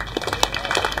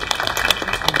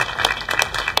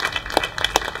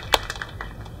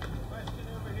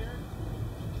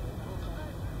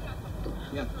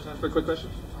 Yeah, time for a quick question.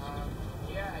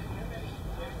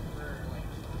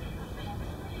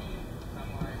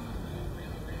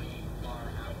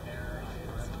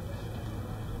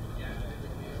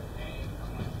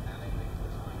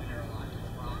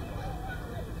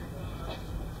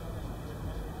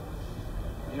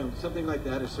 Something like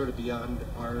that is sort of beyond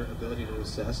our ability to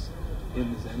assess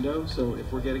in the Zendo. So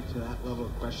if we're getting to that level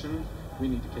of questioning, we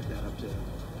need to kick that up to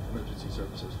emergency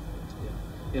services.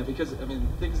 Yeah, because I mean,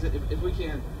 things that if we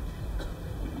can't,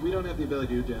 we don't have the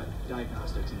ability to do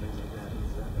diagnostics and things like that in the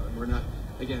Zendo. And we're not,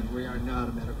 again, we are not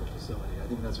a medical facility. I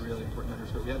think that's really important to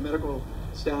underscore. We have medical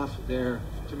staff there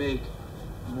to make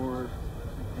more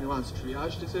nuanced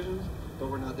triage decisions,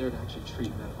 but we're not there to actually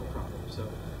treat medical problems. So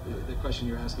the question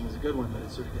you're asking is a good one, but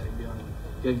it's sort of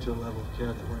getting to a level of care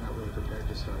that we're not really prepared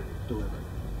to start delivering.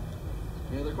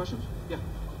 Any other questions? Yeah.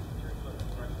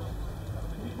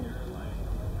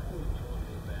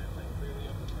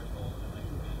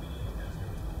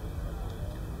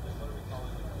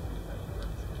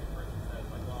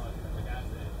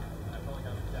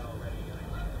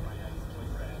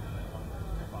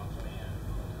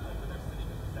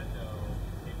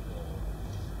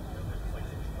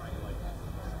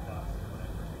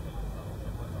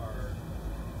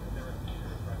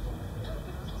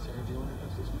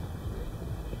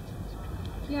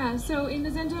 Yeah, so in the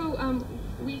Zendo,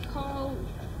 we call,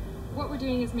 what we're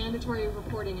doing is mandatory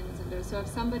reporting in the Zendo. So if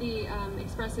somebody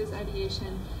expresses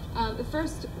ideation, the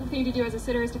first thing to do as a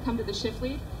sitter is to come to the shift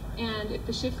lead, and if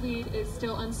the shift lead is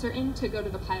still uncertain, to go to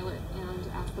the pilot and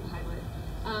ask the pilot.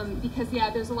 Because yeah,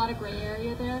 there's a lot of gray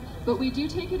area there, but we do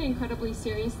take it incredibly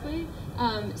seriously.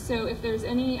 So if there's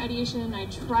any ideation, I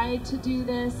tried to do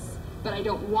this, but I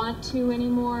don't want to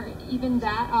anymore, even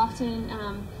that often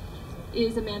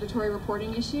is a mandatory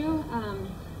reporting issue,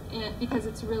 and because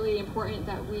it's really important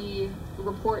that we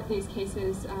report these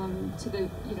cases to the,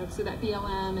 so that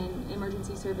BLM and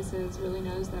emergency services really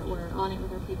knows that we're on it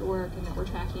with our paperwork and that we're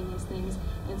tracking these things,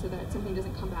 and so that something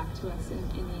doesn't come back to us in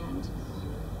the end.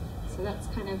 So that's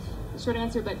kind of the short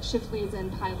answer, but shift leads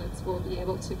and pilots will be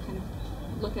able to kind of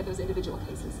look at those individual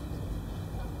cases.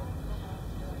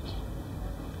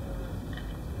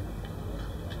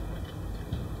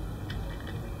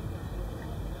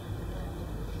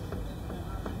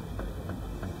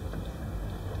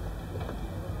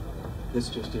 This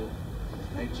just did.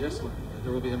 I just learned that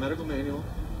there will be a medical manual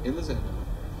in the Zendo,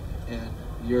 and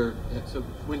so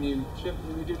when you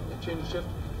do change shift,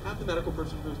 have the medical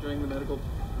person who's doing the medical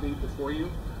lead before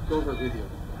you go over it with you,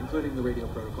 including the radio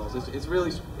protocols. Sorry.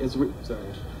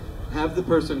 Have the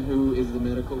person who is the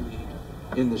medical lead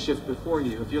in the shift before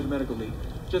you. If you're the medical lead,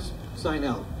 just sign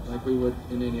out like we would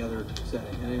in any other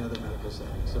setting, any other medical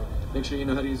setting. So make sure you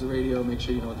know how to use the radio. Make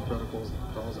sure you know what the protocols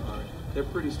are. They're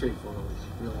pretty straightforward,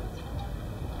 really.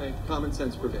 Okay, common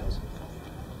sense prevails.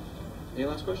 Any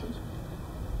last questions?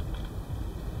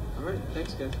 All right,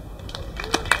 thanks, guys.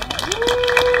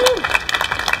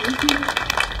 Thank you.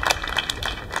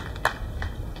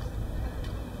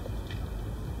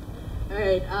 All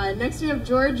right, next we have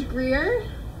George Greer.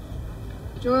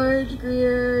 George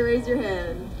Greer, raise your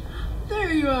hand.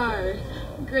 There you are.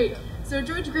 Great. So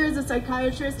George Greer is a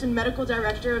psychiatrist and medical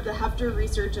director of the Hefter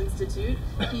Research Institute.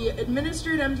 He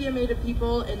administered MDMA to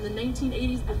people in the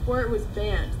 1980s before it was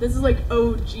banned. This is like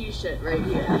OG shit right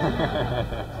here.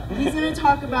 He's going to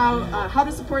talk about how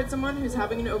to support someone who's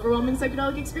having an overwhelming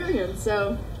psychedelic experience.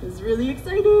 So it's really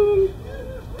exciting.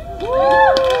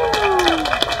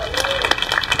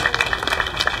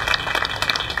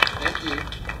 Thank you.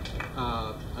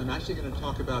 I'm actually going to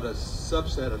talk about a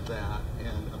subset of that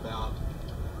and about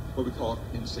what we call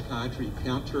in psychiatry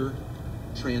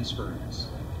counter-transference.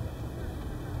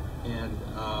 And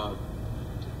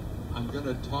I'm going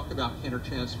to talk about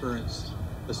counter-transference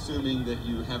assuming that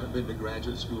you haven't been to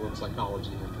graduate school in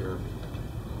psychology and therapy.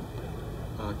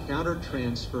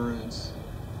 Counter-transference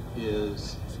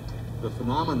is the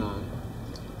phenomenon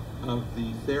of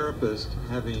the therapist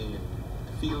having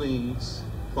feelings,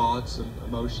 thoughts, and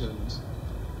emotions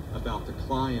about the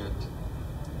client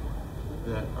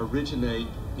that originate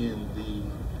in the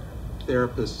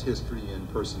therapist's history and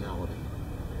personality,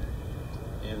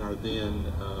 and are then,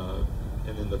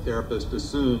 and then the therapist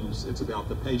assumes it's about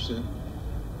the patient,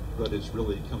 but it's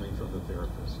really coming from the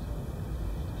therapist.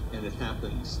 And it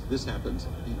happens, this happens,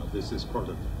 you know, this is part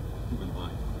of human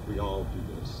life. We all do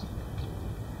this.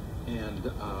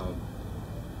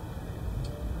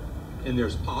 And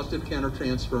there's positive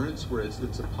countertransference, where it's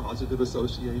a positive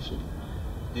association,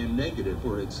 and negative,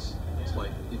 where it's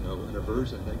like, you know, an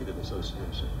aversion, negative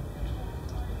association.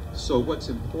 So what's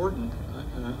important,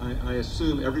 I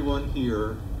assume everyone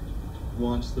here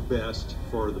wants the best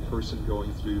for the person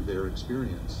going through their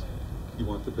experience. You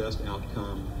want the best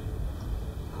outcome,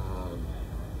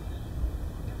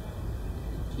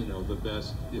 you know, the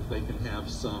best, if they can have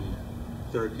some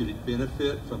therapeutic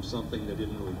benefit from something they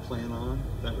didn't really plan on,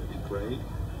 that would be great.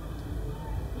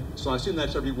 So I assume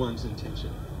that's everyone's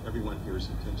intention, everyone here's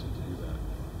intention to do that.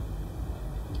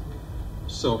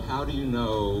 So how do you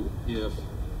know if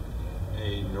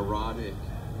a neurotic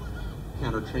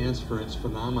countertransference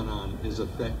phenomenon is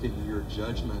affecting your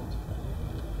judgment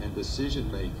and decision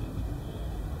making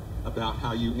about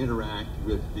how you interact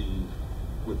with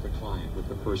the client, with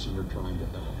the person you're trying to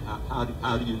help?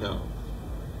 How do you know?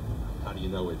 How do you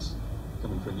know it's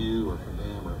coming from you or from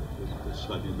them, or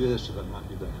should I do this, should I not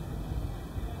do that?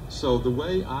 So the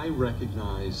way I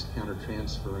recognize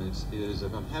countertransference is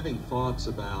if I'm having thoughts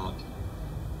about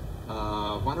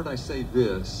why did I say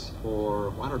this,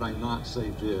 or why did I not say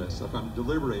this? If I'm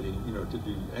deliberating, you know, to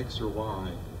do X or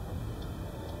Y,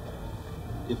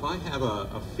 if I have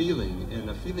a feeling, and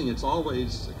a feeling it's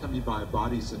always accompanied by a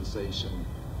body sensation,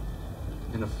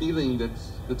 and a feeling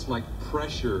that's like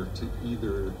pressure to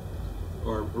either,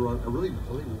 or I really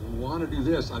want to do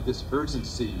this, I have this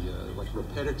urgency, like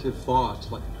repetitive thoughts,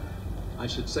 like I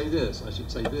should say this, I should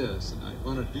say this, and I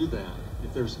want to do that.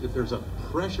 If there's a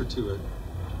pressure to it,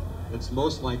 it's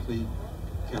most likely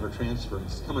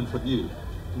countertransference coming from you.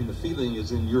 I mean, the feeling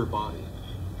is in your body.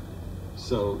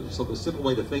 So the simple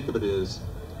way to think of it is,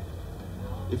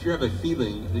 if you have a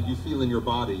feeling that you feel in your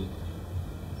body,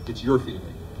 it's your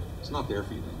feeling. It's not their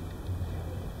feeling.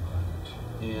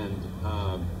 And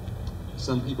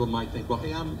some people might think, well,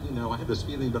 hey, I have this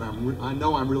feeling, but I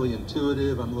know I'm really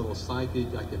intuitive. I'm a little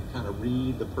psychic. I can kind of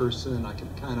read the person. I can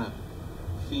kind of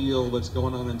feel what's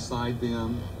going on inside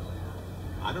them.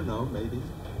 I don't know, maybe.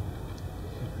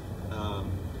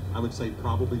 I would say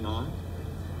probably not.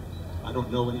 I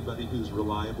don't know anybody who's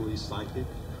reliably psychic.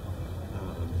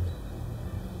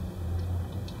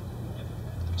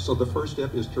 So the first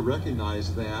step is to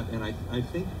recognize that, and I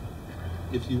think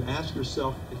if you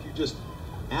just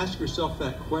ask yourself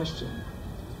that question,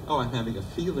 oh, I'm having a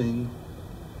feeling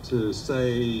to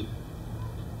say,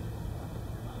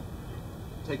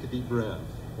 take a deep breath,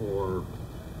 or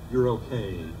you're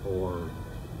okay, or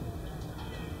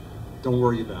don't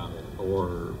worry about it,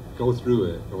 or go through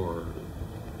it, or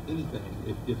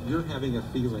anything. If you're having a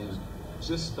feeling,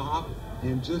 just stop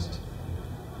and just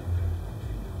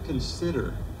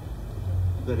consider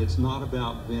that it's not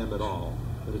about them at all,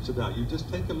 that it's about you. Just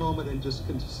take a moment and just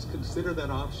consider that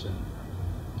option.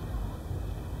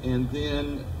 And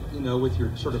then, you know, with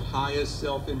your sort of highest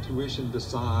self-intuition,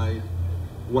 decide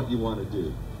what you want to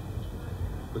do.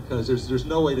 Because there's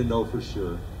no way to know for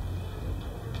sure.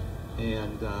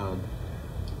 And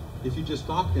if you just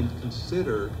stop and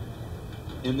consider,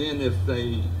 and then if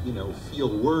they, you know,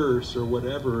 feel worse or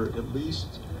whatever, at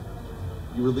least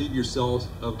you relieve yourself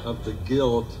of the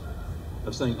guilt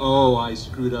of saying, oh, I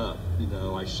screwed up, you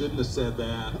know, I shouldn't have said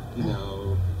that, you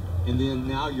know, and then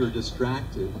now you're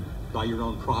distracted by your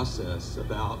own process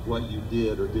about what you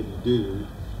did or didn't do,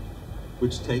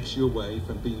 which takes you away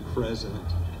from being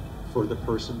present for the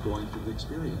person going through the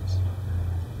experience.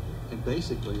 And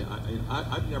basically,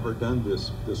 I've never done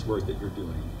this work that you're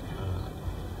doing.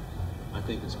 I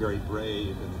think it's very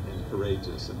brave and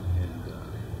courageous, and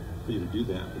for you to do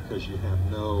that, because you have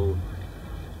no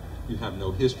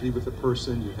history with the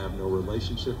person, you have no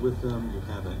relationship with them, you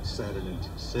haven't set an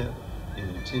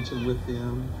intention with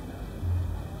them.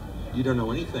 You don't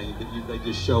know anything. They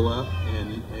just show up,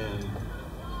 and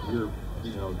you're,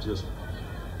 you know, just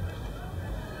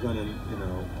running, you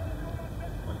know,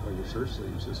 like your shirt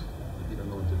sleeves, just you don't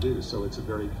know what to do. So it's a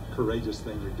very courageous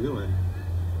thing you're doing,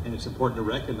 and it's important to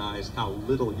recognize how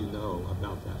little you know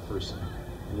about that person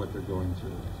and what they're going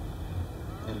through.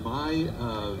 And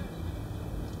my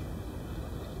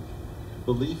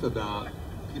belief about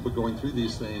people going through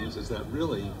these things is that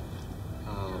really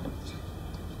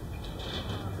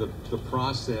the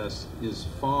process is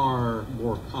far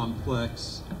more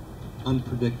complex,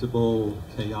 unpredictable,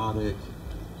 chaotic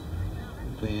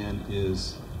than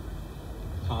is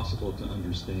impossible to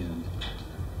understand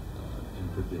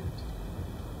and predict.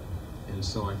 And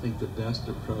so I think the best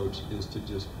approach is to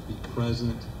just be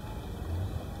present,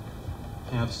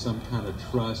 have some kind of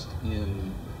trust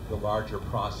in the larger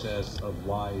process of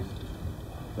life,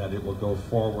 that it will go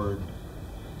forward,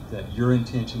 that your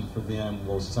intention for them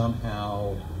will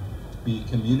somehow be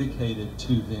communicated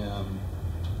to them,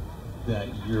 that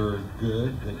you're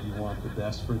good, that you want the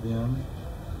best for them,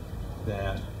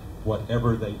 that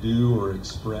whatever they do or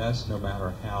express, no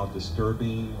matter how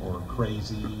disturbing or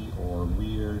crazy or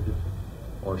weird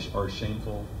or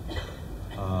shameful,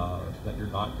 that you're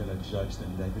not going to judge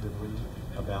them negatively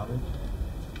about it,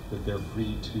 that they're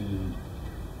free to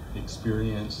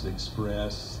experience,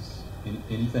 express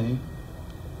anything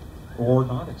or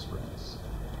not express.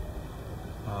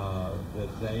 That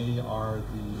they are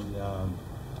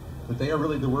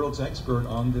really the world's expert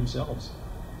on themselves,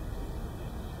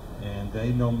 and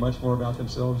they know much more about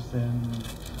themselves than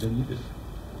you do.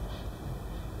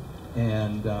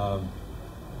 And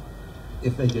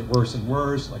if they get worse and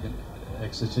worse, like an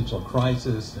existential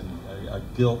crisis and a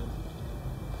guilt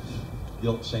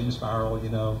shame spiral, you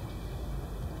know,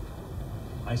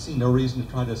 I see no reason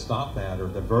to try to stop that or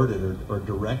divert it or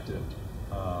direct it.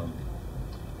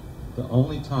 The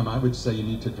only time I would say you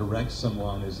need to direct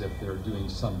someone is if they're doing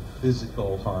some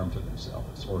physical harm to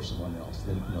themselves or someone else.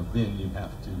 Then you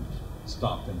have to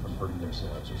stop them from hurting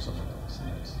themselves or someone else,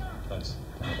 and that's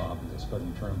kind of obvious. But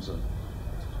in terms of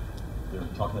they're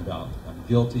talking about I'm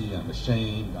guilty, I'm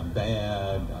ashamed, I'm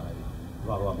bad,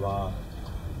 blah blah blah.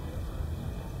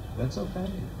 That's okay.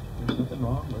 There's nothing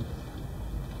wrong with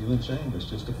feeling shame. It's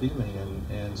just a feeling,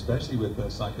 and especially with a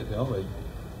psychedelic,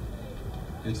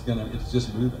 it's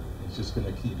just moving. It's just going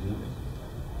to keep moving.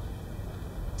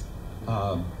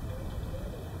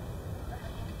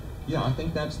 Yeah, I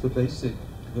think that's the basic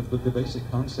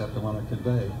concept I want to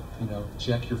convey. You know,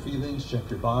 check your feelings, check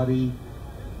your body,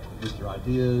 with your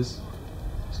ideas,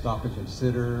 stop and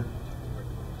consider,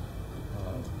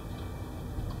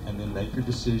 and then make your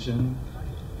decision,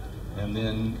 and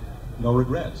then no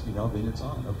regrets. You know, then it's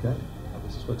on. Okay,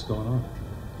 this is what's going on.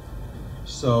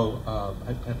 So,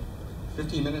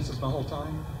 15 minutes is my whole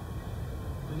time?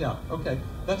 Yeah, okay.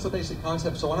 That's the basic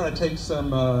concept. So why don't I take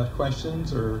some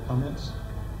questions or comments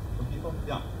from people?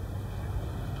 Yeah.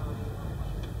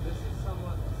 This is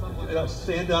somewhat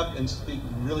stand up and speak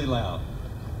really loud.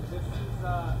 This is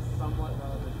somewhat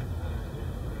relevant to kind of your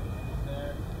experience. Is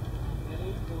there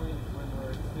any point when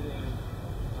we're sitting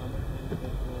with an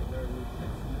individual where we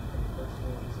can speak from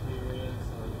personal experience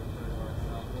or refer to our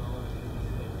self-knowledge and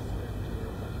just take a strictly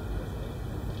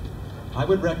or I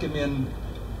would recommend,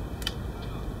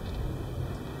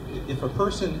 if a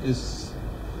person is,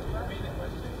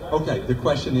 okay, the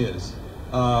question is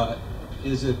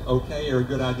it okay or a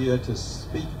good idea to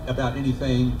speak about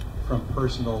anything from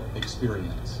personal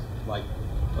experience? Like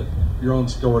your own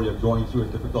story of going through a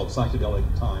difficult psychedelic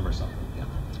time or something.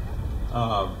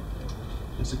 Yeah.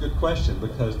 It's a good question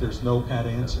because there's no pat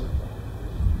answer.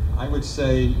 I would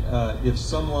say if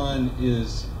someone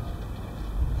is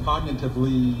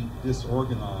cognitively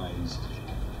disorganized,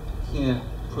 can't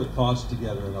put thoughts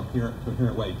together in a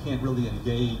coherent way, can't really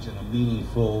engage in a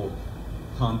meaningful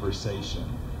conversation,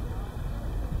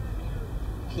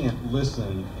 can't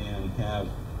listen and have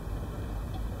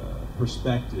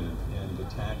perspective and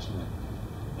detachment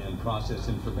and process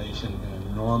information in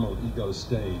a normal ego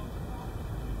state,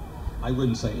 I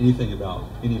wouldn't say anything about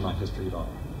any of my history at all.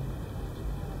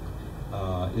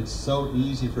 It's so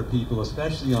easy for people,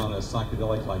 especially on a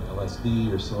psychedelic like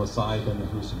LSD or psilocybin, a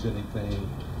hallucinogenic thing,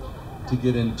 to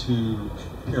get into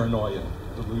paranoia,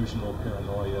 delusional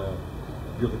paranoia.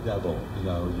 You're the devil, you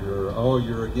know.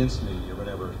 You're against me or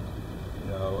whatever,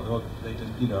 you know. They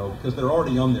can, you know, because they're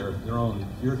already on their own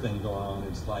fear thing going on.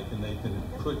 It's like, and they can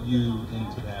put you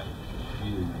into that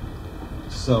view.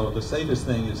 So the safest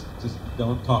thing is just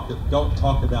don't talk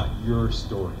about your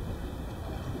story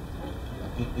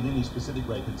in any specific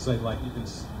way. You can say, like, you can,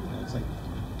 you know, it's like,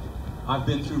 I've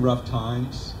been through rough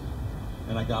times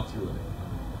and I got through it.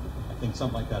 I think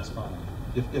something like that's fine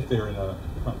if they're in a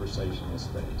conversational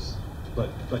space.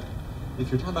 But if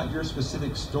you're talking about your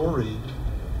specific story,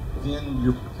 then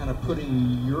you're kind of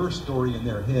putting your story in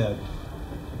their head,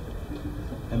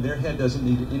 and their head doesn't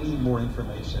need any more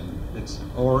information. It's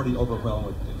already overwhelmed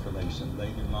with information. They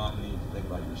do not need to think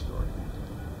about your story.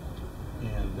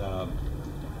 And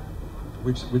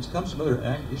which comes from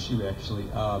another issue, actually.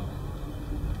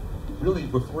 Really,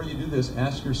 before you do this,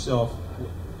 ask yourself,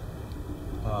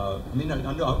 I mean,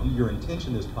 I know your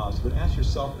intention is positive, but ask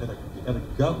yourself at a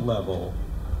gut level,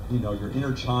 you know, your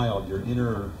inner child, your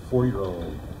inner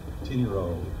 4-year-old,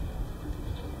 10-year-old,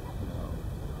 you know,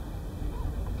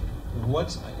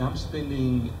 I'm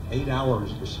spending 8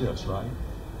 hours for shifts, right?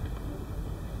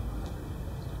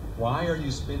 Why are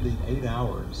you spending 8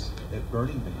 hours at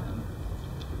Burning Man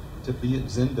to be at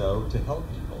Zendo to help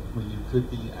people when you could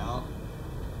be out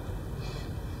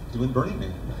doing Burning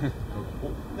Man?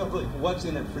 Really, what's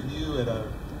in it for you at a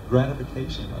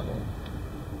gratification level?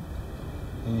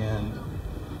 And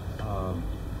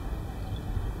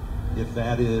if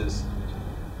that is,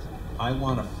 I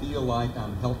want to feel like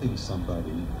I'm helping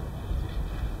somebody,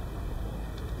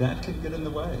 that can get in the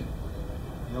way.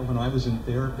 When I was in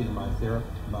therapy, my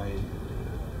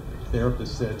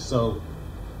therapist said, so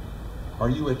are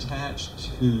you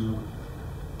attached to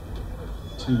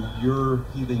your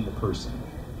healing the person,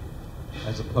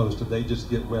 as opposed to they just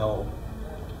get well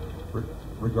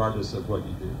regardless of what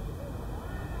you do?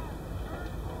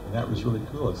 And that was really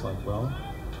cool. It's like, well,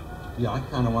 yeah, I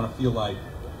kind of want to feel like,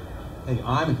 hey,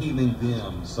 I'm healing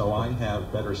them, so I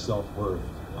have better self-worth.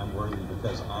 I'm worthy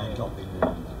because I'm helping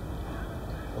them.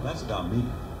 Well, that's about me.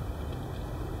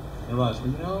 And I realized,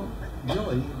 well,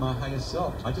 really, my highest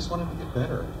self, I just want him to get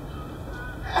better.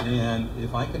 And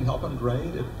if I can help him,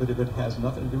 great. But if it has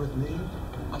nothing to do with me,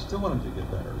 I still want him to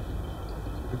get better.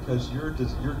 Because your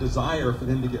desire for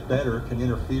them to get better can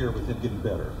interfere with him getting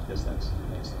better. I guess that's the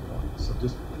point. So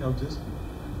just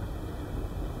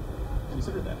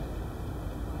consider that.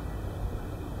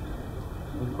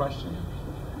 Another question?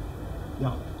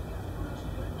 Yeah.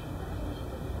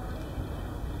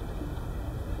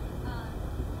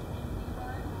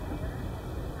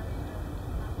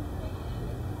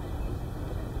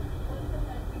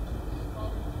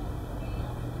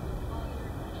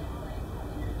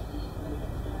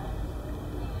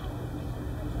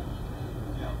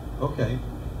 Okay,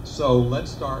 so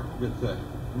let's start with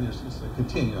there's just a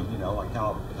continuum, like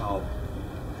how,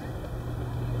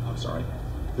 I'm sorry.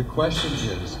 The question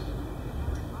is,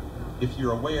 if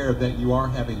you're aware that you are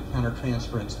having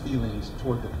countertransference feelings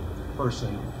toward the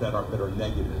person that are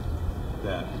negative,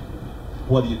 that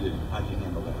what do you do? How do you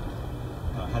handle that?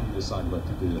 How do you decide what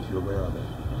to do if you're aware of it?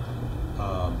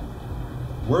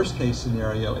 Worst case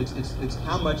scenario, it's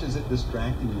how much is it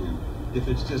distracting you? If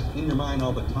it's just in your mind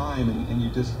all the time and you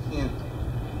just can't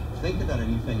think about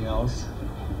anything else,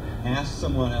 ask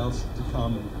someone else to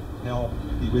come and help,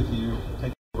 be with you,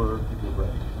 take over, give you a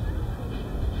break.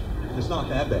 If it's not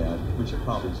that bad, which it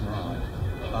probably is not,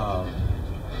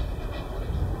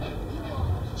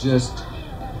 just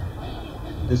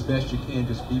as best you can,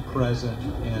 just be present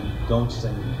and don't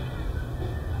say anything.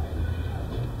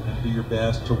 And do your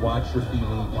best to watch your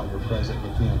feeling while you're present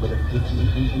with them. But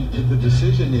if the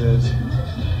decision is,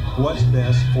 what's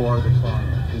best for the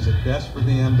client? Is it best for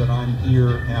them that I'm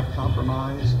here half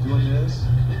compromised doing this?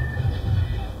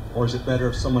 Or is it better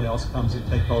if someone else comes and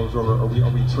takes over, or we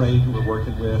trade who we're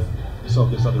working with so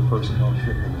this other person won't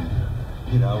trigger me?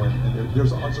 And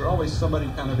there's always somebody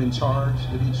kind of in charge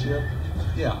at each shift.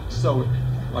 Yeah, so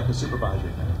like a supervisor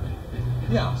kind of thing.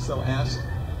 Yeah, so ask,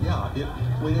 if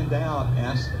when in doubt,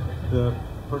 ask the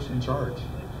person in charge.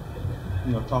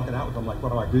 Talk it out with them, like,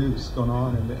 what do I do? This is going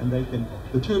on, and they can,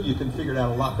 the two of you can figure it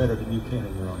out a lot better than you can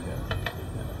in your own head.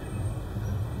 Yeah.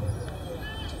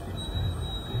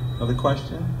 Another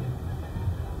question?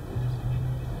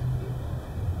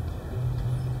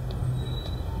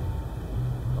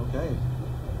 Okay.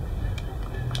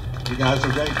 You guys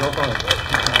are great. Go for it.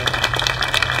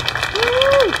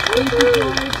 Thank you,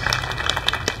 George.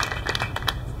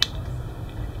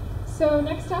 So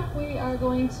next up, we are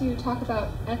going to talk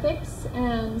about ethics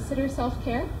and sitter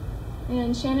self-care.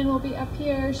 And Shannon will be up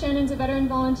here. Shannon's a veteran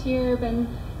volunteer, been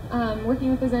working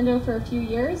with the Zendo for a few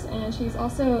years, and she's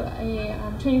also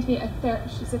training to be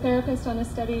she's a therapist on a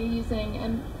study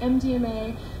using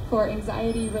MDMA for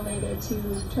anxiety related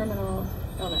to terminal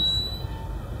illness.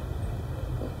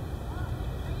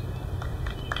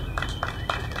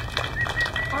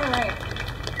 All right.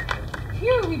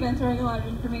 Phew, we've been throwing a lot of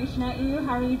information at you.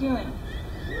 How are you doing?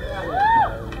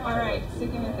 All right,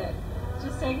 sticking with it.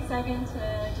 Just take a second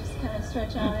to just kind of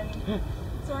stretch out any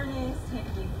soreness, take a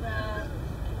deep breath.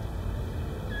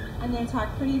 I'm going to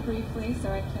talk pretty briefly so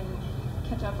I can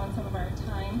catch up on some of our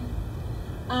time.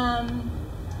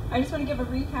 I just want to give a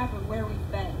recap of where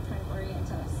we've been, kind of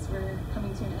orient us. We're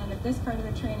coming to an end of this part of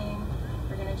the training.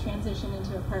 We're going to transition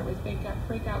into a part with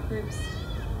breakout groups.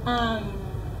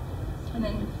 And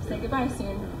then say goodbye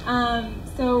soon.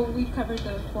 So we've covered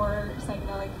the 4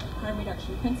 psychedelic harm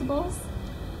reduction principles.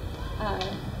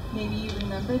 Maybe you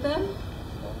remember them.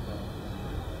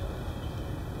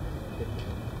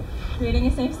 Creating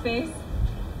a safe space.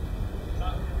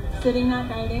 Sitting, not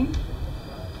guiding.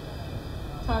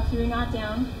 Talk through, not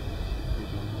down.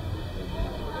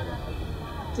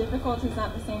 difficult is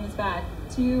not the same as bad.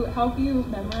 To help you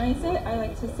memorize it, I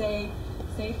like to say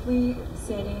safely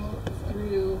sitting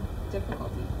through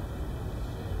difficulty.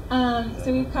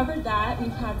 So we've covered that.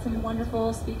 We've had some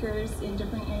wonderful speakers in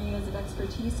different areas of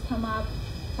expertise come up,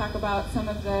 talk about some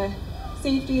of the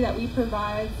safety that we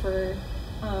provide for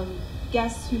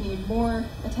guests who need more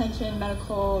attention,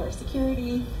 medical or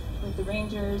security, with the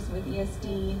rangers, with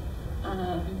ESD,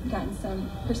 gotten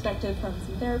some perspective from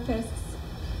some therapists.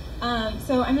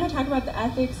 So I'm going to talk about the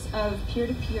ethics of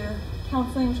peer-to-peer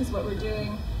counseling, which is what we're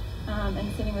doing,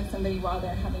 and sitting with somebody while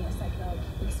they're having a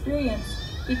psychedelic experience,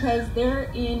 because they're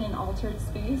in an altered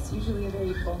space, usually a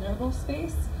very vulnerable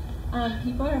space.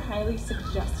 People are highly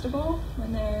suggestible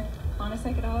when they're on a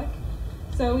psychedelic.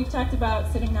 So we've talked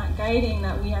about sitting, not guiding,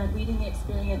 that we aren't leading the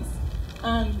experience,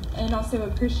 and also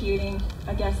appreciating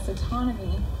a guest's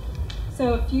autonomy.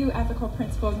 So a few ethical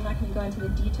principles, I'm not going to go into the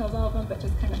details of all of them, but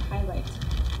just kind of highlight.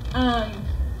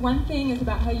 One thing is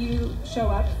about how you show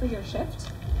up for your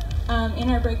shift. In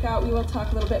our breakout, we will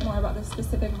talk a little bit more about the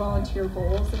specific volunteer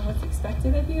goals and what's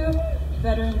expected of you.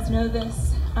 Veterans know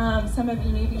this. Some of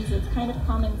you newbies, it's kind of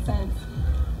common sense.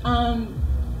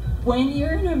 When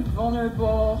you're in a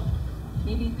vulnerable,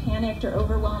 maybe panicked or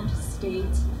overwhelmed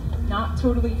state, not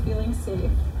totally feeling safe,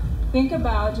 think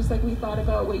about, just like we thought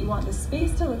about what you want the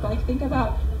space to look like, think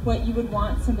about what you would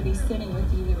want somebody sitting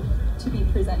with you to be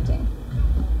presenting.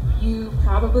 You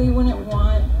probably wouldn't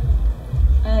want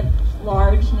a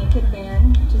large naked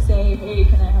man to say, hey,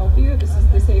 can I help you? This is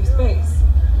the safe space.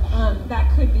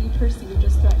 That could be perceived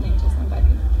as threatening to somebody.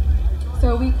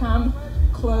 So we come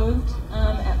clothed,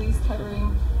 at least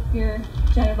covering your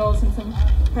genitals and some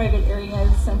private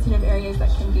areas, sensitive areas that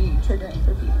can be triggering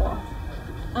for people.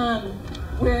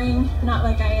 Wearing, not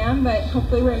like I am, but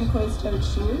hopefully wearing closed-toed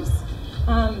shoes,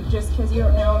 just because you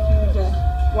don't know if you need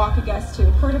to walk a guest to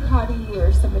a porta potty,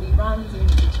 or somebody runs and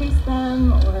you need to chase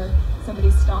them, or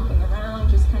somebody's stomping around,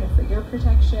 just kind of for your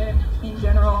protection. In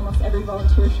general, almost every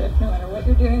volunteer shift, no matter what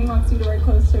you're doing, wants you to wear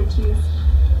closed-toed shoes.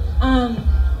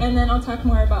 And then I'll talk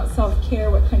more about self-care,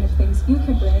 what kind of things you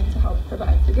can bring to help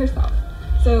provide for yourself.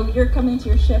 So you're coming to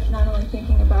your shift not only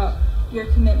thinking about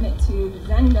your commitment to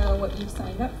Zendo, what you've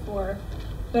signed up for,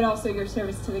 but also your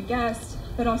service to the guest,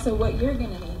 but also what you're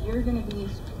going to need. You're going to be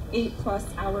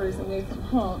 8+ hours away from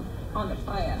home on the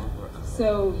playa.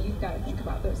 So you've got to think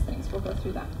about those things. We'll go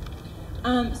through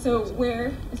that. So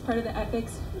where is part of the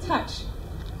ethics? Touch.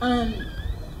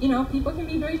 You know, people can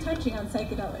be very touchy on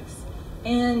psychedelics.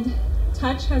 And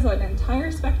touch has an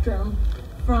entire spectrum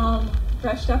from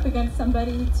brushed up against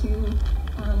somebody to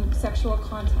sexual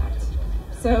contact.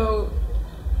 So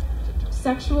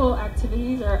sexual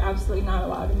activities are absolutely not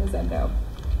allowed in the Zendo.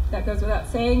 That goes without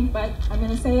saying, but I'm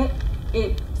going to say it.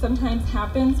 It sometimes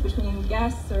happens between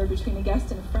guests or between a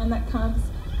guest and a friend that comes,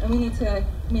 and we need to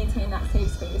maintain that safe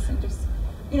space and just,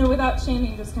 you know, without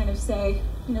shaming, just kind of say,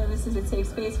 you know, this is a safe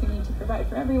space we need to provide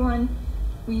for everyone.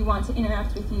 We want to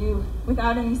interact with you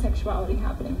without any sexuality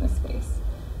happening in this space.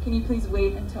 Can you please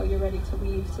wait until you're ready to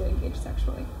leave to engage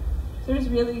sexually? So just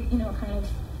really, you know, kind of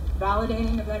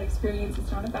validating of that experience.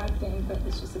 It's not a bad thing, but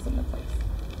this just isn't the place.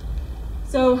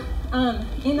 So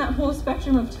in that whole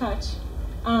spectrum of touch,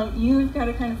 you've got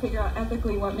to kind of figure out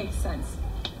ethically what makes sense.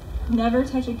 Never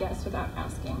touch a guest without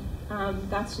asking.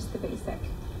 That's just the basic.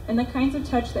 And the kinds of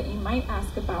touch that you might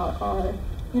ask about are,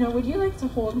 you know, would you like to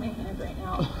hold my hand right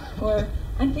now? Or,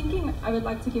 I'm thinking I would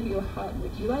like to give you a hug.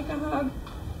 Would you like a hug?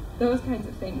 Those kinds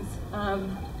of things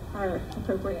are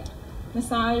appropriate.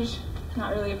 Massage,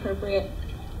 not really appropriate.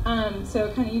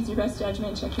 So kind of use your best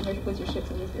judgment, checking with your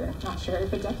shift if you're not sure,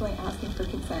 but definitely asking for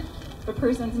consent. If a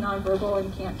person's nonverbal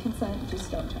and can't consent,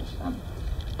 just don't touch them.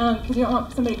 Because you don't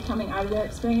want somebody coming out of their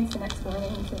experience the next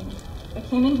morning and saying, I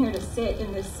came in here to sit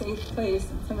in this safe place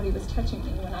and somebody was touching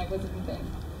me when I wasn't even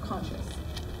conscious.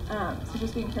 So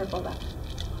just being careful of that.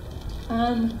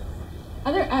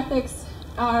 Other ethics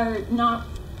are not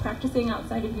practicing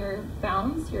outside of your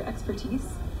bounds, your expertise.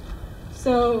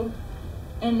 So,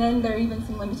 and then there are even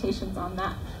some limitations on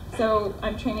that. So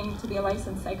I'm training to be a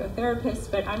licensed psychotherapist,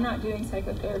 but I'm not doing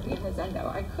psychotherapy in the Zendo.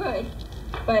 I could,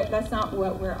 but that's not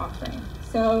what we're offering.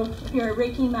 So if you're a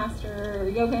Reiki master or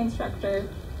yoga instructor,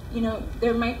 you know,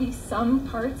 there might be some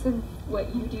parts of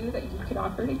what you do that you could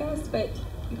offer to guests, but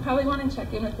you probably want to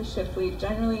check in with the shift lead.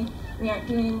 Generally, we aren't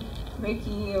doing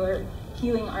Reiki or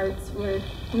healing arts.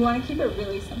 We want to keep it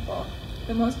really simple.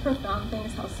 The most profound thing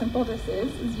is how simple this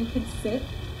is you can sit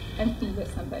and be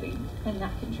with somebody, and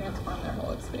that can transform their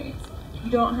whole experience.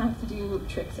 You don't have to do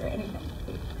tricks or anything.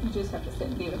 You just have to sit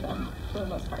and be with them for the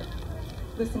most part.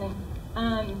 Listening.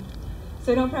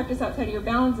 So don't practice outside of your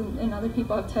bounds, and other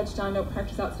people have touched on don't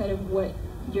practice outside of what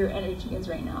your energy is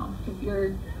right now. If you're,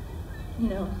 you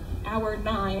know, hour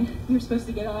 9, you're supposed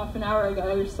to get off an hour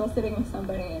ago, you're still sitting with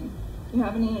somebody and you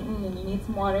haven't eaten and you need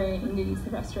some water and you need to use the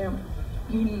restroom,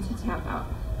 you need to tap out.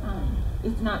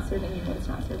 It's not serving you, but it's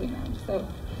not serving them. So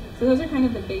those are kind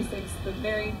of the basics, the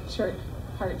very short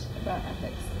part about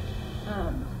ethics.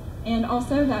 And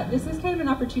also that this is kind of an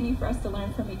opportunity for us to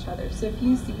learn from each other. So if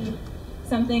you see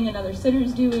something another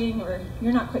sitter's doing, or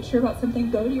you're not quite sure about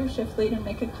something, go to your shift lead and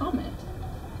make a comment.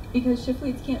 Because shift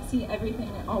leads can't see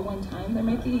everything at all one time. There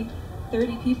might be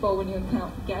 30 people when you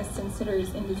count guests and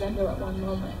sitters into Zendo at one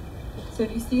moment. So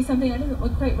if you see something that doesn't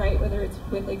look quite right, whether it's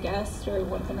with a guest or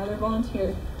with another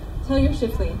volunteer, tell your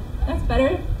shift lead. That's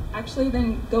better actually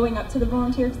than going up to the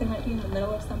volunteer because they might be in the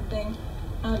middle of something.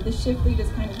 The shift lead is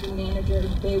kind of the manager.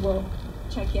 They will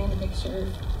check in and make sure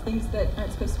things that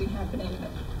aren't supposed to be happening,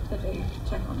 that they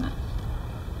check on that.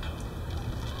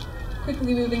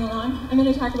 Quickly moving along, I'm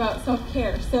going to talk about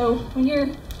self-care. So when you're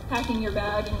packing your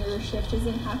bag and your shift is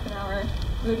in half an hour,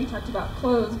 we already talked about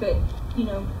clothes, but you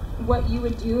know what you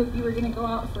would do if you were going to go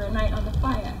out for a night on the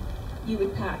playa. You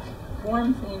would pack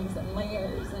warm things and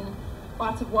layers and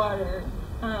lots of water,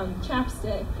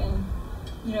 chapstick, and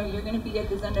you know you're going to be at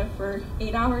the Zendo for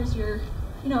 8 hours.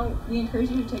 We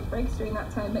encourage you to take breaks during that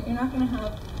time, but you're not going to have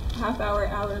a half-hour,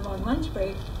 hour-long lunch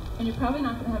break, and you're probably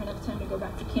not going to have enough time to go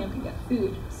back to camp and get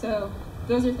food. So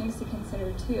those are things to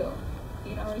consider too.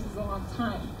 8 hours is a long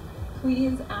time.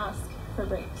 Please ask for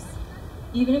breaks.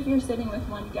 Even if you're sitting with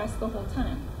one guest the whole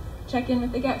time, check in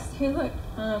with the guest. Hey, look,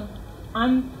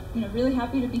 I'm really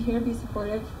happy to be here, be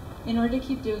supportive. In order to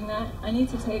keep doing that, I need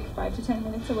to take 5 to 10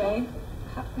 minutes away.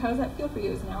 How does that feel for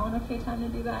you? Is now an okay time to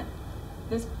do that?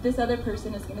 This other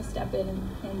person is going to step in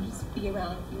and just be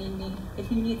around if you need me,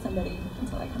 if you need somebody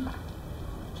until I come back.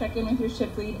 Check in with your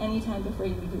shift lead anytime before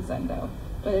you leave the Zendo,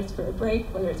 whether it's for a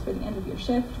break, whether it's for the end of your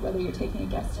shift, whether you're taking a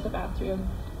guest to the bathroom.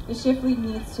 The shift lead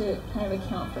needs to kind of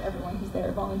account for everyone who's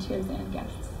there, volunteers and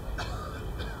guests.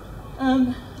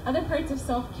 Other parts of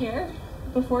self-care,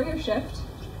 before your shift,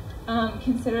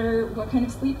 consider what kind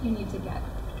of sleep you need to get,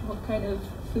 what kind of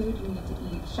food you need to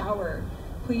eat, shower.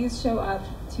 Please show up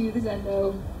to the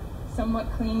Zendo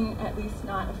somewhat clean, at least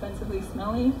not offensively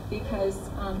smelly, because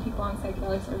people on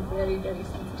psychedelics are very, very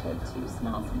sensitive to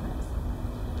smell sometimes.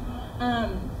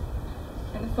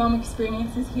 And the foam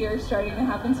experience is here starting to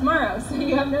happen tomorrow, so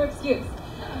you have no excuse.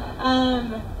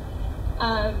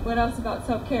 What else about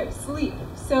self-care? Sleep.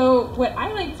 So what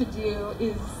I like to do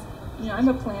is, I'm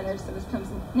a planner, so this comes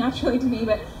naturally to me,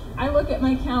 but I look at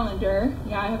my calendar.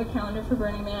 Yeah, I have a calendar for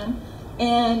Burning Man.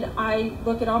 And I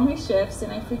look at all my shifts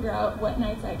and I figure out what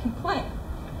nights I can play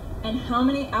and how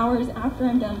many hours after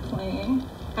I'm done playing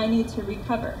I need to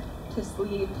recover, to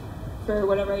sleep, for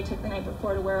whatever I took the night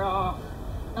before to wear off.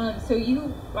 I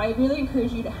really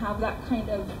encourage you to have that kind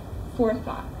of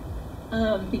forethought,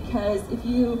 because if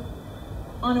you,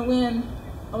 on a whim,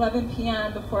 11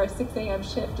 p.m. before a 6 a.m.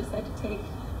 shift, decide to take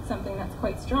something that's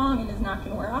quite strong and is not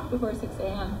going to wear off before 6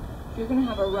 a.m., you're going to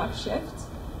have a rough shift.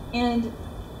 And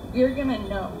you're gonna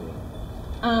know.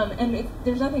 And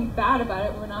there's nothing bad about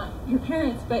it, we're not your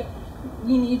parents, but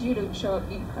we need you to show up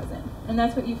being present. And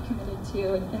that's what you've committed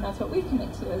to, and that's what we've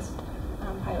committed to as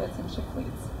pilots and shift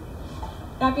leads.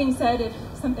 That being said, if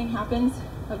something happens,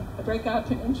 a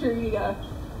breakup, an injury,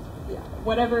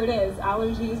 whatever it is,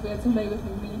 allergies, we had somebody with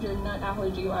a major nut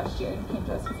allergy last year and came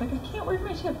to us, it's like, I can't work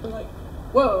my shift. We're like,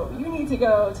 whoa, you need to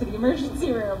go to the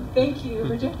emergency room. Thank you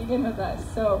for checking in with us.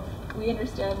 So we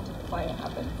understand why it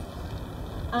happened.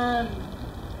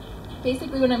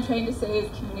 Basically what I'm trying to say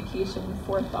is communication,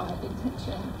 forethought,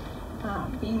 intention,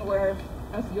 being aware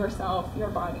of yourself, your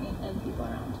body, and people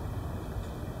around.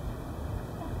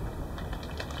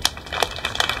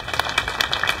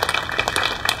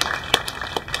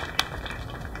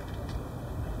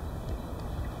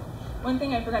 One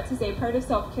thing I forgot to say, part of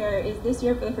self-care is this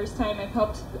year for the first time I've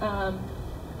helped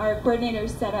our coordinators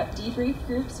set up debrief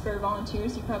groups for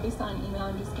volunteers. You probably saw an email,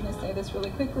 I'm just going to say this really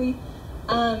quickly.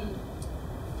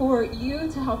 For you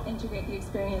to help integrate the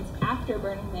experience after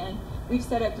Burning Man, we've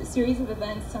set up a series of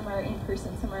events, some are in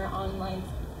person, some are online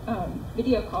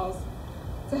video calls,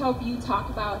 to help you talk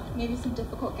about maybe some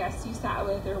difficult guests you sat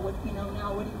with, or what,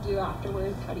 now what do you do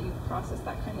afterwards, how do you process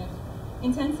that kind of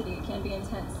intensity. It can be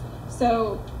intense.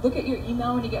 So look at your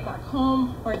email when you get back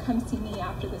home, or come see me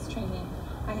after this training.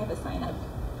 I have a sign up.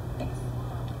 Thanks.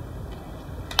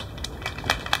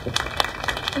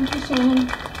 Thank you,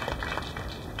 Shannon.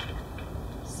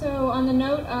 So on the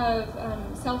note of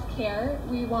self-care,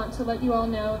 we want to let you all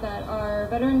know that our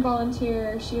veteran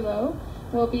volunteer, Shiloh,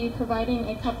 will be providing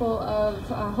a couple of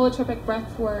holotropic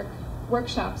breathwork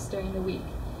workshops during the week.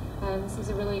 This is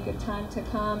a really good time to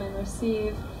come and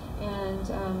receive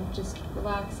and just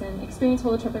relax and experience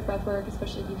holotropic breathwork,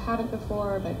 especially if you haven't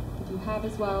before, but if you have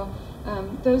as well.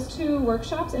 Those 2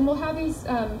 workshops, and we'll have these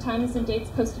times and dates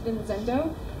posted in the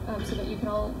Zendo so that you can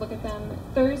all look at them.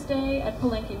 Thursday at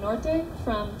Palenque Norte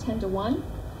from 10 to 1,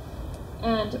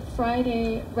 and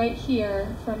Friday right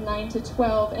here from 9 to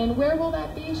 12. And where will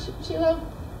that be, Sheila?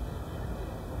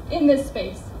 In this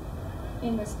space.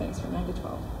 In this space from 9 to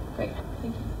 12. Great,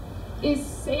 thank you. Is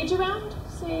Sage around?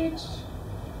 Sage?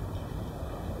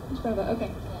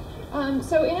 Okay.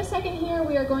 So in a second here,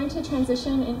 we are going to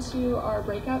transition into our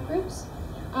breakout groups.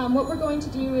 What we're going to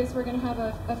do is we're going to have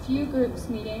a few groups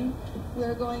meeting.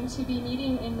 We're going to be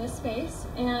meeting in this space,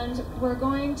 and we're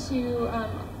going to,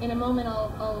 in a moment,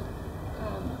 I'll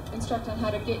instruct on how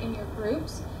to get in your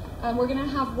groups. We're going to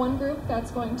have one group that's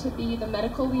going to be the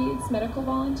medical leads, medical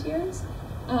volunteers,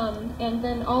 and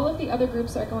then all of the other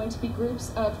groups are going to be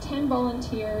groups of 10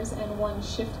 volunteers and 1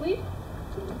 shift lead.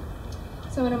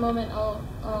 So in a moment, I'll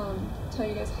tell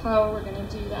you guys how we're going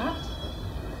to do that.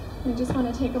 We just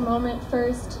want to take a moment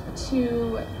first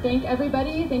to thank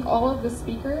everybody, thank all of the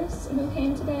speakers who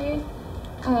came today,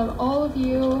 all of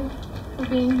you for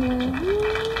being here.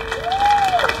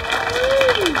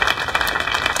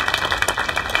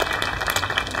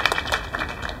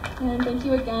 And thank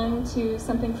you again to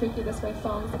Something Freaky This Way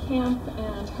Phones Camp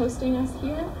and hosting us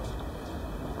here.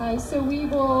 So we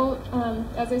will,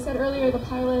 as I said earlier, the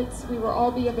pilots, we will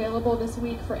all be available this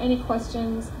week for any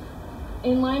questions.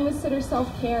 In line with sitter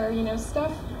self-care, you know,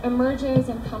 stuff emerges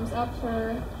and comes up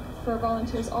for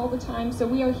volunteers all the time, so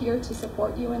we are here to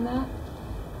support you in that.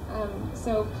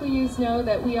 So please know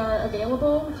that we are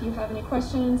available if you have any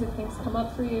questions, if things come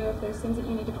up for you, if there's things that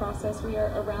you need to process, we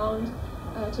are around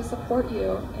to support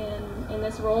you in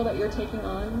this role that you're taking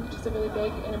on, which is a really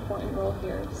big and important role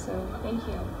here, so thank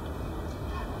you.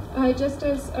 Just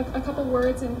as a couple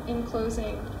words in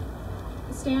closing,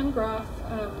 Stan Groff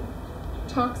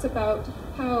talks about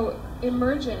how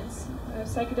emergence,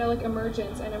 psychedelic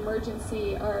emergence and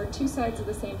emergency are 2 sides of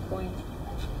the same coin.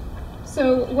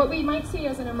 So what we might see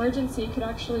as an emergency could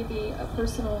actually be a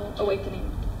personal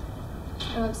awakening.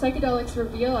 Psychedelics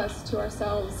reveal us to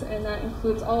ourselves, and that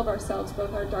includes all of ourselves,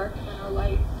 both our dark and our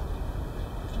light.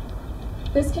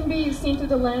 This can be seen through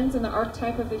the lens and the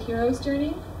archetype of the hero's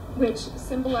journey, which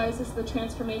symbolizes the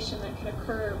transformation that can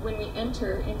occur when we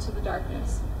enter into the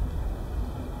darkness.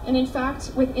 And in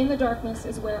fact, within the darkness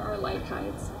is where our light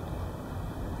hides.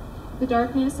 The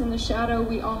darkness and the shadow,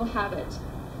 we all have it.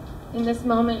 In this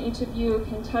moment, each of you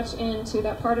can touch into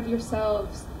that part of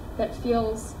yourselves that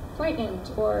feels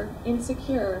frightened or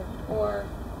insecure or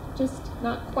just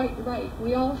not quite right.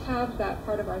 We all have that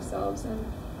part of ourselves, and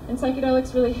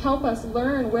psychedelics really help us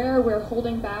learn where we're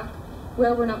holding back,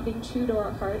 where we're not being true to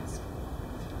our hearts.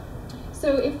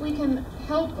 So if we can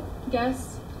help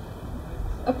guests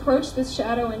approach this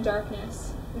shadow and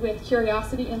darkness with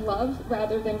curiosity and love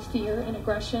rather than fear and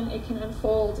aggression, it can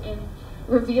unfold and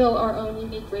reveal our own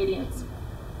unique radiance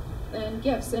and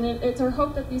gifts. And it's our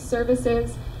hope that these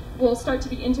services will start to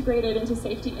be integrated into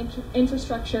safety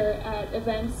infrastructure at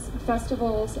events,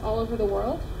 festivals all over the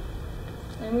world.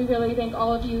 And we really thank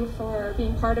all of you for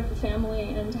being part of the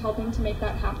family and helping to make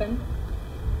that happen.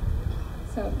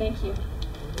 So thank you.